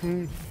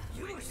fine.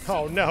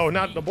 Oh no,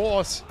 not the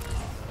boss.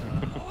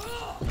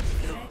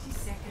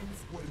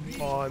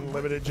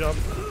 Unlimited jump.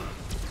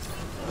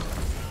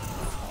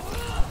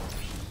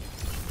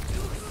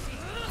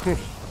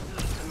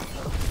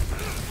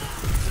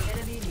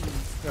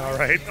 All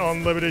right,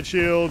 unlimited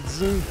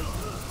shields.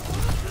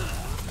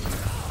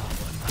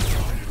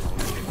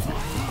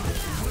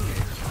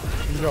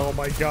 Oh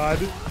my god.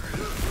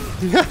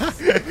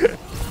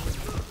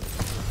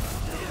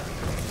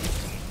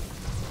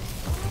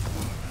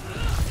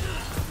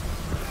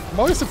 I'm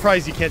always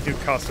surprised you can't do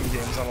custom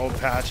games on old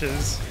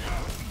patches.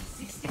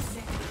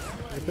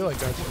 I feel like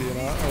that should be an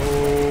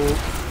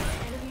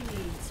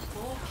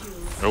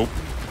Nope.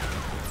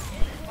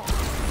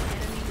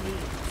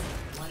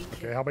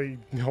 Okay, how many?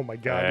 Oh my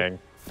god. Dang.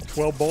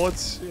 12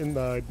 bullets in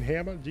the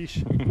hammer?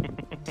 Jeesh.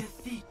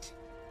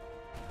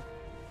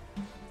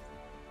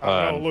 I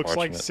don't know, it looks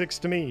like Unfortunate. 6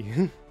 to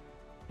me.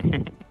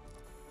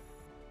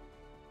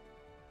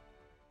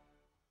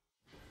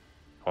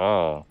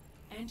 Oh.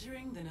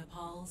 Entering the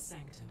Nepal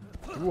sanctum.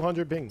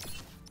 200 ping.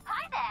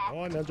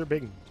 100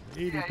 ping.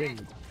 80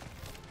 ping.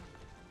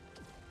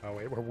 Oh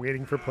wait, we're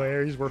waiting for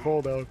players. We're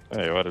full though.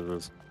 Hey, what is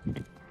this?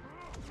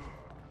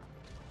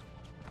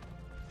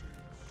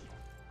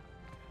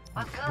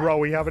 Bro,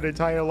 we have an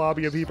entire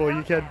lobby of people.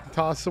 You can't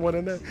toss someone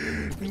in there?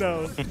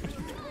 No.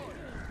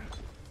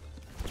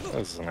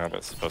 This isn't how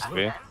it's supposed to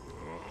be.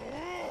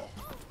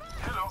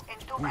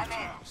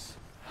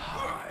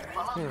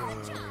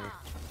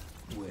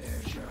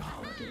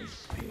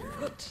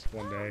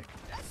 One day.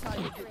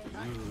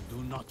 You do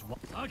not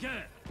want.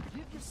 Okay.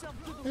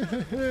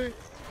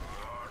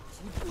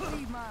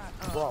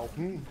 Bro.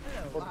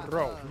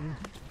 Bro.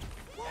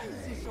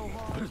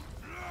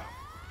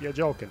 You're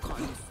joking.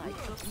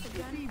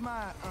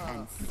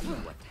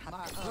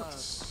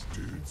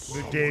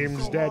 The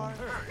game's dead.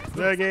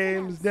 The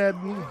game's dead.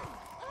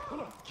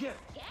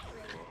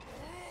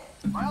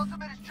 My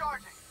ultimate is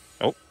charging.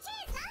 Oh,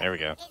 there we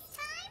go.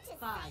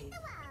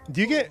 Do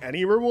you get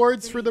any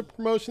rewards for the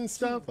promotion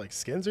stuff, like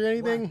skins or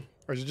anything,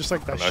 or is it just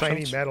like that shiny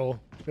Promotions? metal?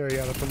 There you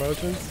go, the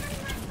promotions.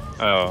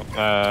 Oh,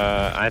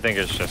 I think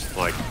it's just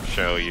like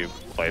show you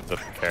played the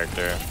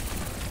character.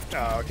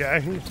 Oh,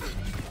 okay.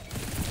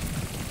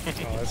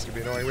 Oh, that's gonna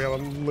be annoying. We have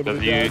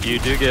unlimited. You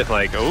do get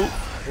like Oop.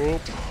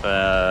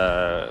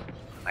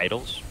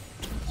 idols.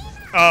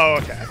 Oh,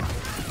 okay.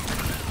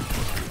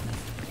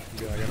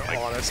 Be like an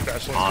honor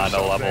specialist On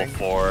a level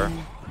 4.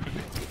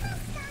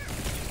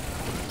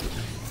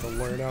 To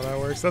learn how that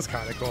works. That's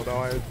kind of cool, though.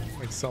 I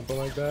like something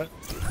like that.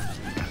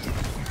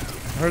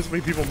 There's so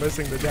many people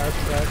missing the dash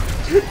attack.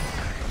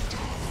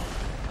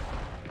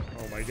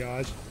 Oh my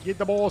gosh! Get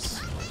the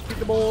boss! Get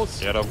the boss!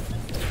 Get him.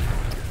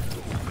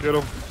 Get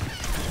him.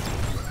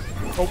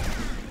 Oh.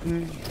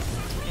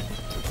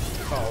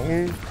 Oh.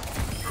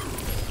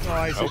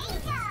 Nice. Oh.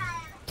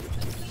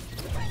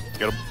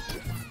 Get him.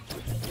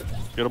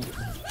 Get him.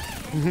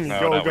 No,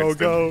 Go, not go,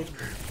 Winston. go.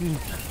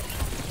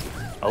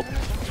 Oh.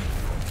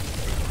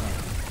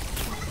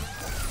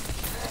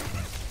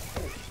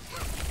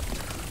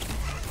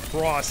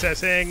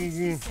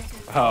 Processing.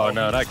 Oh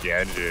no, not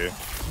Genji.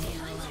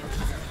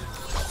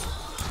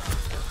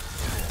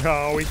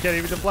 Oh, we can't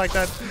even deflect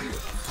that.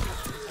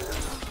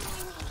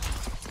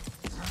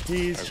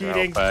 He's There's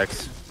cheating. No health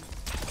packs.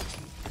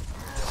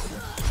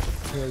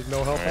 There's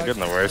no help. Getting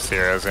the worst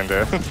heroes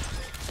into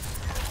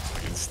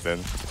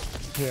Winston.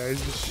 Yeah,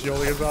 he's just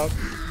shielding us up.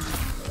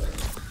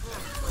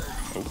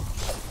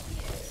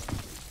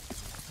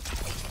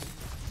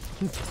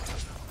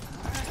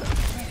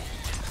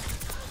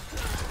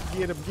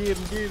 Get him, get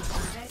him, get him.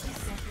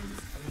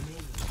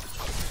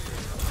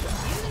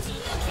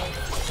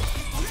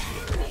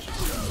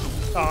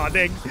 Aw,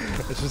 dang.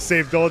 I just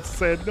saved all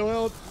said no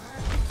health.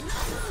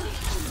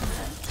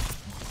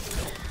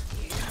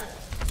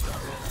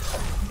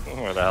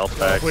 Where the health Oh,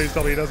 packs? please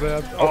tell me he doesn't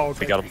have. Oh, Okay.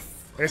 we got him.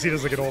 I guess he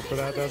doesn't get ult for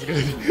that. That's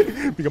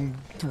good. Become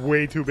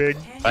way too big.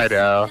 I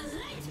know.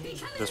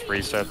 Just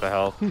reset the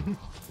health.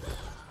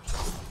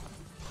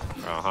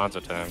 Oh,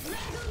 Hanzo time.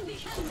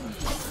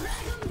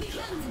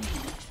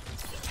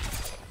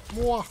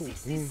 Wahoo.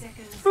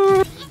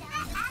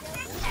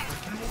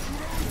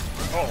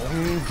 Oh.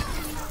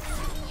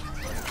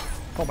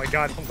 Oh my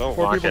god. Don't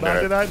 4 walk people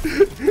into died it. to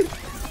that.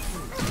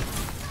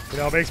 You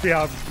know, it makes me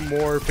have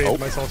more faith in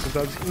myself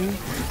sometimes.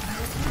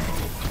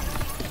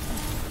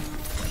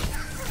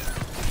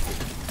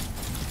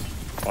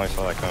 Only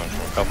saw that coming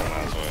from a couple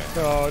miles away.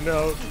 Oh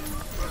no.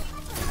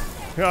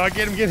 Oh,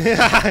 get him, get him.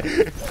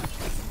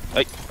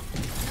 Hey.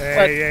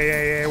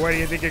 Hey, where do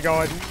you think you're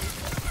going?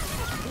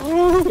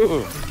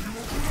 Ooh.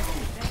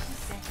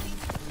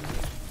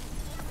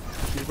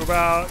 Keep him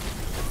out.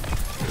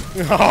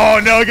 Oh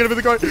no, get him in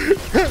the car.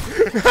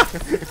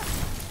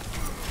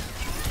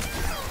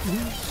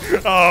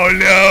 Oh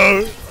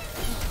no.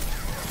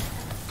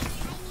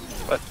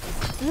 What?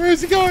 Where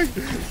is he going?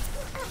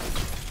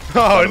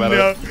 Oh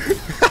no.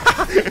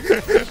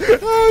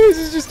 Oh, this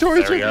is just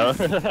torture. There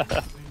we go.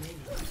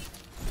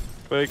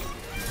 Quick.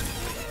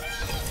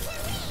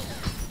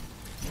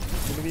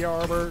 Give me the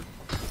armor.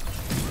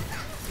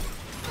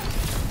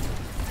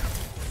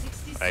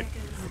 Hey.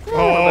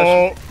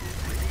 Oh.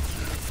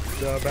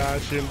 The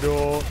Bastion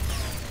duel.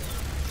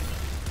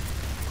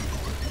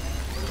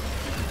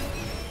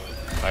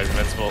 I'm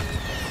invincible.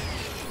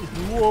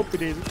 Whoop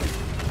it is.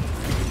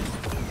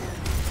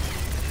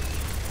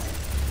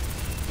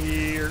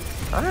 Here.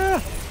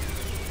 Ah.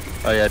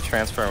 Oh yeah,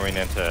 transforming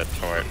into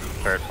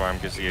turret form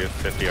gives you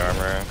 50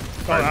 armor.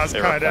 Oh, that's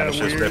It kinda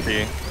replenishes weird.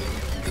 50.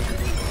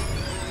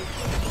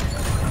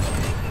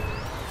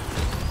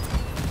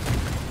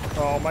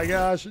 Oh my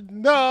gosh.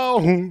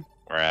 No.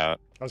 We're out.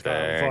 That was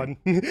kind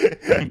Dang.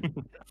 of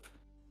fun.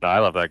 No, I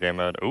love that game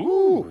mode.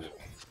 Ooh.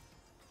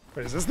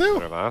 Wait, is this new?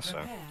 What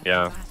awesome.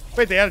 Yeah.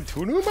 Wait, they added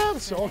 2 new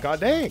maps? Oh god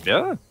dang.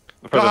 Yeah.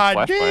 For God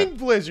the dang, flashpoint.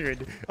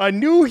 Blizzard! A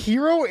new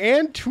hero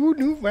and 2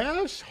 new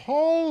maps?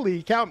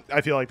 Holy cow.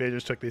 I feel like they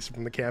just took these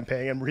from the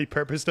campaign and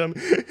repurposed them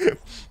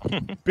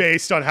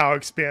based on how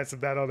expansive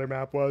that other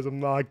map was.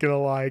 I'm not gonna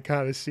lie, it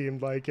kind of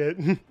seemed like it.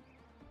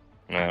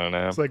 I don't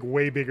know. It's like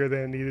way bigger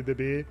than it needed to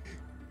be.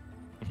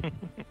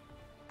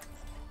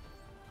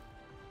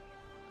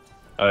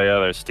 Oh yeah,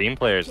 there's Steam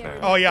players now.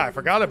 Oh yeah, I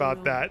forgot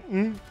about that.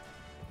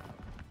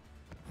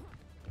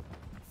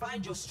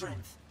 Find your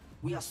strength.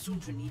 We are soon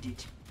to need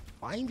it.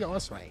 Find your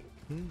strength.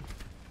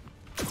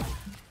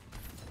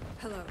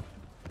 Hello.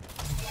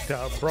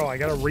 Bro, I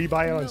gotta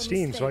rebuy it on No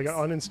Steam, so I got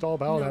uninstall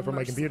Battle.net No from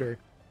my mercy. computer.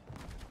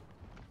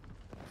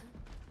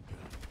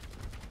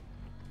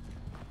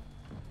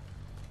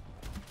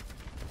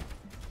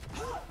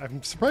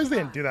 I'm surprised they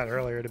didn't do that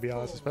earlier, to be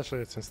honest,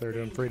 especially since they're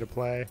doing free to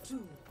play.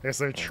 I guess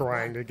they're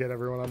trying to get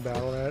everyone on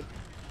Battle.net.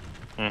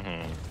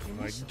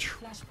 Mm-hmm. Like,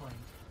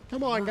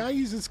 come on,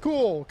 guys, it's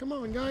cool. Come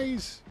on,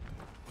 guys.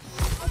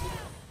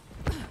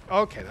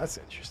 Okay, that's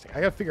interesting.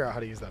 I gotta figure out how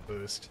to use that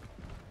boost.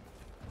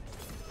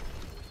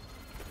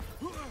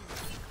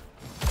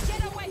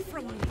 Get away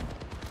from me.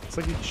 It's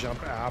like you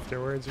jump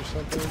afterwards or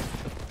something.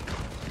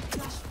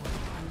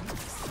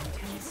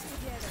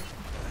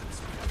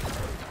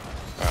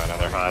 Oh,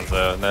 another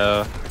Hanzo.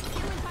 No.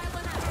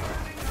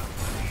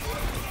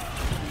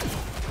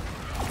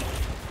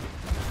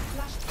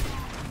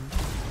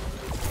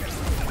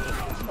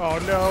 Oh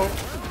no.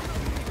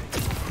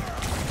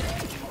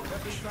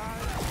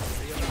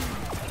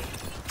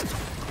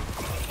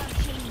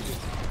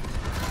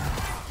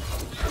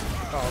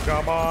 Oh,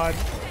 come on.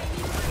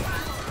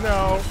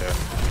 No.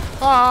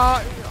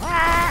 Ah!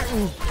 Ah!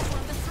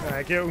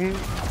 Thank you.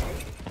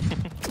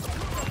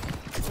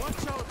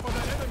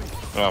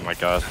 Oh my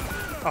gosh.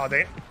 Oh,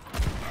 they.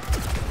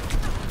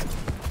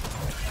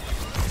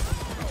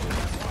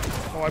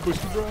 Oh, I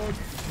boosted drug.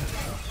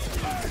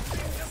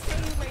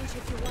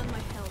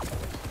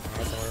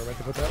 That's not where I meant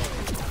to put that.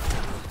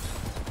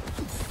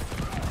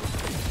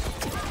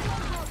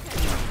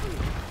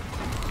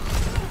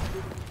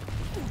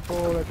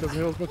 Oh, that doesn't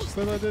heal as much as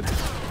that I did.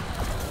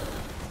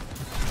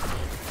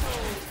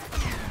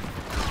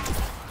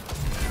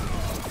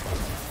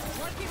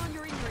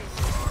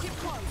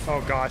 Oh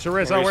gosh,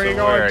 Arisa, where are you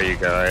going? Where are you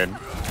going?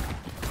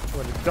 I'm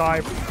gonna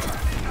die.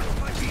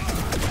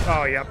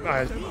 Oh, yep.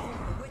 I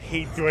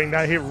hate doing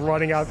that. I hate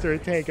running after a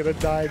tank and I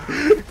died.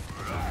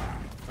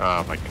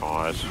 Oh my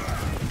gosh.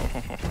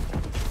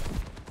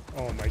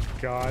 Oh my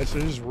gosh,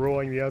 they're just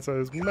rolling the outside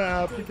of this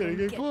map. You're gonna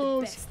get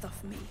close.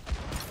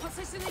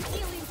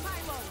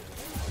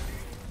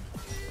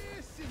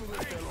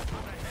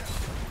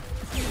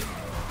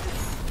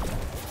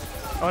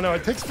 Oh no,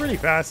 it takes pretty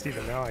fast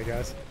even now, I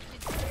guess.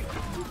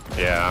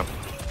 Yeah.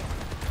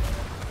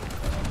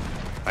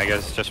 I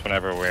guess just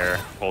whenever we're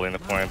holding the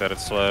point that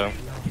it's slow.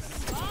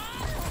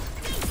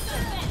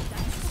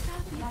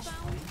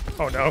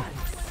 Oh no.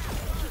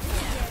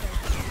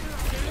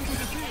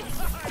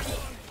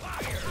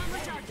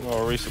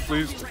 Oh, Risa,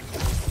 please.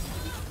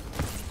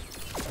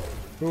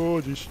 Oh,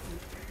 jeez.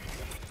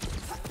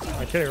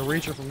 I can't even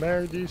reach her from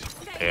there, jeez.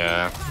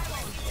 Yeah.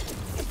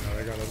 Oh,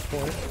 I got another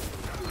point.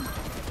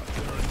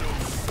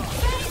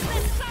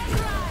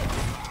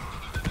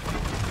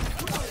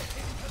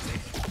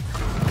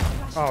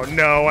 Oh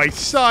no, I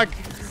suck!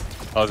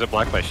 Oh, is it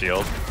blocked by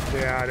shield?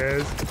 Yeah, it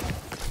is.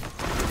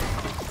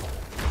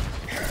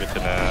 Good to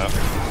know.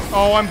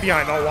 Oh, I'm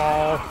behind the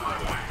wall.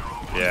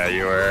 Yeah,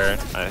 you were.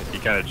 You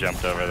kind of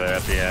jumped over there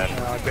at the end.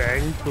 Oh,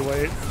 dang, too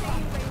late.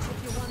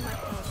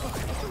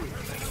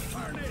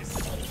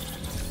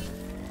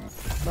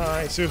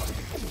 Nice.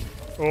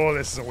 Oh,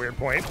 this is a weird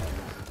point.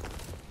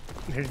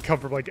 They come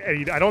from like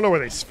any. I don't know where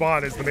they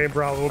spawn, is the main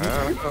problem.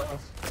 There we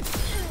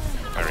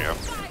go.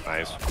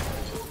 Nice.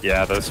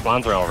 Yeah, those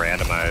spawns are all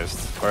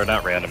randomized. Or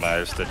not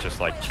randomized, it just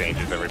like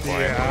changes every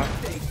point. Yeah.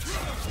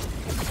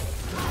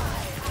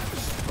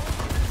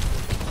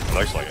 It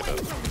looks like it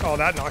does. Oh,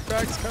 that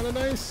knockback's kind of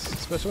nice,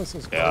 especially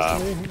since it's close Yeah.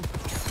 to me.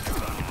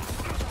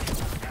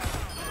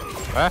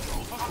 Ah,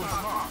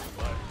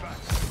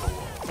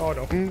 Oh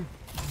no.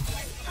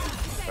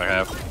 I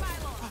have.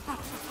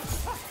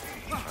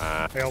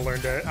 I'll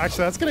learn to.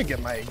 Actually, that's gonna get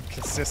my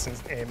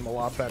consistent aim a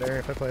lot better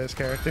if I play this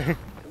character.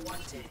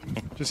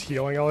 Just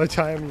healing all the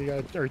time, you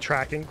got or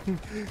tracking.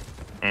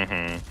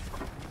 Mm-hmm.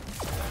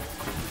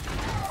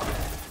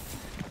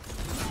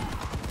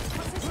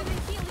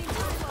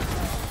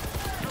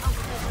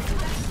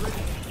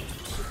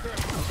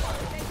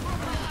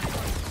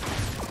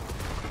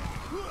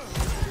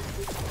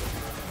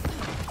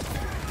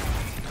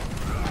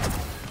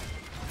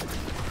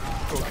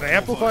 Oh, can I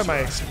amplify my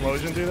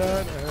explosion? Do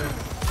that?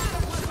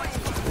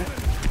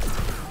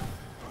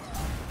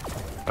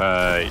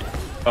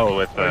 Oh,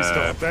 with Oh, he's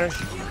still up there.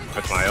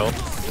 with my ult.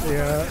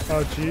 Yeah.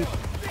 Oh, jeez.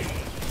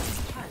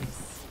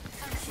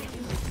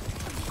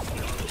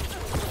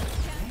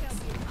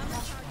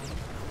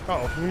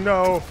 Oh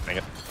no. Dang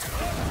it.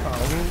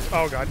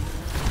 Oh god.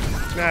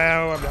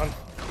 No, I'm done.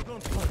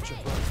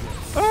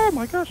 Oh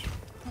my gosh.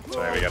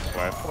 Sorry, we got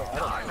swipe.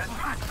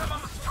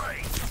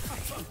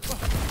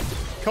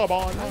 Come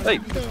on. Hey.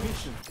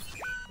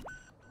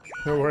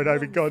 No, where did I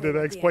even go to the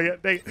next play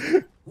yet? Dang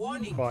it.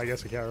 Well, I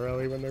guess we can't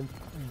really when they're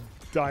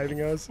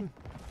diving us.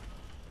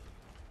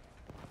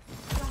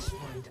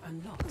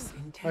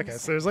 Okay,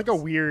 so there's like a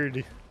weird.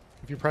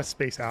 If you press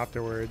space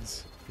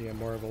afterwards, you get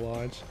more of a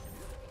launch.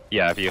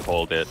 Yeah, if you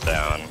hold it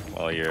down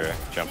while you're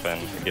jumping,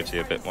 it gives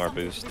you a bit more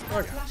boost.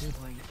 Okay.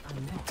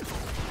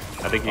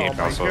 I think you Oh can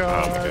my also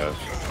God.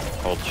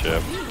 hold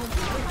shift.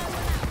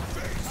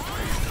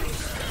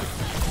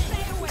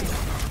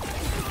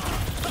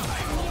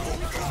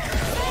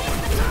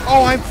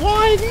 Oh, I'm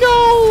flying!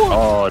 No!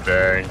 Oh,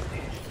 dang.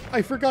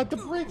 I forgot the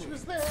bridge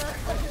was there.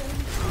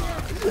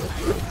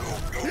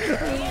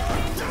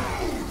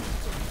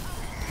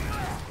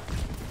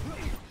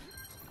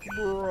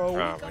 Bro.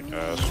 Oh my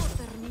gosh.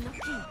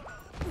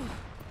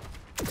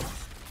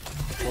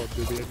 Well,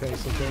 did the attack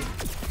something?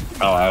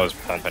 Oh, I was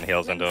pumping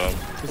heals into him.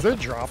 Is there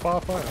drop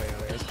off? Oh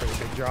yeah, there's a pretty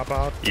big drop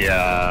off.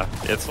 Yeah,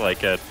 it's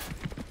like I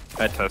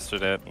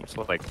tested it. It's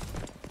like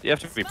you have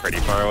to be pretty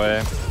far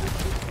away.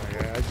 Oh,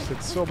 yeah, I just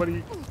hit so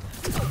many.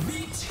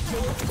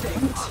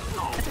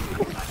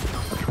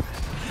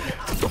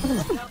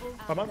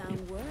 Come on.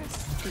 Done worse.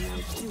 Now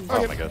do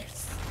Oh my gosh.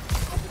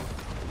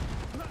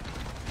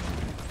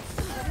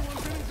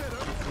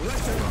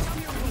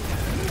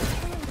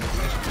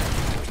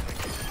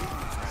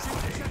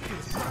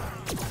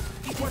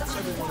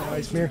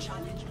 Nice mirror.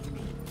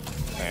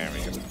 There we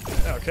go.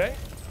 Okay.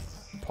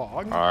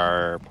 Pog.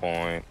 Our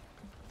point.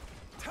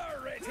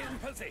 Turret in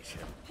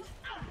position.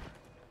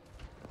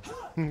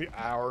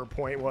 Our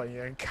point. What?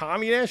 You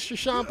communist or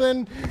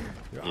something?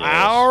 Yes.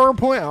 Our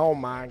point. Oh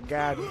my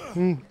God.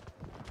 You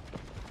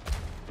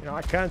know,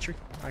 our country.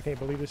 I can't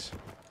believe this.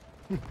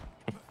 I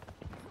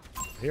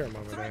hear him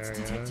over there.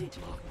 Yeah.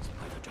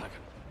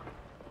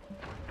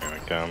 Here we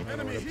come. What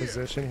a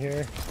position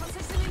here.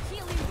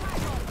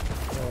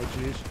 Oh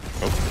jeez.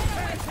 Oh.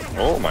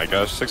 Oh my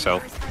gosh, 6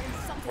 health.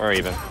 We're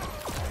even.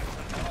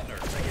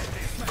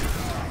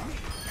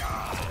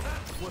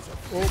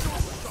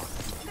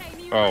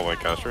 Oh my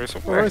gosh,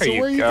 Marissa, where are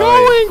you going?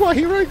 Why are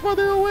you running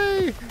farther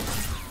away?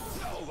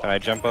 Can I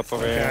jump up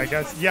over Yeah, here? I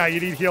guess. Yeah, you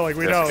need healing.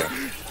 We Yes, know.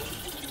 okay.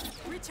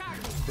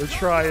 We're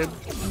trying.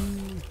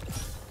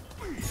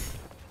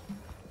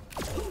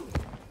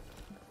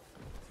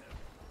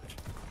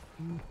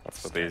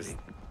 What's with these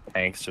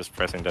tanks just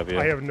pressing W?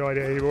 I have no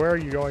idea. Where are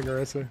you going,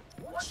 Marissa?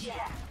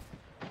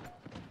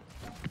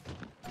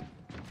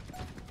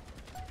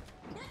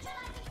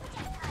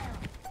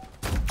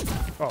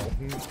 Oh.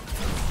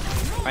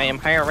 I am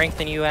higher ranked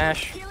than you,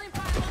 Ash.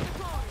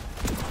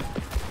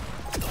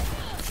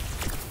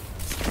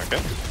 Okay.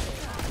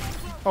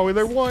 Oh,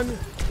 there one.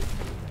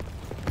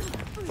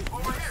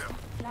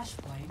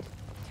 Flashpoint.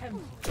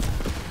 Temple.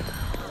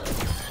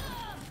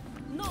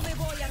 No me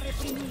voy a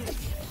reprimir.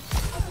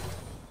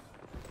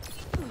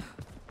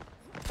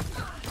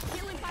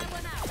 Healing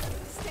pipeline out.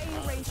 Stay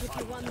in range if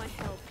you want my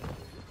help.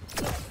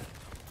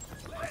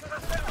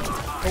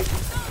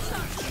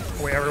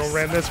 Wait, everyone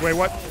ran this way.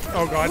 What?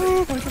 Oh God.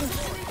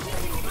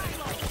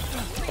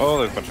 Oh,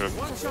 there's a bunch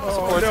of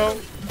Oh no.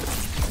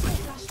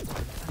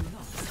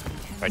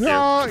 Thank you.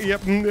 No.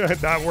 Yep.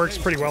 That works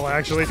pretty well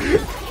actually.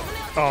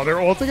 Oh, they're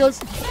ulting us.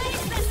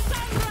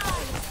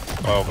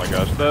 Oh my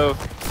gosh, no.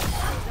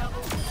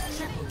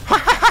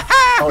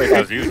 Oh, he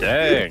has you.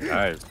 Dang,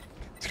 nice.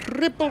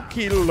 Triple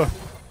kill.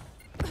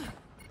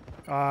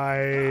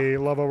 I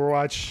love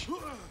Overwatch.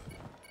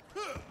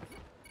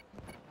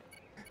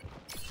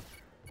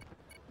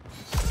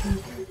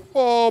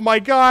 Oh my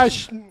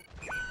gosh.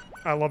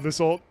 I love this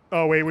ult.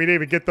 Oh wait, we didn't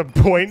even get the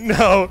point.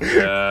 No.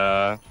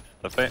 Yeah,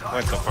 the thing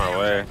went so far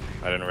away.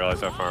 I didn't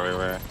realize how far we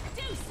were.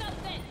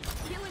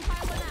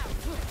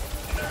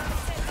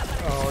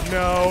 Oh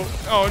no.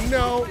 Oh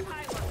no.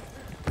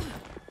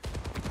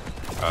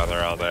 Oh,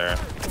 they're all there.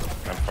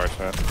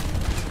 Unfortunate.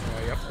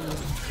 Oh, yep.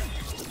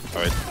 Oh,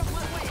 wait.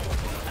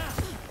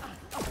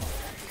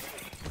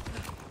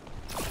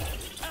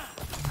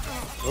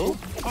 Oh.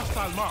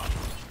 Hostile mark.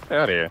 Get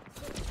out of here.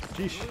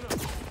 Jeez.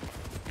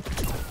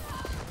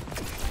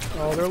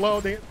 Oh, they're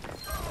loading it.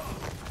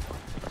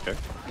 Okay.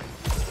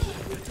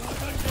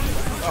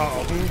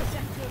 Uh-oh.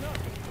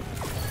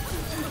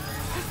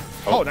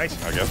 Oh,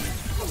 nice. I guess.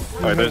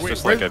 Oh, there's Wait,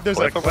 just like a there's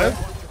cliff a over there?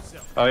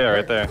 cliff? Oh, yeah,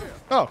 right there.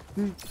 Oh.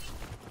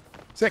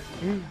 Sick.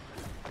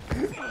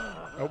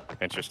 Oh.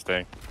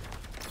 Interesting.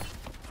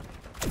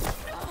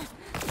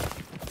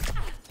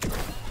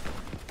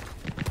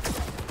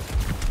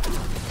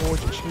 Oh,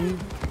 gee.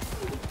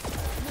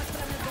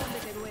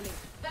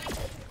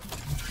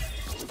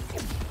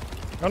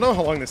 I don't know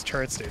how long this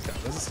turret stays down.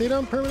 Does it stay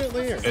down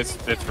permanently? Or? It's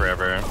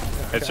forever.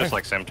 It's Okay. just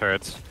like sim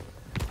turrets.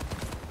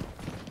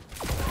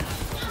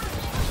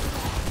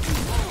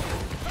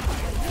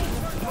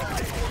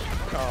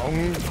 Oh.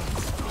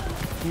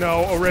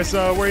 No,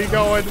 Orisa, where are you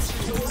going?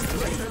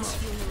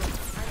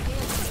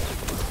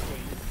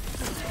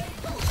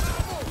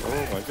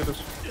 Oh my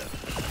goodness.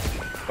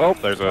 Oh,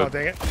 there's a Oh,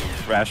 dang it.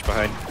 rash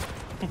behind.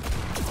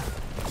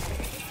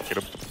 Get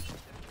him.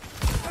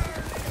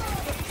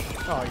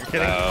 Oh, you're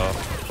kidding? Oh.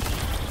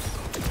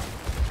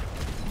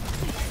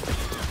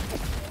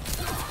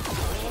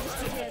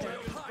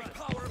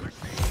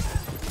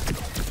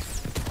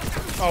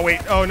 Oh,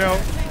 wait. Oh,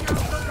 no.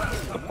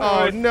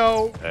 Oh,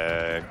 no.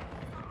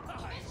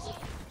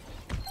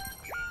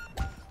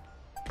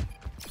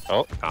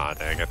 Oh,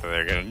 dang it.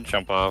 They're gonna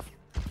jump off.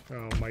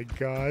 Oh, my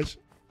gosh.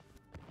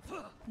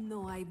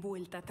 No hay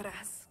vuelta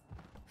atrás.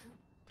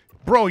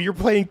 Bro, you're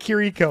playing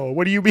Kiriko.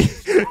 What do you mean?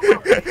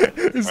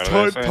 This What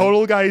are they saying?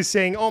 total guy is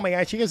saying, oh my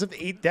gosh, you guys have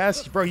 8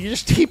 deaths. Bro, you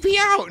just TP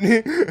out.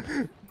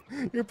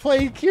 You're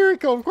playing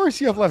Kiriko. Of course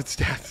you have left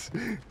stats.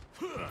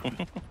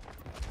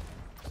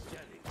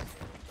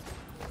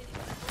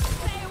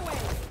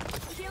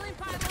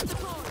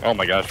 Oh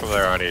my gosh,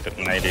 they're already at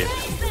 90.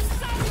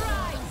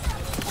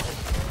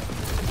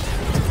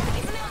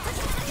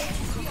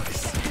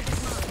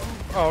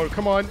 Oh,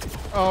 come on.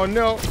 Oh,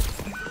 no.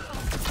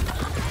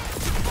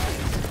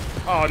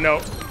 Oh,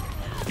 no.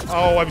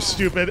 Oh, I'm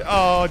stupid.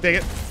 Oh, dang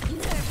it.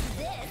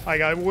 I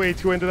got way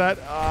too into that.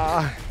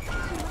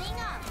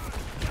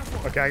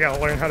 Okay, I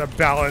gotta learn how to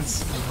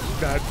balance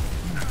that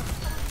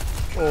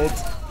ult.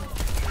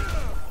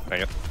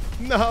 Dang it.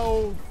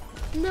 No.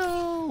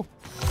 No.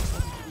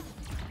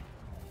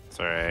 It's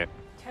alright.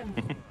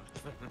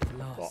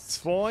 It's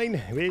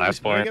fine. We Last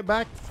just bring point. it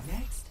back.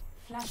 Next,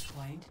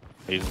 flashpoint.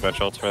 Use bench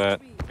ults for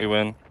that. We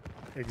win.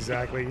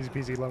 Exactly. Easy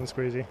peasy, lemon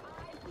squeezy.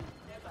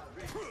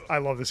 I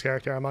love this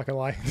character. I'm not gonna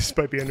lie. This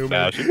might be a new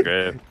Nah, move. she's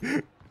great.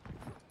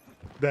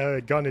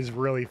 The gun is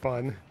really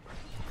fun.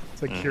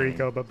 It's like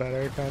Kiriko, but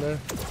better, kind of.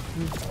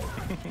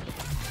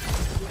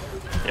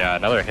 Yeah,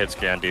 another hit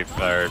scan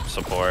or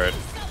support.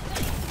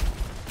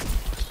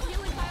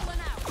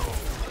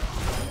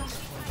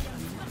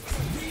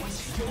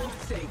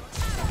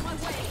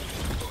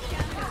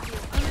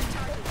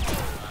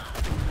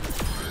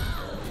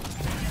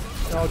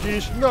 Oh,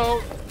 jeez.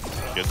 No.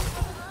 Good.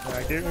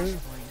 Thank you.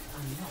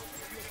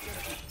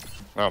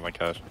 Oh my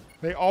gosh.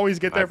 They always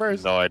get there I have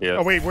first. no idea.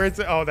 Oh, wait. Where's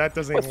it? Oh, that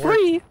doesn't even work.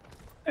 Three?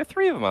 There are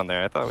 3 of them on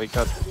there. I thought we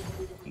got.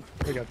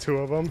 We got 2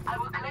 of them.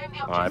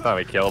 Oh, I thought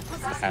we killed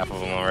half of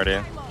them already.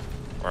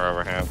 Or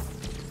over half.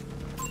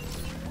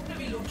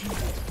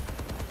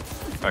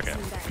 Okay.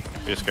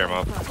 We just scare them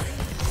off.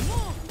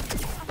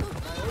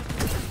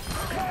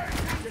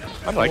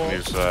 I'm liking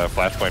these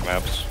flashpoint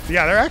maps.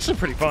 Yeah, they're actually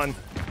pretty fun.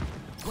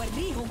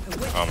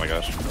 Oh my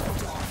gosh.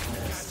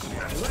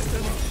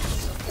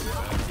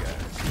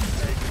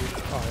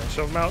 Oh, yeah,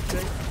 shove them out.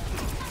 Jake.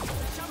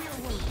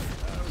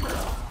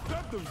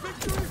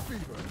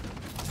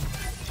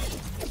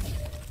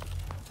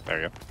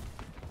 There you go.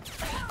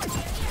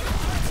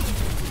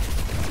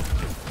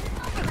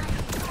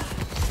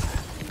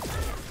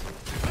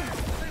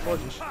 Oh,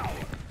 jeez.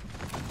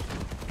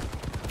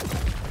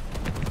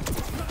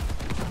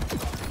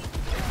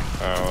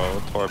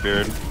 Oh,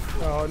 Torbeard.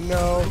 Oh,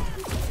 no.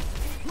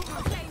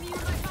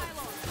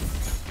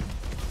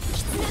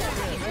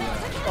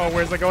 Oh,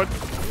 where's it going?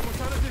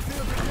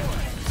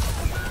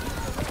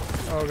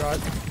 Oh,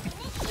 God.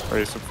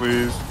 Racer,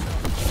 please.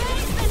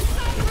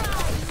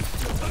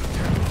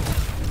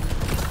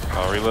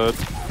 I'll reload.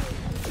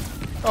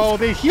 Oh,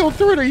 they healed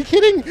through it. Are you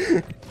kidding?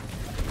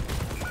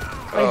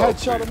 I Oh,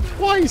 headshot him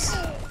twice.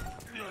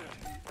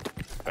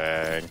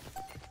 Bang.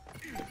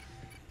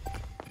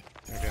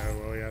 Okay,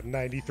 well, we have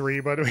 93,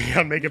 but we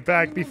gotta make it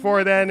back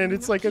before then, and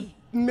it's like a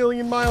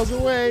million miles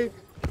away.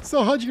 It's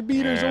 100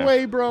 meters Yeah.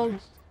 away, bro.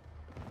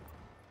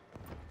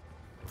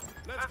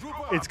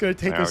 It's gonna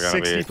take Now us we're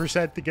gonna be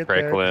 60% to get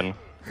there. Trickling.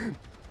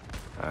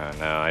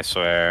 No, I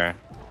swear.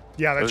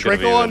 Yeah, the This is gonna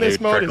be trickle the on this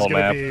new mode is trickle gonna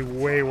map. be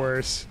way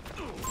worse.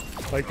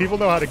 Like, people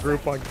know how to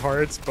group on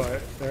carts,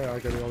 but they're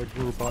not gonna be able to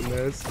group on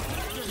this.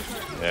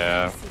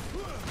 Yeah.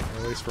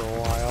 At least for a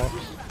while.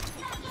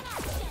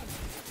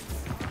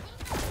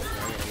 I'm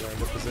gonna learn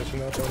the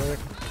position up over there.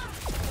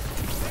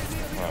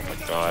 Oh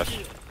my gosh.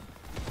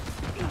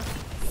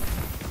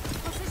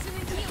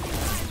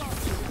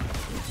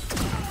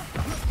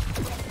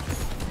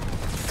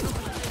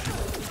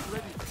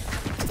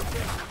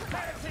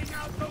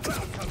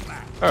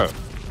 Oh,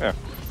 yeah.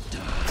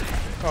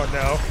 Oh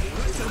no.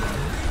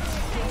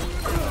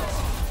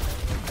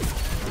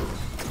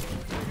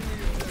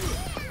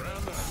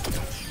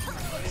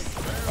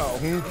 Oh,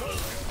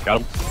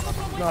 Got him.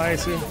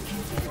 nice.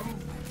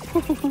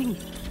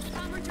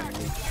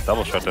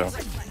 Double shutdown.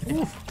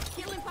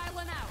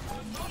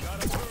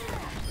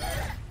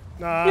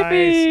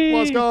 Nice.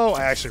 Let's go.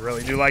 I actually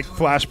really do like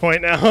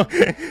Flashpoint now.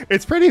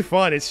 It's pretty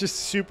fun. It's just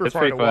super It's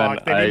far to pretty fun.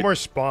 walk. They need more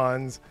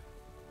spawns.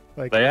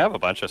 Like, They have a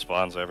bunch of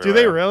spawns everywhere. do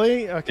they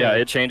really? Okay. Yeah,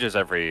 it changes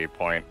every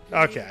point.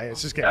 Okay,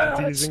 it's just getting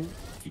confusing.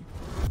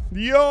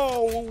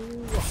 Yo!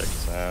 Check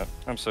this out.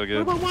 I'm so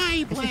good. But why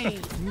you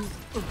playing?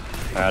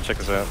 Check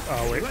this out.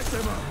 Oh, wait.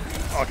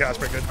 Okay, that's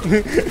pretty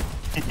good.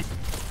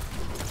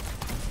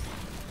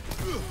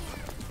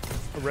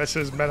 The rest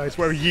is men, I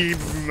swear, if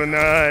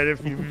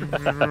you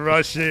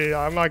rush it.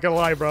 I'm not gonna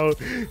lie, bro.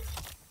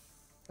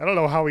 I don't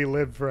know how he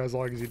lived for as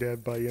long as he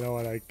did, but you know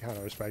what? I kind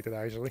of respect it,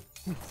 actually.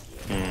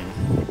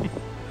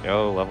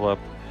 Yo, level up.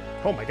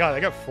 Oh my god, I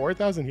got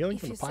 4,000 healing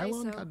from the you say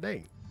pylon? so. God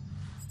dang.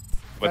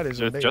 What, That is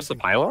just the amazing.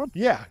 pylon?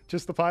 Yeah,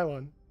 just the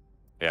pylon.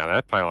 Yeah,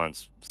 that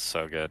pylon's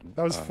so good.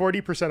 That was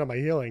 40% of my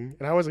healing,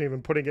 and I wasn't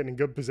even putting it in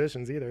good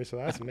positions either, so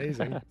that's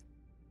amazing.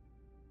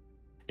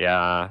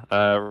 Yeah,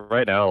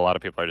 right now a lot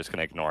of people are just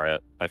gonna ignore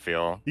it, I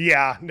feel.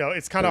 Yeah, no,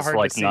 it's kind of It's hard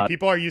like to see. not-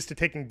 People are used to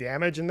taking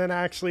damage and then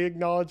actually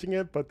acknowledging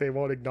it, but they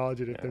won't acknowledge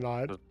it if they're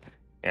not.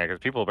 Yeah, because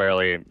people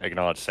barely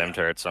acknowledge sim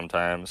turrets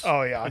sometimes.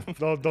 Oh yeah,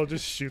 they'll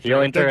just shoot. Through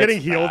Healing it. They're getting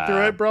turrets? healed through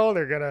Nah. it, bro.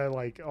 They're gonna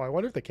like. Oh, I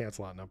wonder if they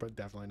cancel out. No, but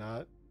definitely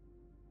not.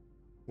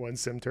 One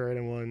sim turret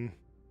and one.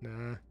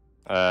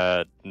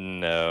 Nah.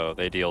 No,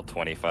 they deal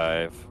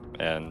 25,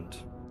 and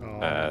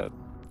Oh,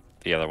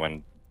 the other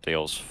one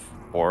deals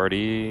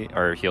 40,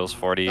 or heals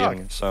 40 Oh.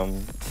 and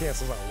some.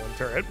 cancels out one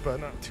turret,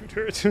 but not 2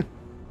 turrets. A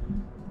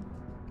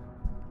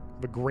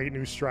great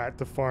new strat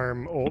to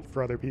farm ult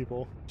for other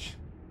people.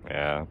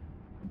 Yeah.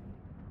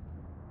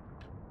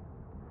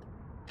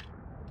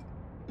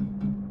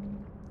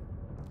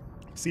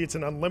 See, it's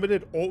an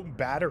unlimited ult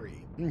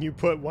battery. You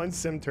put one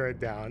sim turret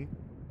down,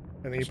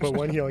 And then you put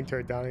one healing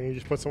turret down, and you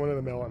just put someone in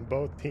the middle, and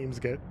both teams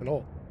get an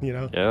ult. You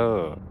know?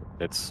 Yo,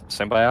 it's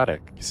symbiotic.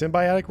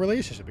 Symbiotic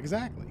relationship,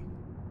 exactly.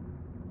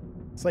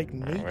 It's like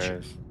nature.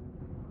 Anyways,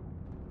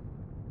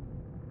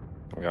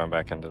 I'm going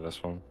back into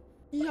this one.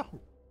 Yo. I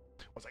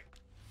was like,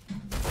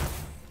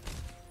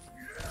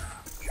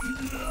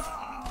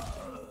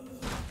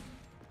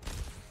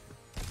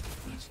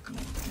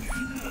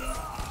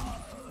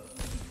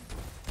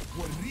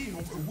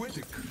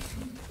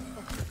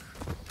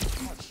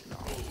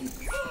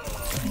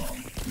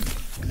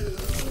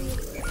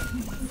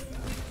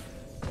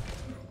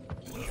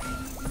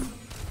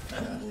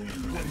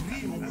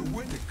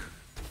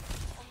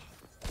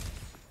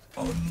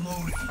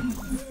 Unloading.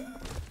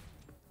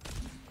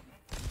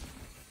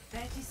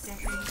 30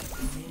 seconds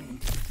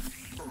remaining.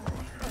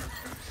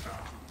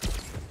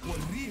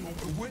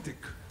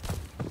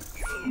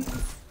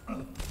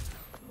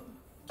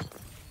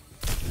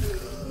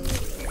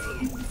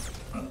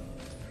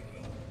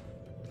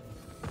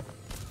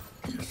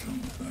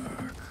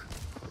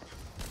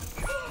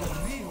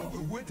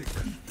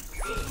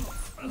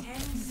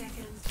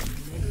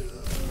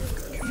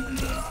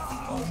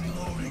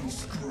 Unloading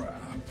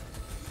scrap.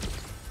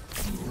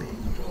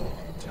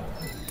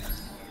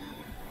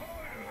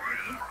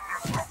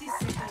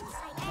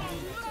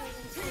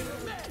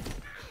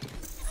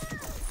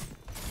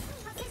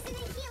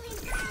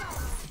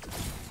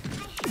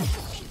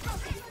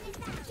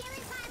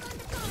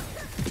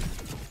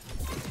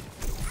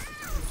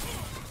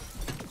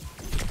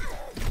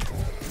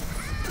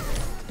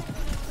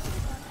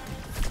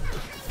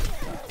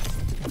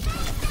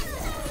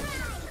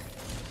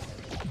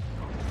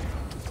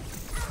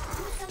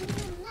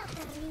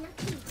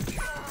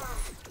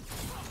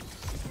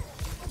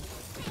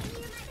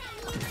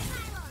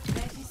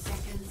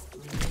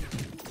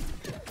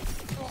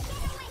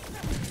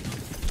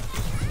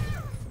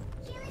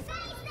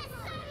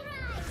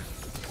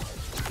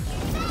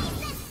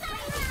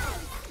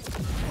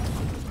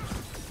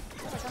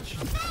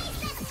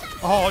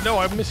 oh no,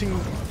 I'm missing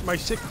my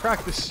sick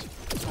practice.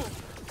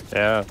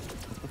 Yeah.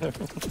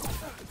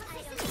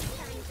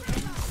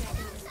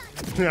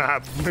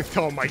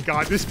 Oh my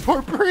god, this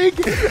poor prig!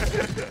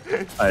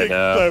 I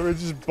know. Clever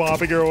just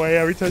bobbing her away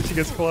every time she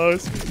gets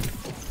close.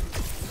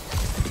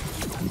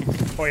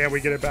 Oh yeah,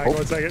 we get it back.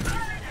 1 second.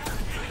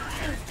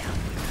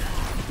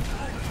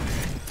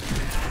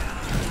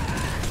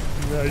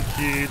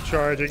 Keep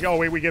charging. Oh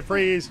wait, we get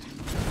freezed.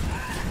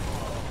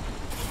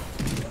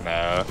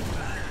 No.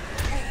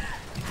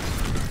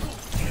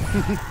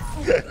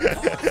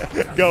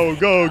 Go,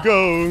 go,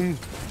 go.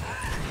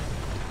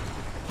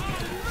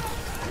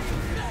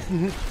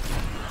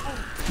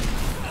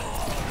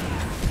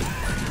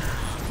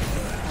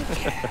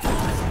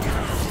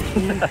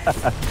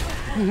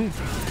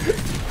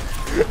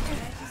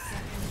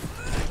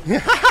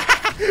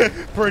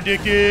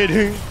 Predicted.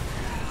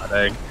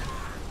 Dang.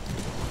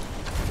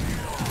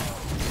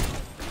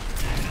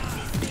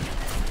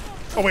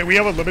 Oh wait, we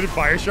have unlimited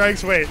fire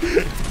strikes? Wait.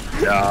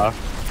 Yeah.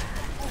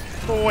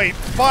 Oh wait,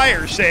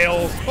 fire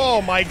sales.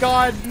 Oh my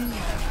god.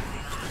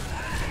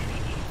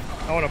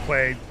 I want to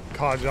play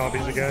COD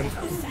Zombies again.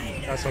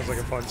 That sounds like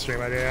a fun stream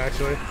idea,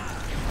 actually.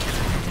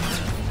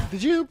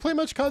 Did you play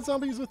much COD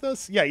Zombies with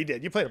us? Yeah, you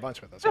did. You played a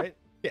bunch with us, right?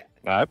 Yeah.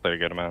 No, I played a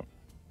good amount.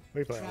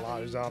 We played a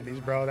lot of zombies,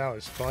 bro. That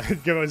was fun.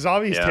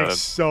 Zombies Yeah, take that's...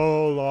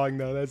 so long,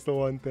 though. That's the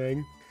one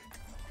thing.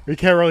 We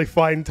can't really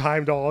find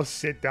time to all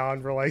sit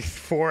down for like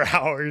 4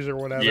 hours or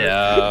whatever.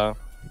 Yeah.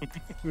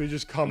 We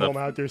just come home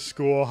after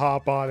school,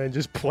 hop on, and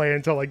just play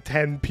until like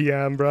 10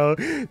 p.m., bro.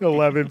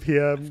 11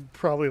 p.m.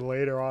 Probably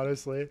later,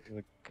 honestly.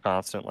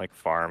 Constant, like,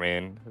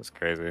 farming. It's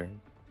crazy.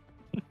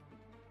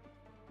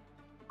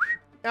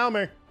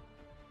 Elmer.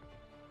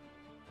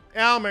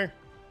 Elmer.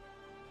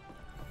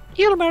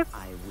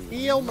 I will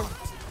Elmer. not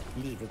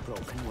leave a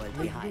broken world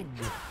behind.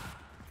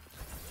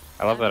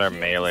 I love that our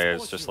melee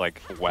is just like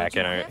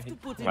whacking a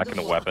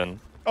weapon.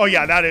 Oh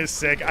yeah, that is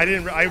sick.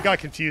 I got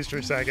confused for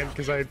a second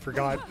because I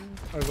forgot.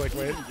 I was like,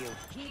 wait.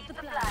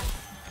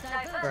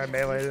 Or I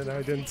meleeed and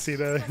I didn't see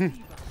the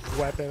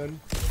weapon.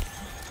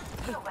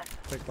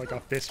 Like a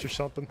fist or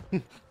something.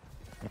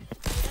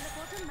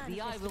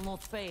 The eye will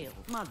not fail.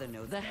 Mother,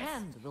 no, the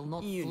hand will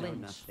not flinch.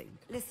 Nothing.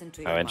 Listen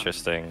to Oh,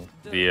 interesting.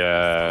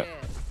 The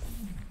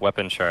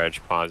weapon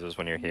charge pauses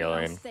when you're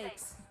healing.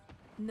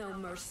 No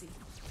mercy.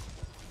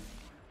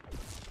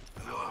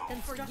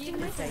 And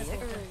forgiveness is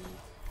earned.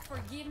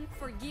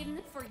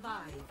 Forgiveness.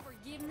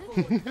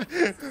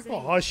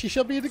 Oh, she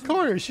shall be in the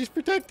corner. She's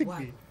protecting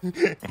me.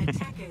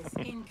 Attackers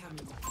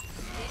incoming.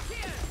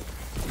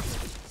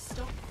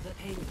 Stop the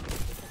pain.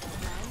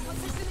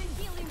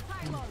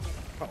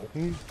 Oh.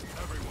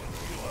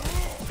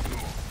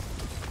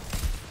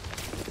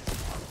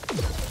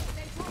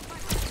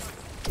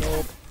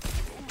 Nope.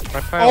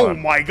 Oh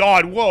my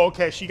god, whoa,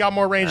 okay, she got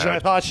more range than I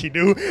thought she'd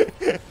do.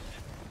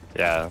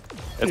 Yeah,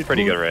 it's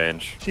pretty good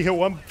range. She hit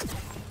one.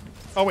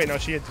 Oh wait, no,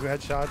 she had 2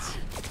 headshots.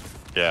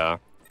 Yeah.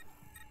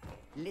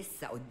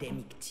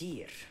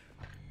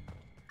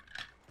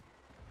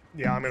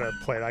 Yeah, I'm gonna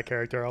play that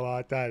character a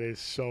lot. That is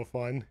so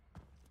fun.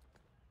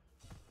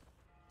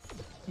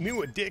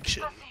 New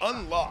addiction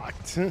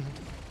unlocked.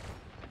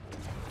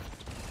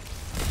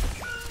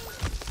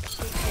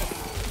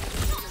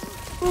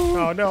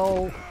 Oh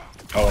no.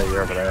 Oh, wait,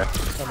 you're over there.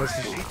 Oh, this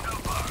is...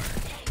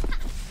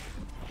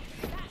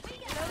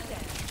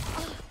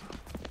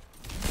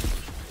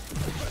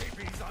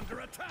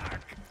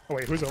 Oh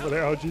wait, who's over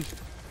there? Oh jeez.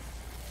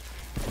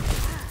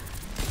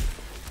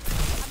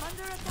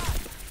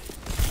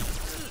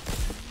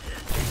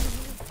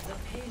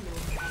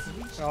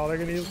 Oh, they're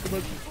gonna use too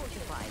much.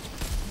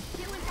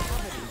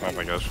 Oh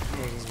my gosh.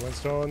 This is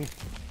Winstone.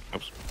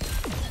 Oops.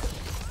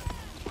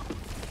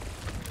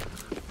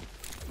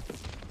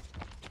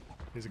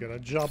 He's gonna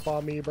jump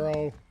on me,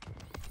 bro.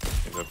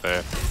 He's up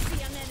there.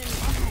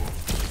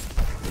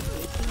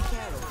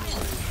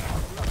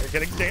 Oh, you're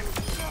getting damn.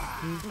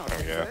 Oh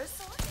yeah.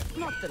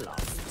 Not the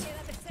last.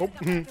 Oh,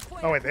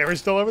 oh wait, they were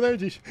still over there?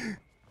 Jeez.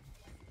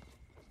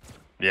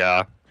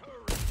 Yeah.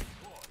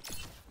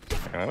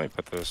 Let me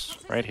put this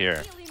right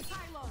here.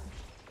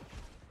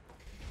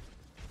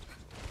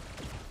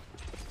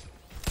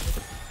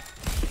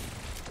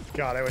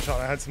 God, I wish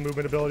I had some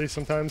movement abilities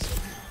sometimes.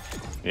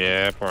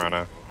 Yeah,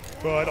 Piranha.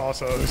 But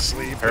also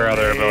sleep. Her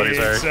other abilities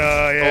are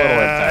a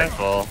little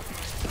impactful.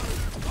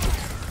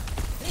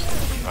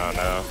 Oh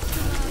no.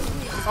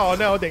 Oh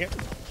no, dang it.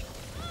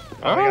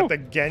 Oh. I got the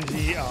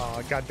Genji.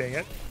 Oh, god dang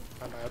it.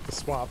 I might have to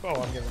swap.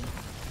 Oh, I'm getting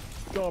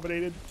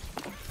dominated.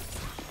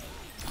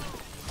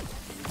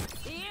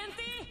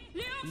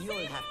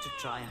 You'll have to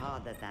try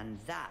harder than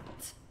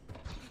that.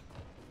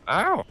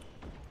 Ow.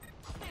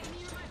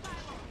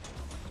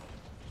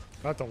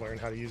 I have to learn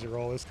how to use a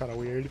roll. It's kind of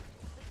weird.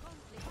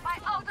 My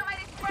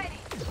ultimate is ready.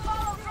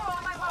 Follow through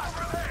on my mark.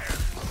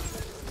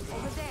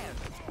 Over there.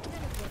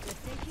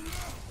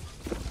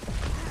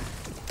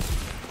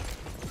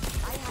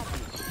 I have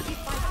you.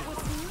 If I was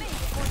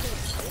made for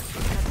this,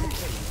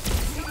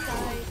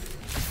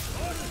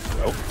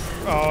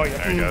 Oh, yeah.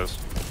 There he goes.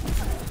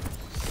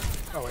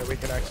 Oh, wait, we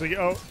can actually.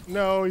 Oh,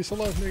 no, he's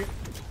alive.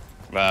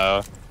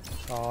 No.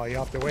 Oh, you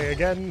hopped away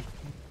again.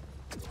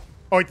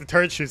 Oh, wait, the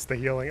turret shoots the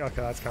healing. Okay,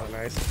 that's kind of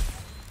nice.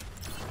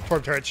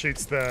 Torp turret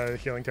shoots the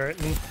healing turret.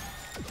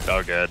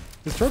 Oh, good.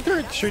 Does Torp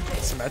turret shoot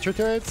symmetric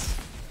turrets?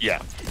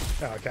 Yeah.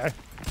 Oh, okay. I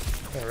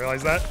didn't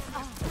realize that.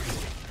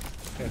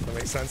 Yeah, that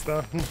makes sense,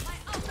 though.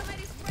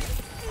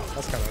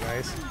 That's kind of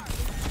nice.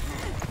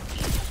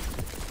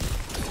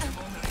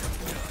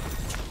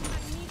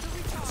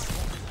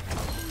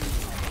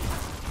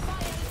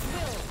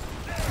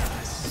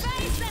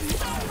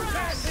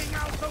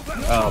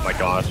 Oh my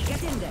gosh.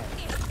 get in there.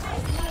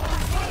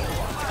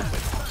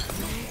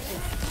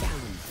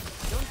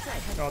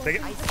 Oh, take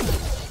it.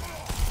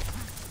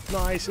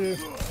 Nice.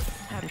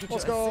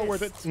 Let's go.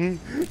 Worth it.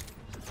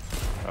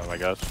 Oh my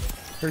gosh.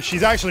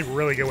 She's actually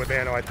really good with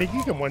Nano. I think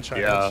you can one-shot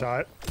Yeah.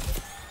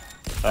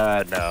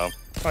 headshot. No.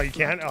 Oh, you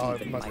can't? Oh,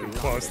 it must be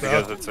close,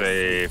 though. Because it's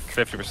a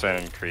 50%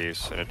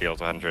 increase and it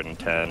deals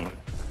 110.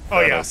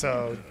 Oh, yeah,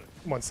 so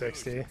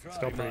 160.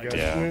 Still pretty good.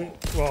 Yeah.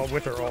 Well,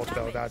 with her ult,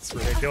 though, that's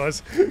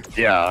ridiculous.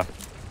 Yeah.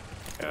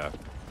 Yeah.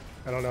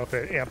 I don't know if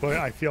it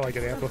I feel like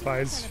it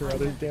amplifies her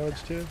other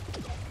damage, too.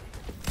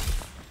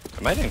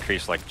 It might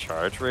increase like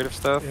charge rate of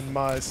stuff. It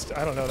must.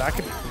 I don't know. That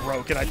could be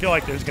broken. I feel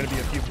like there's going to be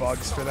a few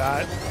bugs for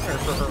that, or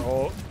for her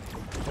ult.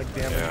 Like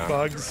damage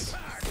bugs.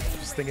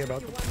 Just thinking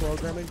about the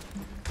programming.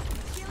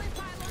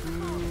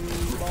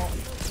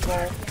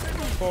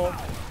 Ball.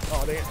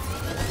 Oh, dang it.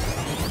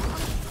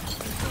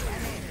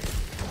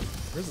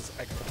 Where's this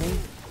echo?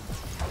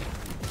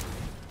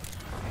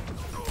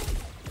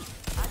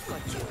 I've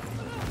got you.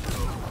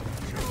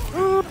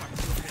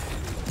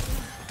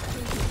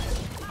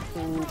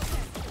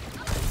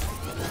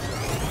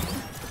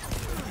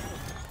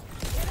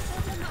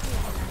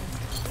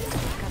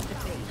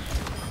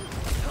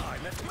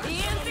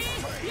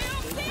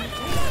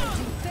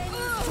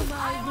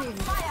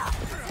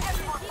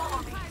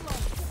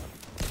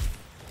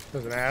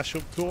 There's an Ash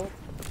tool.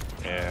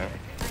 Yeah.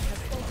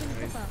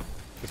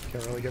 Just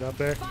can't really get up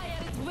there.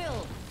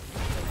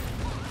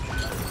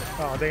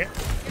 Oh, dang it.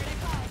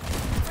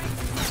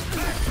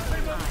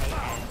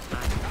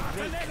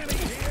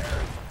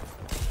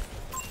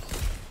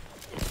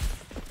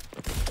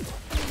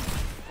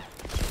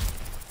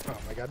 Oh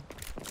my god.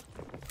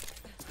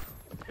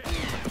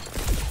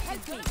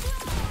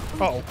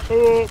 Oh.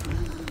 Oh.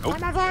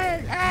 I'm on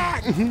fire!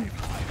 Ah!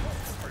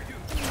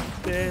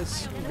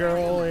 This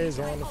girl is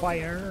on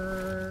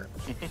fire.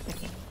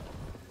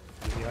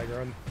 Easy high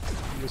ground.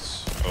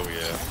 Yes. Oh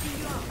yeah.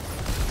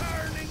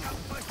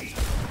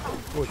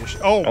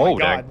 Oh, my Oh,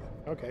 god.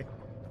 dang. Okay.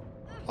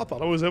 I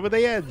thought it was over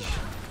the edge.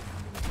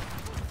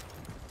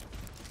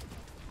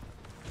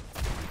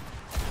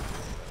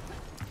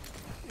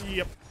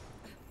 Yep.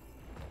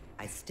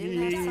 I still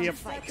have some Yep.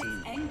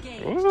 fighting.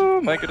 Engage.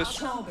 Oh my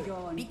goodness.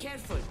 Be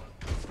careful.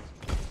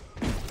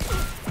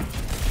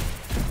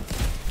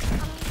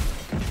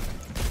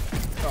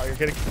 Oh, you're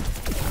kidding.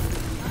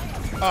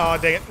 Oh,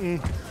 dang it.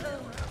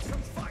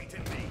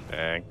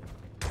 Dang.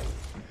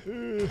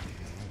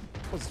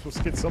 Was supposed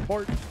to get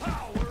support.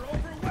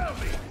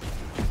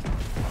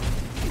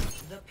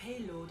 The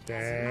payload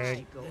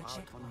Dang. Go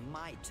out on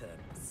my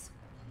terms.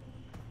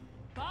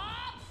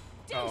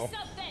 Oh.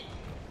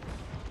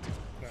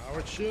 Now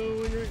we're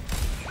chilling.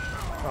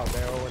 Oh,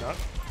 no, we're not.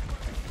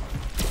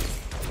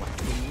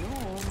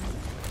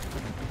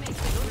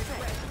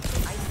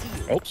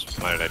 Oops.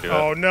 Why did I do that?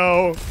 Oh,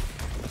 no.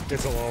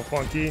 It's a little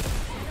funky.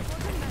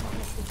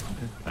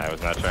 I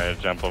was not trying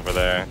to jump over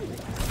there.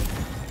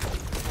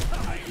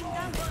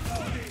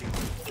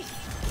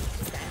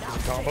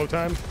 Combo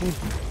time.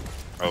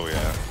 Oh,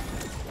 yeah.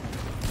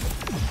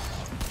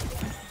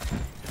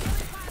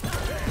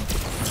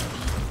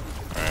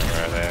 Alright,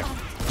 where are they?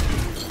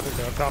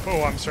 They're on top.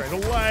 Oh, I'm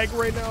starting to lag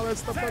right now.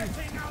 That's the fun.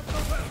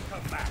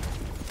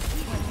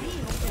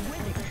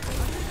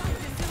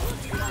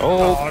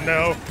 Oh, Oh,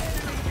 no.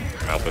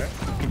 help it.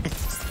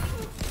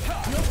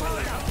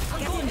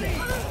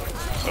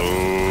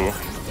 Oh.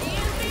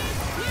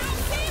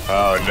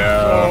 Oh,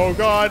 no. Oh,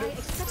 God.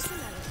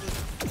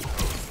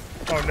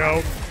 Oh,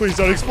 no. Please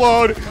don't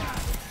explode.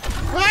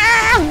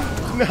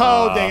 Ah!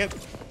 No, dang it.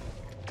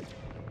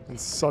 And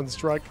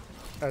Sunstruck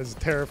as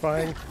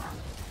terrifying.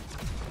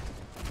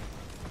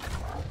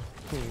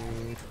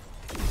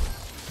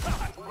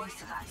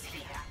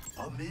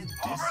 Amid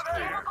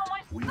discord,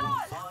 we will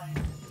find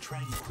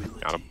tranquility.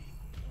 Got him.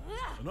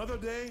 Another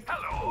day,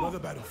 another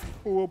battlefield.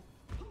 Whoop.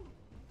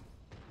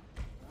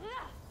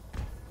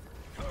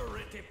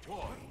 Turret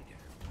deployed.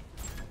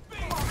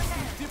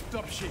 Dipped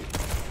up shape.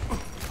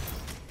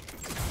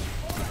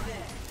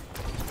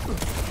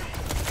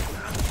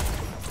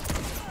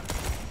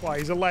 Why,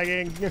 he's a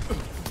lagging.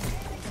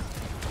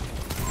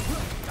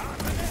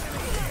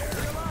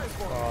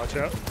 Watch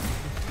out.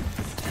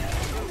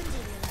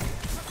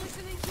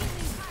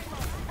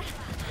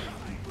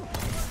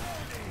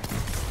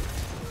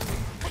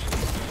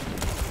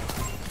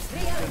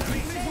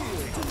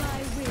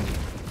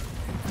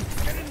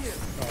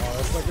 Oh,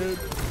 that's not good.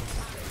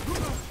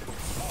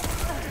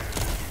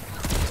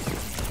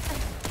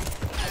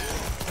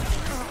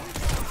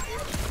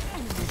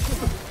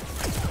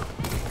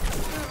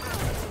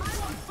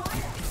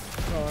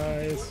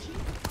 Nice.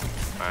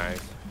 Nice.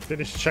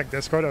 Finish check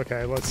Discord.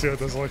 Okay, let's see what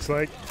this looks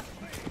like.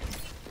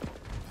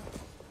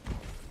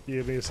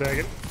 Give me a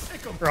second.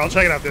 Or I'll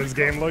check it after this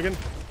game, Logan.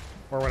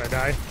 Or when I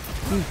die.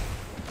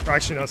 Or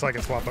actually, no, so I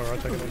can swap over.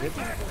 I'll check it again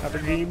after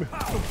game.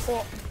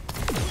 Oh.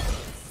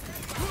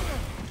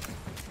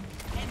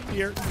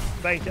 Here.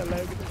 Thank you,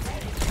 Logan.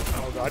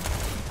 Oh, God.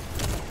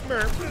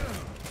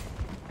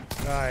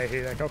 I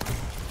hate Echo.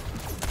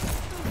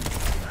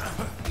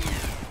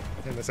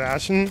 And this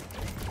Ashen.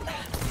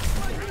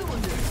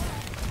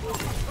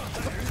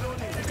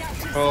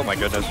 Oh my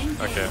goodness.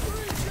 Okay.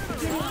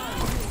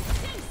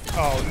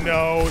 Oh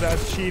no,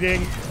 that's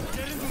cheating.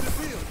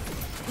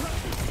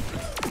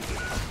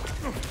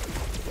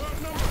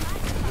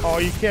 Oh,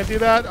 you can't do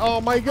that. Oh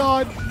my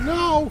God,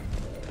 no.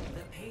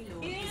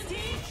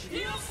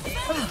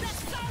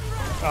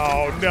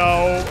 Oh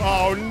no,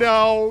 oh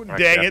no.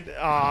 Dang it.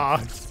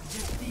 Ah.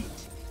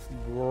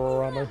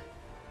 Brummer.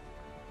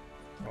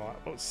 Alright,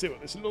 let's see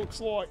what this looks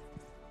like.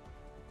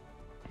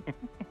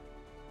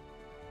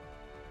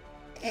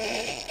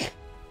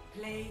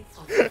 Play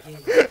of the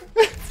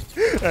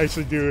game. I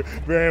actually do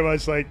very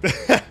much like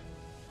that.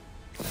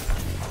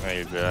 How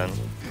you doing?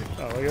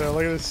 Oh,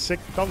 look at this sick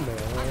thumbnail.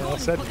 I'll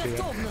send it to you.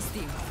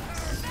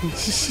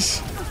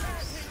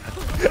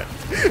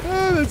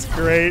 Oh, that's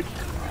great.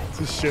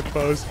 It's a shit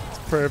post. It's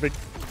perfect.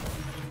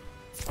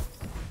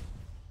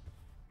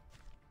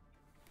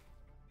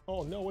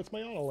 Oh no, what's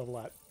my auto level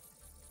at?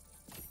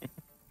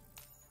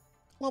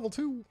 Level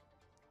 2.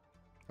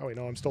 Oh wait,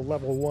 no, I'm still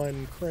level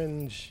 1.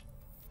 Cringe.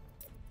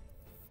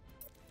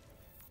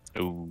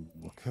 Ooh.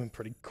 I'm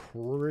pretty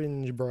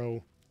cringe,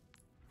 bro.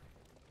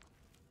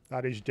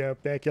 That is dope.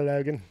 Thank you,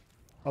 Logan.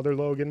 Other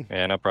Logan.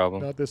 Yeah, no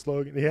problem. Not this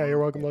Logan. Yeah, you're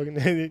welcome, Logan.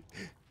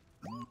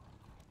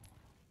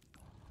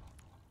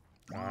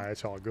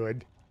 It's all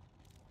good.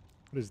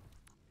 What is...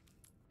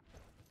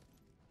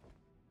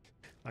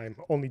 I'm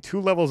only 2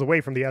 levels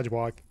away from the edge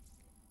walk.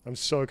 I'm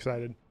so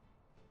excited.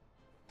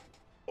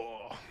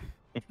 Oh.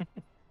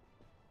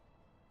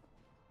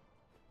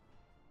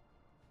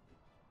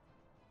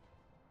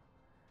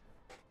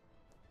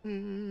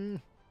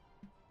 Wait,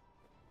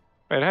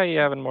 how are you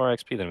having more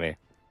XP than me?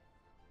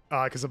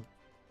 Because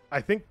I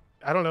think...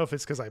 I don't know if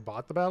it's because I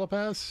bought the Battle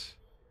Pass.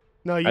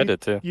 No, I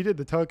did too. You did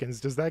the tokens.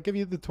 Does that give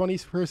you the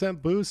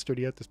 20% boost, or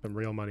do you have to spend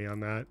real money on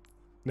that?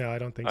 No, I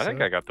don't think so. I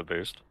think I got the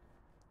boost.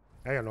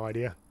 I got no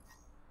idea.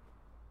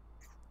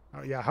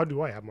 Oh, yeah, how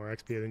do I have more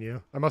XP than you?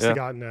 I must have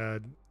gotten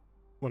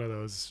one of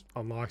those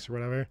unlocks or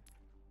whatever.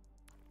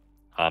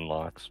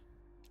 Unlocks.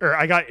 Or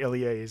I got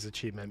Ilya's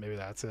achievement. Maybe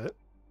that's it.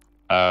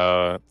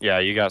 Yeah,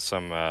 you got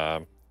some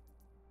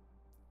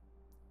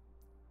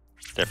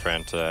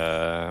different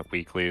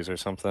weeklies or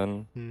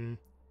something. Hmm.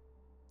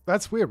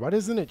 That's weird. Why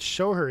doesn't it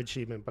show her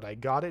achievement, but I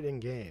got it in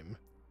game?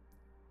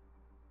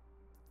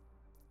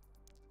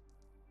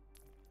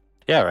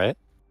 Yeah, right?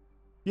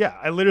 Yeah,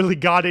 I literally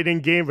got it in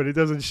game, but it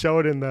doesn't show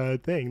it in the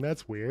thing.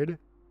 That's weird.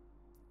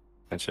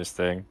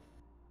 Interesting.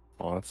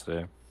 Well, let's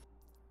see.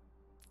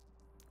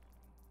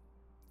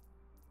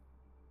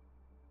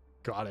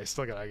 God, I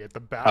still gotta get the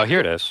back. Oh, here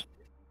it is.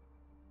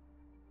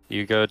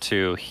 You go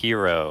to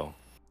Hero.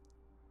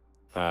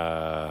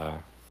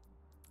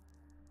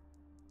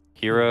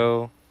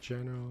 Hero.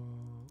 General.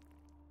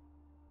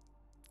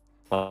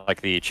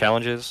 Like the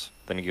challenges,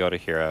 then you go to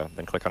Hero,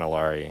 then click on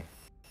Alari,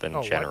 then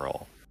Oh,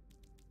 General.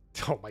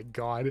 Oh my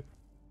god.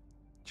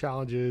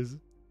 Challenges.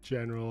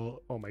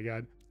 General. Oh my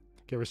god.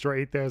 Okay, restore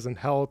 8,000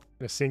 health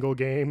in a single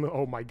game.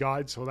 Oh my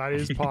god, so that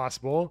is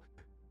possible.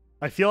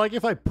 I feel like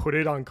if I put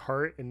it on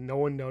cart and no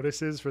one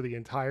notices for the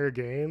entire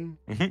game.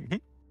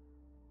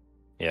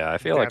 Yeah, I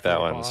feel like that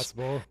definitely one's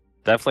possible.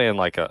 definitely in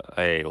like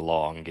a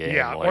long game.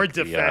 Yeah, like or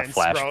the, defense,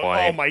 bro.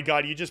 Flashpoint. Oh my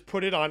god, you just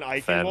put it on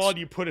Eichenwald,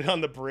 you put it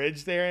on the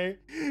bridge there.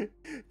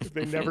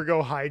 They never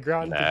go high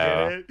ground to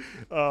get it.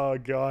 Oh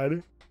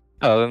god.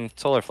 Oh, then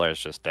Solar Flare is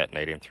just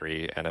detonating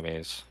 3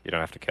 enemies. You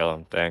don't have to kill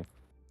them. Dang.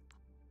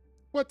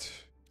 What?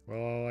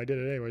 Well, I did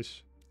it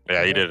anyways.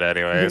 Yeah, you did it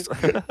anyways.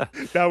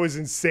 That was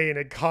insane.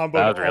 It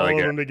comboed really all of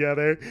good. them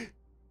together.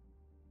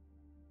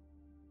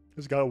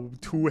 Just got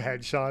 2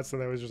 headshots,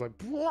 and that was just like.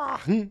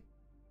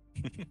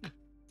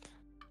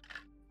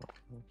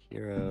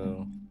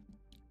 Hero.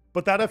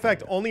 But that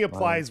effect only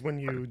applies when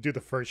you do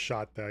the first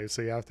shot, though.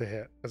 So you have to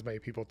hit as many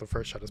people with the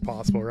first shot as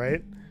possible,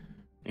 right?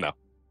 No.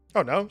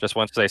 Oh no. Just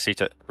once they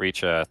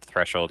reach a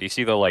threshold, you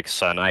see the like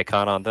sun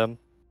icon on them.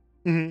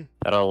 Mm-hmm.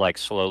 That'll like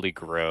slowly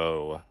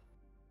grow.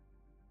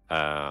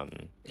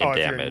 In if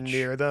damage. you're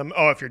near them.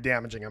 Oh, if you're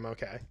damaging them,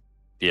 okay.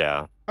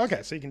 Yeah.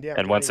 Okay, so you can damage.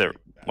 And once anybody.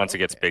 it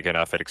gets big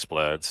enough, it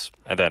explodes,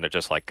 and then it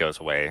just like goes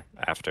away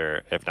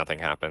after if nothing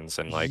happens,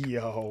 and like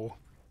Yo.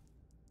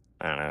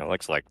 I don't know, it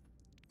looks like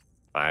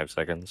 5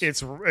 seconds.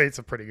 It's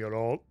a pretty good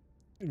ult.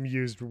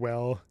 Used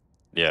well.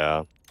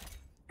 Yeah.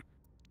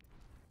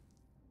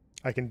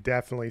 I can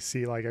definitely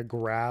see like a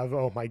grab.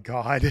 Oh my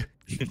god.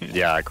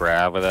 Yeah, I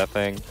grab with that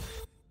thing.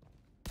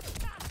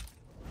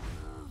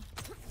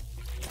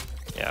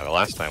 Yeah, the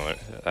last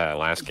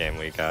last game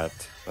we got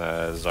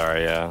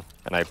Zarya,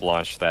 and I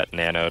launched that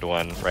nanoed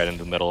one right in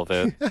the middle of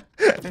it.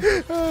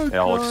 Oh, It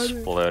all God.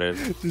 exploded.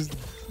 Just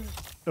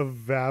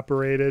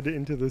evaporated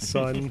into the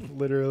sun,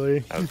 literally.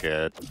 That was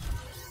good.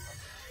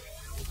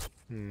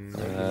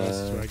 What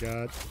else do I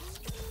got?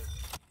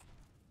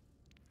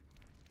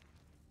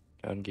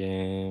 Gun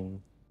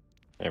game.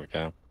 There we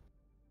go.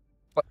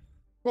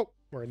 Whoa,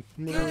 we're in.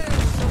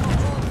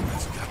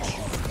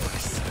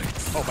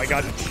 Oh my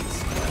god.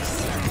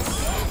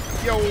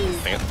 Yo!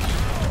 Dang it.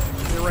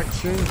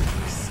 Direction.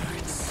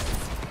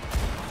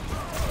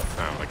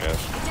 Oh my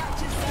gosh.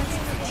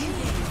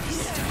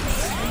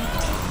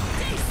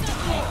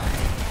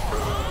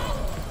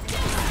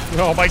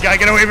 Oh my god,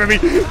 get away from me!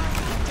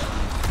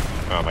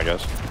 Oh my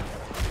gosh.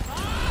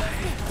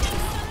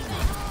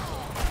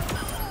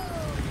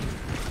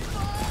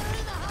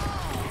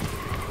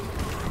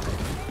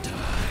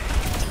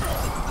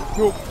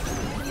 Whoa.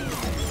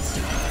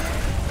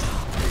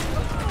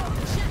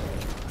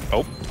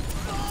 Oh.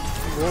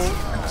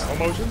 Whoa. Slow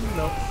motion?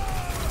 No.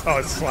 Oh,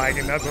 it's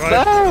slagging, that's why.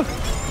 No!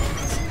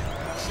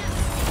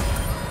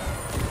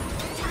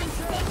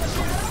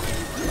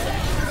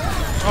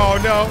 Oh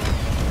no.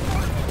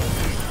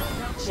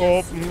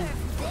 Oh.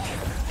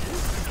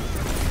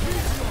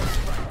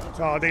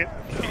 Oh, dang it.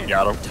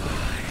 Got him.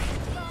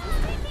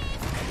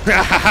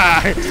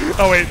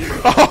 Oh wait.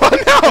 Oh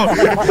no!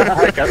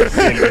 I got the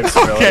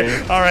invincibility. Okay,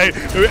 alright.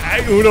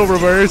 Uno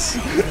reverse.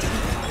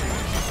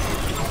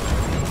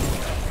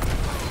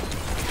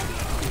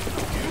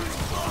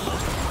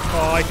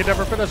 Oh, I can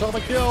never finish all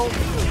the kills.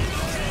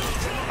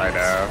 I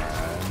know.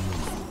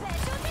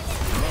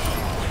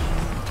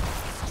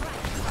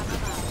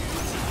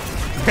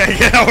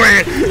 Get over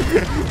here!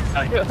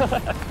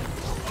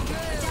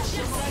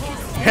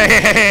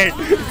 Hey!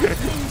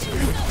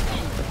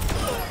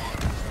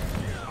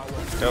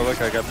 Oh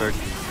look, I got the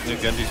new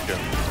Genji skill.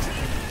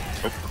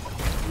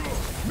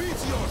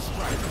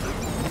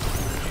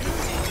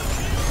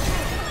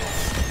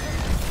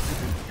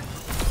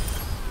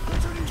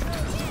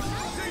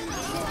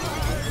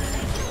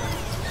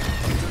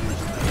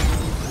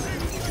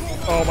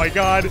 Oh my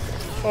god!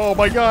 Oh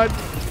my god!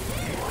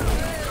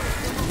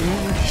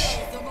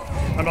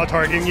 I'm not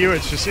targeting you.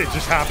 It just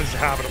happens to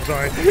happen. I'm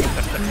sorry.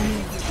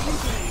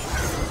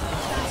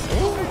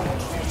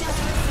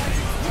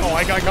 Oh,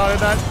 I got caught in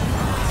that.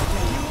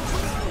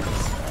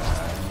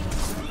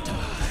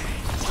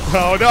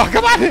 Oh no!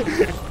 Come on!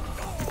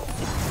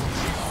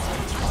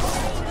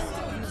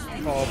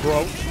 Oh,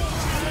 bro.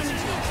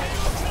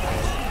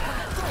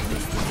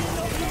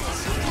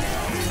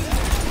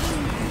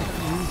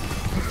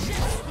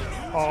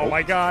 Oh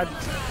my god.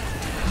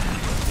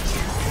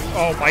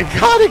 Oh my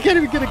god, I can't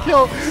even get a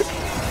kill.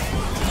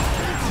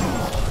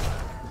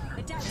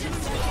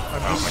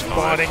 I'm just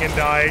spawning and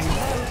dying.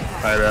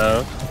 I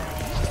know.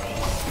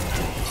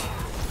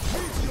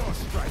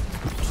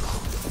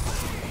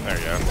 There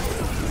you go.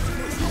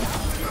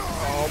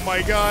 Oh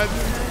my god.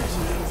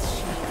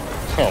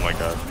 Oh my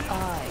god.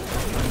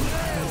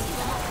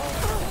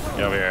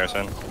 Get over here,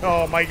 son.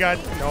 Oh my god.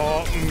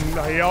 No.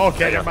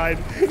 Okay, never mind.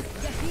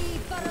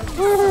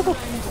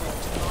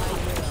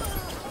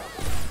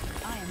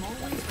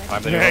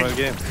 I'm the new one of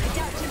the game.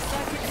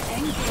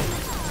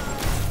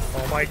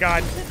 Oh my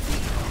god.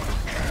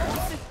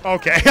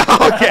 Okay,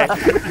 okay.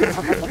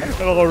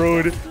 A little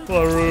rude. A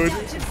little rude.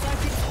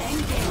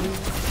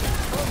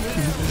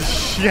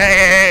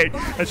 Yay!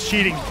 That's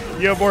cheating.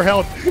 You have more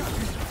health.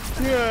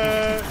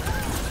 Yeah.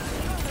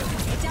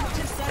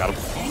 Got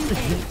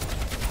him.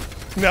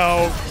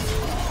 No.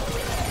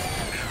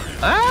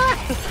 Ah!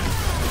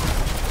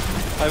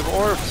 I have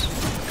orbs.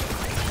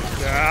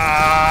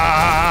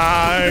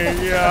 Ah,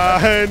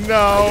 yeah,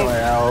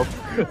 no.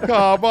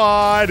 Come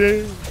on.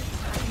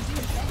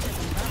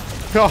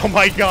 Oh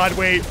my god,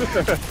 wait.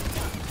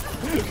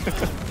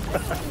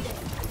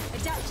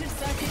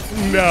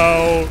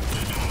 No.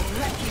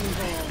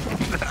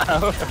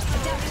 No.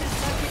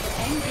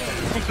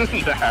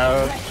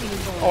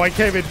 Oh, I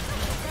can't even.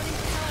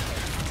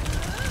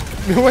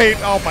 Wait,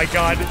 oh my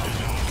god.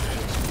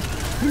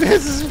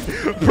 This is.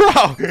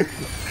 Bro!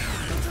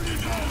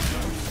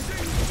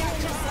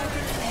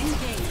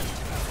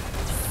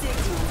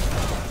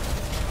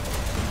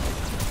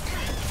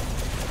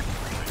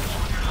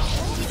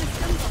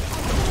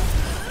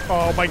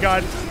 Oh my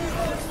god.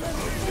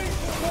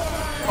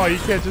 Oh, you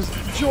can't just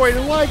join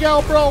and lag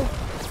out, bro.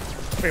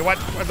 Wait, what?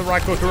 Why'd the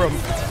rock go through him?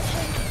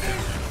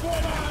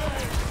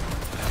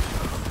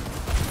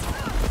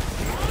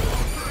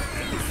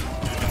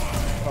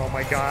 Oh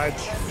my god.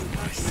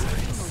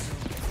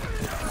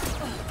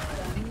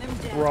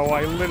 Bro,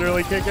 I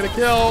literally can't get a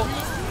kill.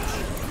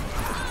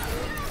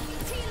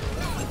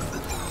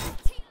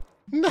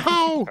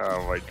 No!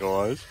 Oh my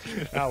gosh.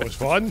 That was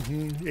fun.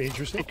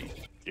 Interesting.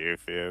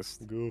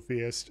 Goofiest.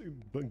 Goofiest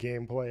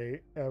gameplay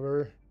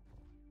ever.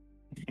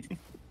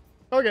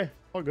 Okay,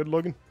 all good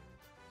looking.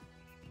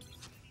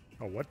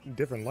 Oh, what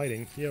different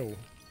lighting? Yo.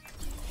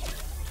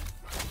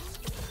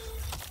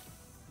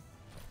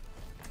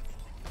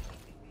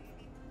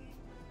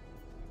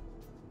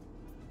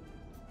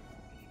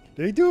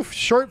 Did they do a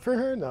short for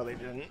her? No, they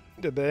didn't.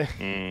 Did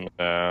they?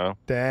 No.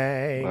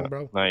 Dang,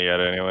 bro. Not yet,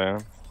 anyway.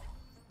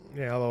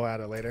 Yeah, they'll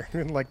add it later.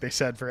 Like they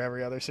said for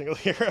every other single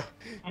hero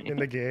in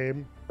the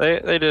game. They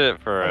did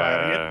it for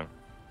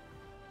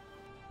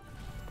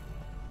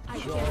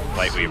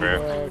Lightweaver.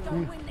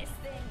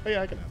 Oh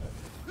yeah, I can have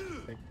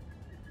it.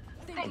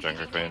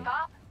 Junker Queen.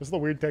 What's the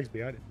weird text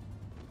behind it?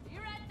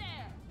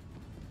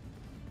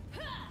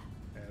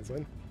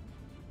 Aslan.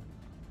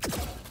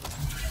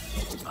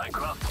 I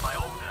craft my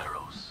own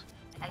arrows.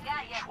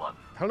 Each one.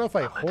 I don't know if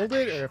I hold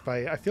it or if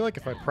I feel like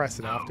if I press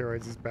it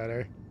afterwards it's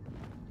better.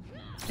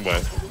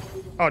 What?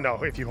 Oh no,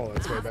 if you hold it,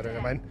 it's way better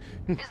than mine.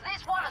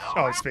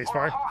 Oh, it's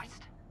spacebar.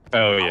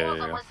 Oh yeah,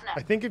 yeah.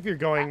 I think if you're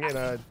going in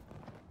a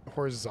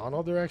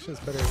horizontal direction, it's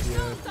better if you.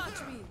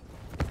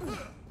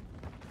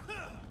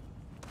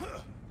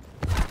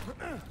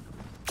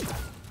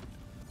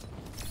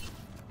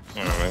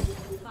 Alright.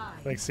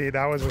 Like, see,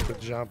 that was with the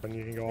jump, and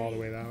you can go all the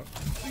way out.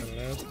 I don't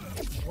know.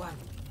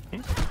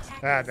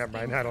 Ah, never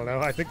mind. I don't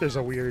know. I think there's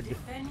a weird.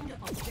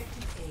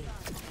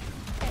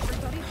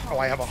 Oh,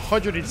 I have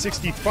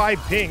 165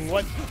 ping.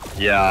 What?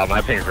 Yeah,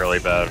 my ping's really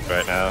bad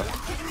right now.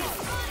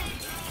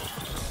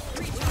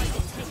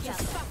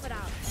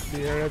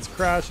 The internet's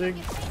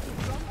crashing.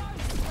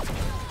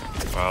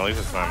 Well, at least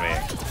it's not me.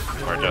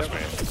 Or just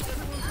me.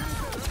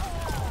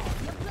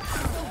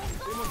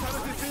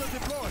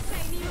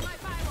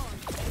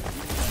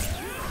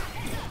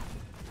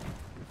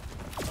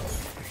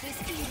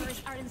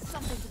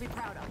 Something to be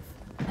proud of.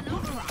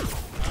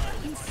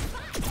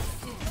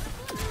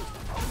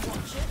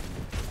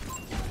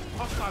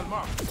 Hostile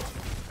mark.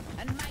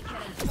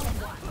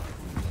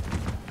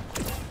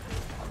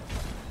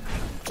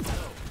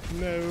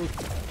 No.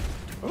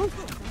 Oh,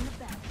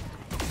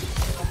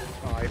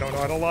 I don't know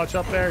how to launch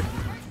up there.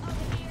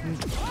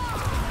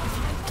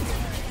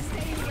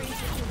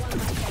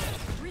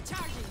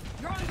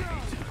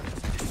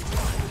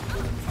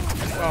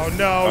 Oh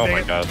no! Oh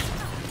my god.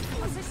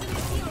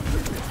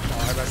 Oh,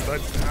 I messed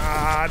up.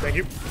 Ah, thank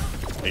you.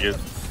 Thank you.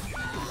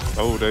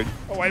 Oh, dude.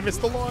 Oh, I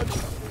missed the launch.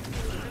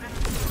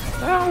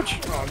 Ouch.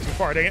 Oh, I'm too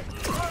far, dang it.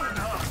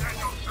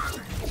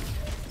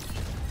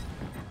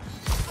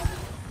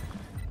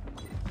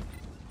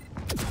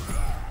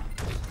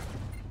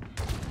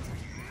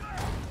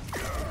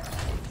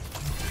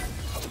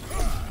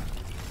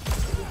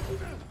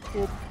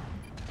 Oop.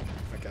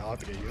 Okay, I'll have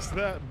to get used to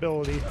that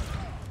ability.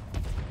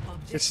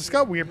 It's just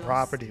got weird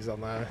properties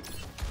on the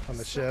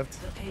shift.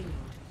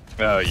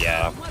 Oh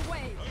yeah.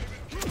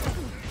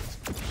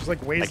 There's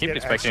like ways I keep to get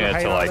expecting extra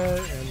it to height like, on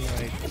it and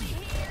like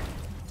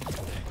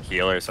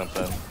heal or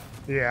something.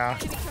 yeah.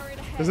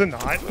 Does it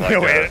not? Like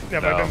No, wait,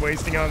 have I no. been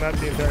wasting on that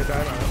the entire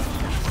time?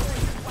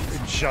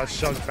 It just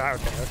shoves back.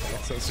 Okay,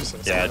 so it's just a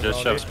Yeah, it just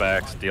ability. shoves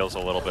back, deals a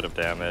little bit of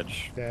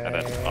damage, and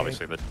then Dang.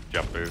 obviously the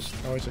jump boost.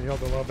 I wish I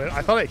healed a little bit.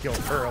 I thought it healed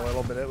her a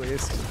little bit at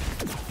least.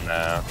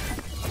 Nah.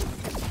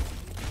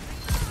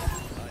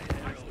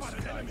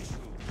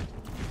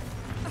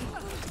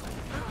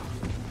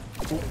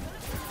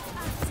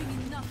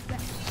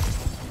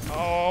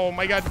 Oh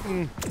my god.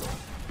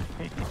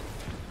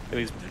 Get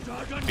these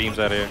beams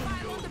out of here.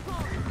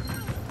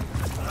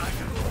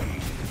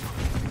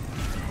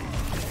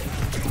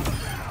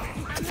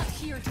 I'm not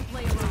here to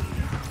play around.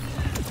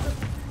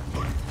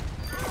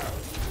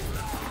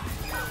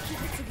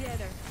 Keep it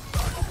together.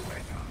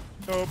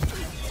 Oh.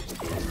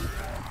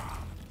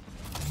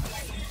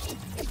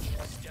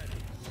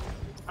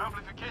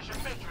 Amplification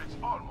matrix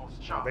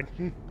almost charged.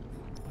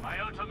 My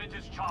ultimate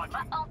is charging.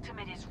 My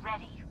ultimate is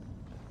ready.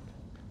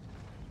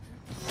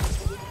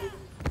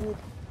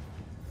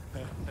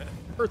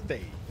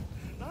 Birthday.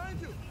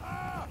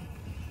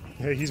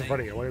 Hey, he's in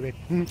front of you. What do you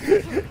mean?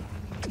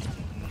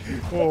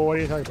 Whoa, what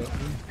are you talking about?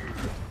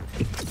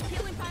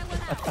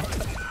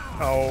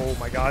 Oh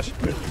my gosh.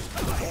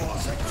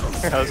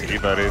 How's you,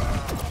 buddy?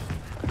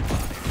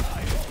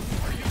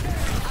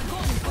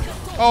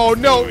 Oh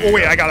no! Oh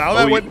wait, I got out of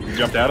that one. You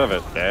jumped out of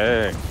it.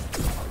 Dang.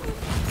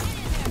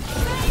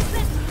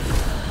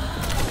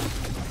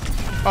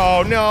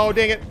 Oh no!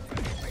 Dang it!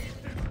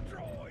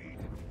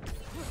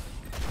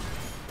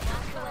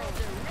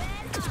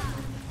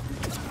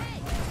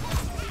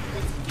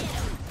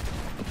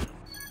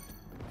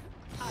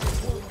 I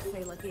won't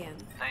fail again.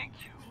 Thank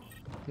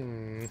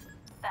you.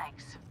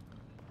 Thanks.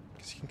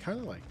 Because you can kind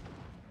of like.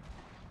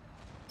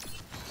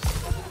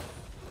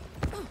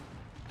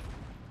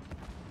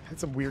 Had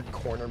some weird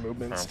corner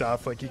movement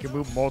stuff. Like you can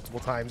move multiple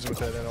times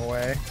with it in a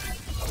way.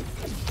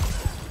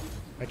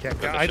 I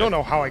can't. I don't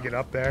know how I get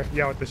up there.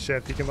 Yeah, with the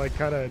shift, you can like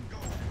kind of.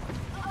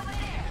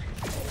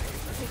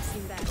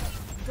 Fixing that.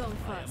 Don't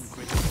fuss.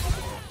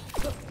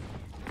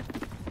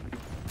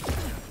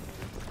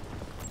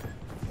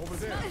 Over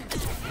there.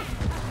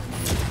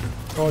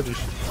 Oh,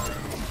 just.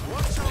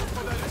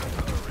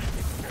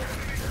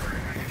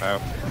 Oh.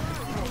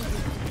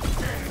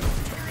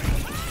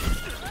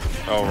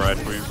 Oh, right,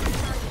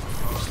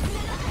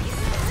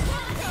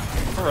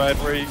 Alright,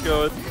 where are you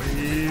going?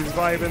 He's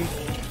vibing.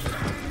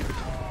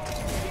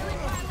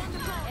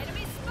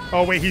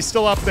 Oh wait, he's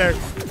still up there.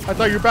 I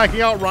thought you were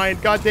backing out, Ryan.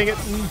 God dang it.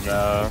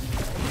 No.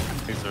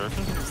 These are...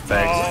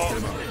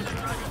 Thanks.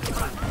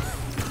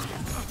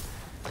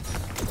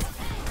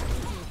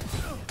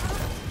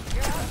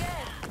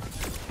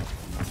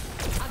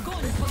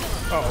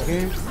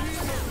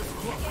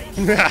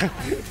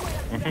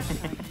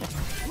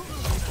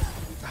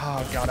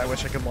 Oh god, I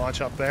wish I could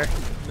launch up there.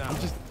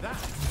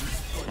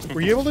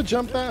 Were you able to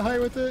jump that high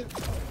with it?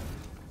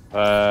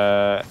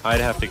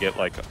 I'd have to get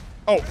like...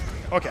 Oh,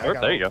 okay. I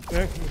got there it. you go.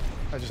 Yeah,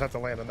 I just have to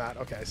land on that.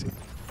 Okay, I see.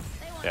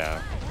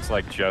 Yeah, it's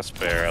like just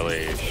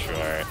barely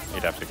short.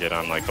 You'd have to get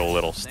on like a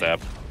little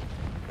step.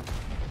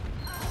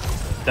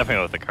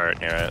 Definitely with the cart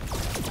near it.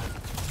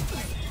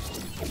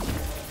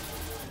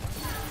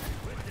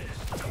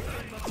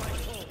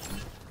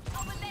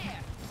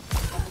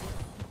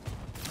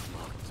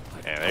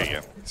 Yeah, there you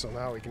go. So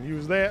now we can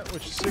use that,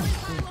 which is sick.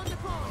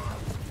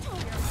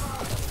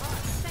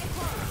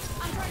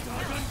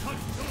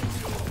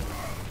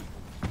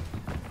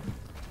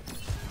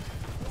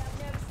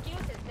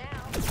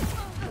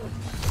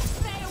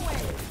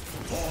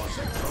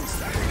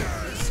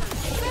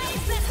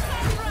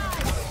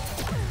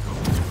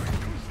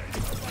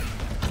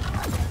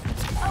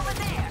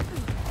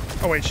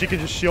 Oh wait, she can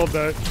just shield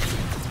the...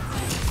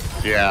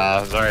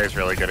 Yeah, Zarya's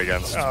really good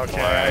against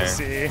Okay, I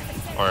see.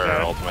 Or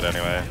her ultimate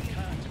anyway.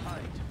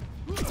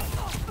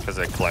 Because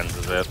it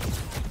cleanses it.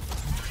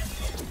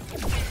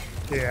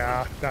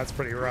 Yeah, that's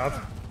pretty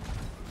rough.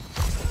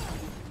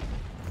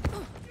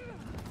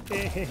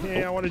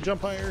 I want to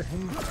jump higher.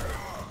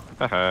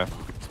 Haha.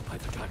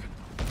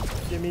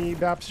 Give me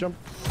Baps jump.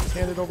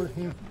 Hand it over.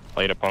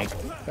 Played a punk.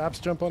 Baps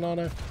jumping on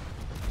it.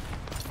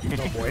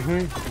 Oh boy.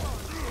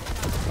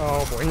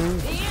 Oh boy.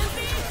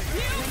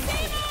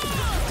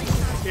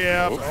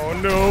 Yeah. Oh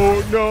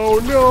no, no,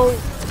 no.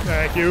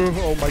 Thank you.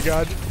 Oh my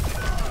god.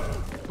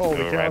 Holy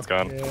cow. Ryan's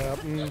gone. Yeah.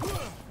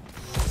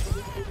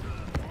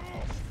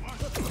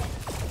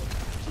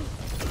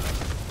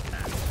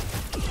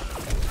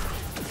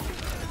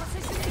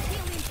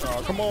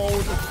 Oh, come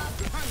on.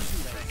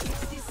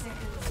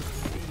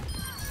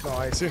 Oh,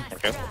 I see.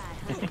 Okay.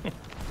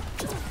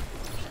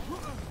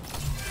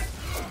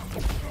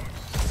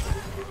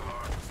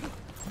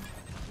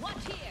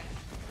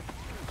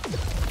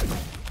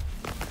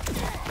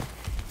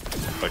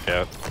 Look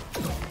out.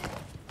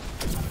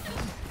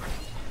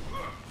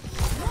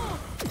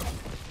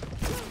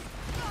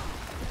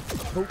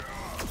 Oh.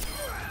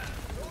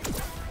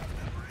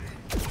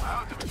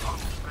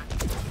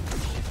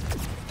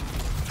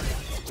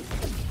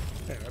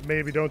 Yeah,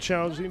 maybe don't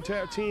challenge the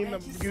entire team.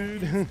 That'd be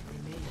good.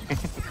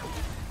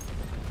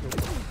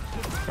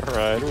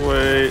 Alright,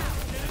 wait.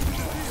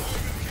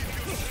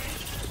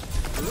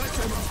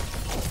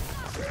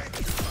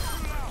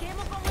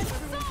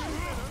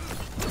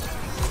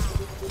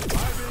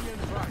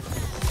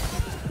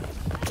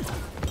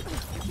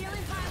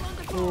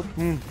 Oh,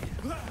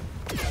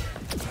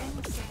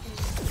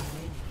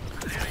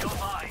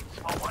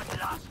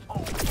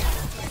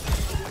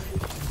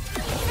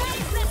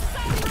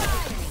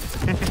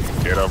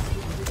 Get him.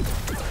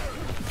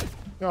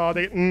 oh,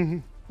 they.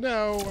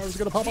 No, I was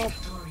gonna pop up.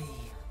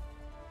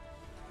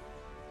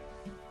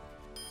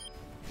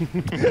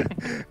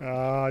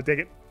 Dig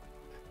it.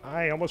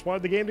 I almost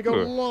wanted the game to go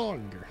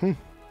longer.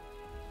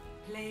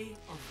 Play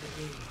of the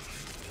game.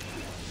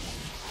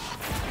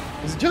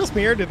 Is it just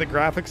me or do the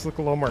graphics look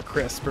a little more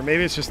crisp? Or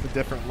maybe it's just the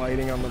different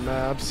lighting on the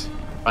maps.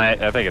 I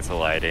think it's the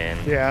lighting.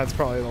 Yeah, it's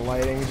probably the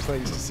lighting. Just not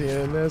used to seeing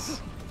it in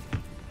this.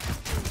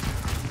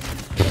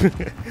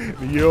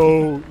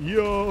 Yo.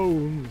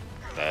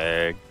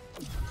 Dang.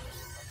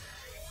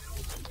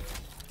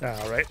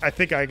 Alright, I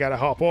think I gotta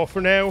hop off for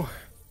now.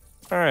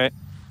 Alright.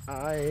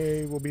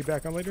 I will be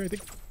back on later, I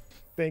think.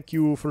 Thank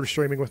you for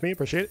streaming with me.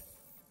 Appreciate it.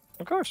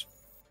 Of course.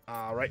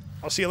 Alright,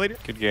 I'll see you later.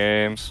 Good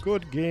games.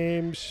 Good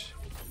games.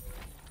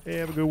 Hey,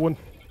 have a good one.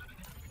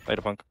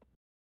 Later, punk.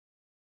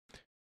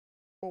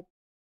 Oh.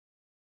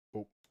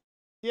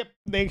 Yep,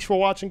 thanks for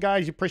watching,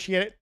 guys.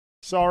 Appreciate it.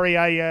 Sorry,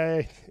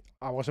 I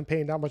wasn't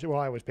paying that much. Well,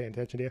 I was paying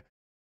attention to you.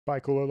 Bye,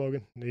 Cooler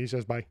Logan. He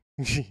says bye.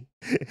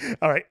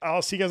 Alright,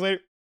 I'll see you guys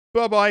later.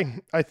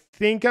 Bye-bye. I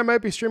think I might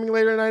be streaming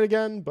later tonight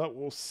again, but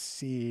we'll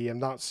see. I'm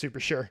not super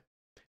sure.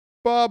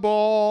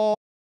 Bye-bye.